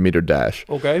 400-meter dash.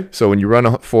 Okay. So when you run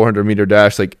a 400-meter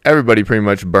dash, like everybody pretty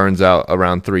much burns out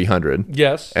around 300.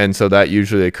 Yes. And so that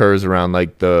usually occurs around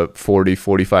like the 40,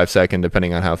 45 second,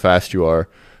 depending on how fast you are,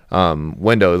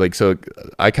 window. Like, so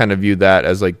I kind of view that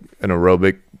as like an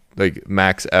aerobic, like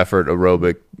max effort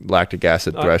aerobic lactic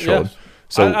acid threshold. Yes.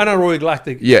 So anaerobic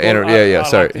lactic.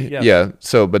 Sorry.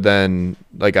 So, but then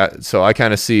like I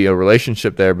kind of see a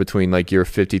relationship there between like your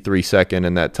 53 second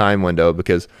and that time window,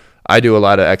 because I do a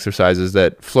lot of exercises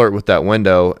that flirt with that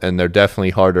window, and they're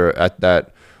definitely harder at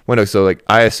that window. So like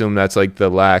I assume that's like the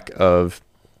lack of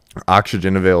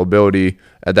oxygen availability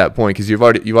at that point, because you've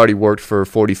already worked for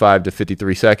 45 to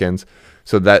 53 seconds.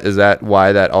 So is that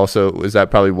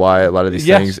probably why a lot of these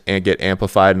things get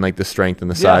amplified, and like the strength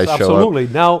and the size show up? Absolutely.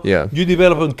 Now you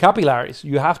develop in capillaries.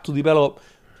 You have to develop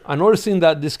another thing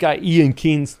that this guy Ian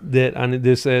Keynes did, and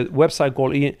there's a website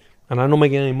called Ian, and I'm not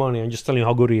making any money. I'm just telling you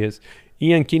how good he is.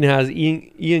 Ian Keynes has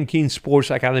Ian Keynes Sports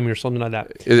Academy or something like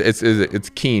that. It's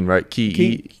Keen, right?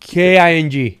 King.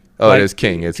 Oh, like, it is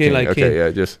King. It's King. Like okay, King. yeah,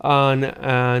 just and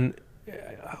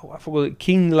I forgot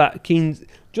King.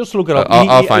 Just look it up.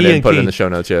 I'll find it and put it in the show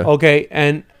notes. Yeah. Okay,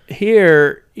 and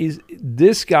here is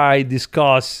this guy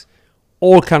discuss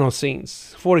all kind of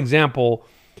things. For example,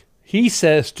 he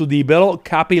says to develop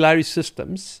capillary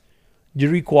systems, you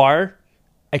require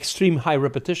extreme high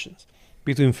repetitions,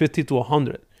 between 50 to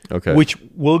 100. Okay. Which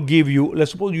will give you,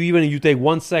 let's suppose you take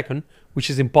 1 second, which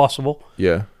is impossible.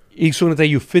 Yeah. It's going to take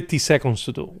you 50 seconds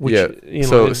to do. Which,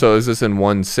 so is this in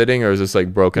one sitting, or is this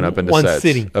like broken up into one sets?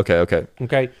 Sitting.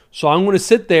 Okay. So I'm going to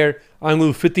sit there. I'm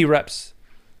going to do 50 reps.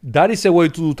 That is a way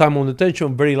to do time under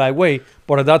tension, very lightweight.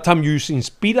 But at that time, you're using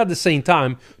speed at the same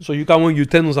time, so you can move your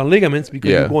tendons and ligaments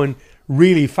because you're going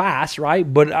really fast, right?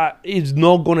 But it's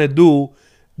not going to do.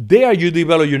 There you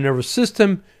develop your nervous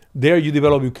system. There you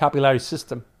develop your capillary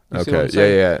system. Okay.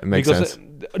 Yeah. It makes sense.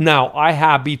 Now I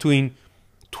have between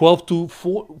 12 to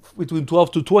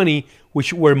 20,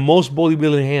 which where most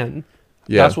bodybuilding hand.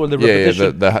 Yeah. That's where the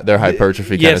repetition. Their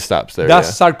hypertrophy kind of stops there.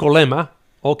 That's sarcolemma.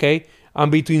 Okay.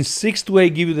 And between 6 to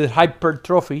 8 give you the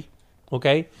hypertrophy.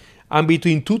 Okay. And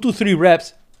between 2 to 3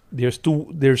 reps, there's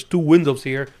two windows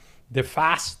here. The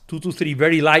fast 2 to 3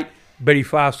 very light, very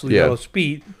fast to develop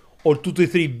speed, or 2 to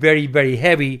 3 very very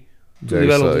heavy to very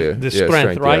develop slow, the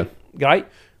strength, right? Yeah. Right.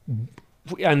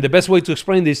 And the best way to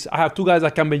explain this, I have 2 guys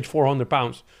that can bench 400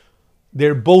 pounds.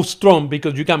 They're both strong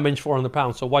because you can bench 400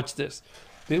 pounds. So watch this.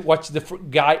 Watch the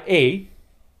guy A.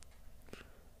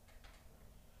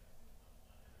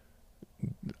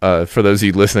 For those of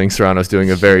you listening, Serrano's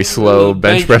doing a very slow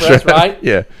bench pressure. Right?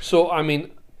 Yeah. So, I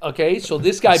mean, okay, so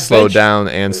this guy slow down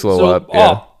and slow up.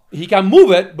 Yeah. He can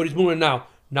move it, but he's moving now.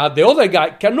 Now, the other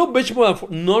guy cannot bench more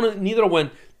than neither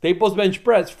one. They both bench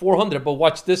press 400, but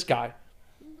watch this guy.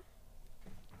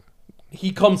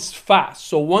 He comes fast.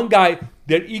 So one guy,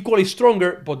 they're equally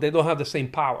stronger, but they don't have the same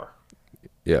power.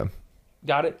 Yeah.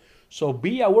 Got it? So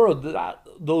be aware of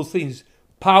those things.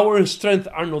 Power and strength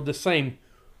are not the same.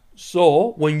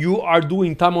 So when you are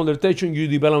doing time under tension, you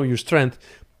develop your strength,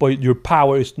 but your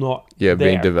power is not there.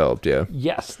 Being developed,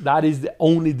 Yes, that is the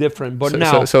only difference.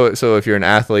 But so if you're an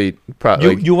athlete,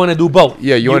 you want to do both.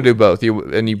 Yeah, you want to do both.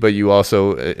 But you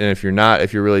also, and if you're not,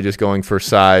 if you're really just going for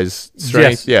size,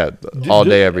 strength, all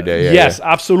day, every day. Yes,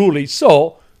 absolutely.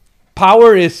 So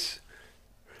power is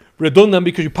redundant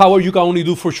because your power you can only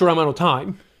do for a short amount of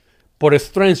time, but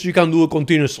strength you can do it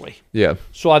continuously. Yeah.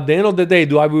 So at the end of the day,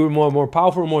 do I be more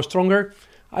powerful, more stronger?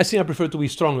 I think I prefer to be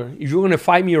stronger. If you're gonna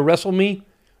fight me or wrestle me,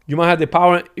 you might have the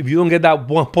power. If you don't get that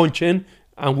one punch in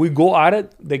and we go at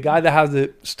it, the guy that has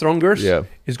the strongest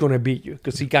is gonna beat you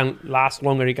because he can last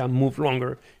longer, he can move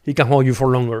longer, he can hold you for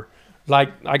longer. Like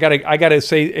I gotta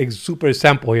say a super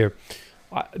example here.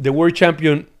 The world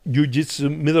champion jiu-jitsu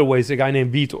middleweight is a guy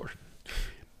named Vitor,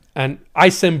 and I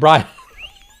sent Brian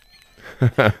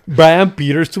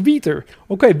Peters to Vitor.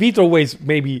 Okay, Vitor weighs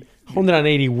maybe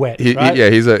 180 wet.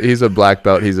 Right? He's a black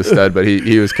belt. He's a stud, but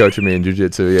he was coaching me in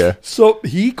jiu-jitsu. Yeah. So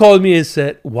he called me and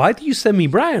said, "Why do you send me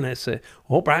Brian?" I said,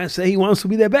 "Oh, Brian said he wants to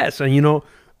be the best." And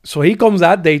so he comes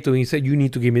that day to me. He said, "You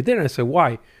need to give me dinner." I said,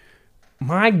 "Why?"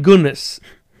 My goodness,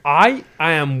 I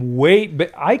am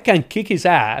I can kick his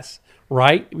ass,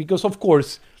 right? Because of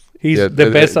course he's the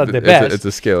best at the best. It's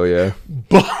a skill, yeah.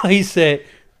 But he said,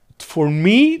 for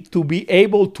me to be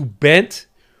able to bend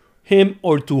him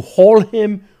or to hold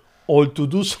him or to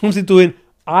do something to him,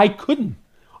 I couldn't.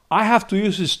 I have to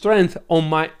use his strength on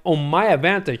my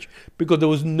advantage because there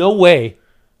was no way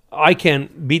I can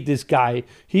beat this guy.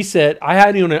 He said I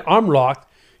had him on an arm lock.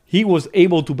 He was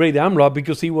able to break the arm lock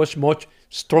because he was much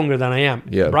stronger than I am.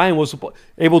 Yeah. Brian was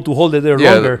able to hold it there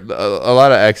longer. A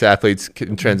lot of ex-athletes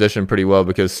can transition pretty well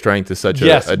because strength is such an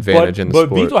advantage in the sport.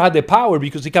 But Vito had the power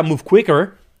because he can move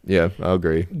quicker. Yeah, I'll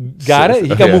agree. Got it?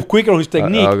 He can move quicker on his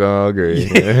technique. I'll agree.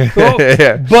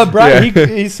 But Brian,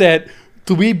 he said,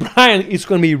 to beat Brian, it's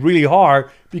going to be really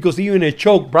hard because even in a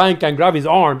choke, Brian can grab his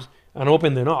arms and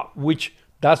open them up, which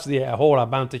that's the whole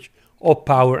advantage of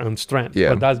power and strength. Yeah,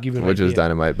 but that's given which is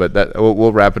dynamite. But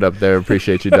we'll wrap it up there.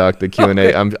 Appreciate you, Doc. The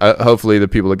Q&A. Hopefully the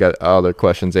people that got all their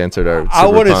questions answered are super I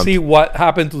want to pumped. see what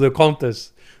happened to the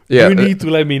contest. Yeah, you need to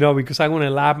let me know because I want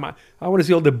to laugh. I want to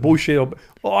see all the bullshit.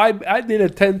 I did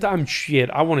it 10 times.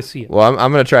 Shit, I want to see it. Well,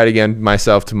 I'm gonna try it again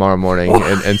myself tomorrow morning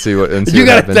and see what. And see you what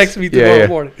gotta happens. text me tomorrow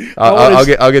morning.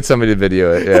 I'll get somebody to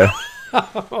video it. Yeah.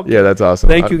 Okay. Yeah, that's awesome.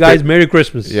 Thank you guys. Merry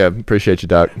Christmas. Yeah, appreciate you,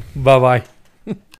 Doc. Bye bye.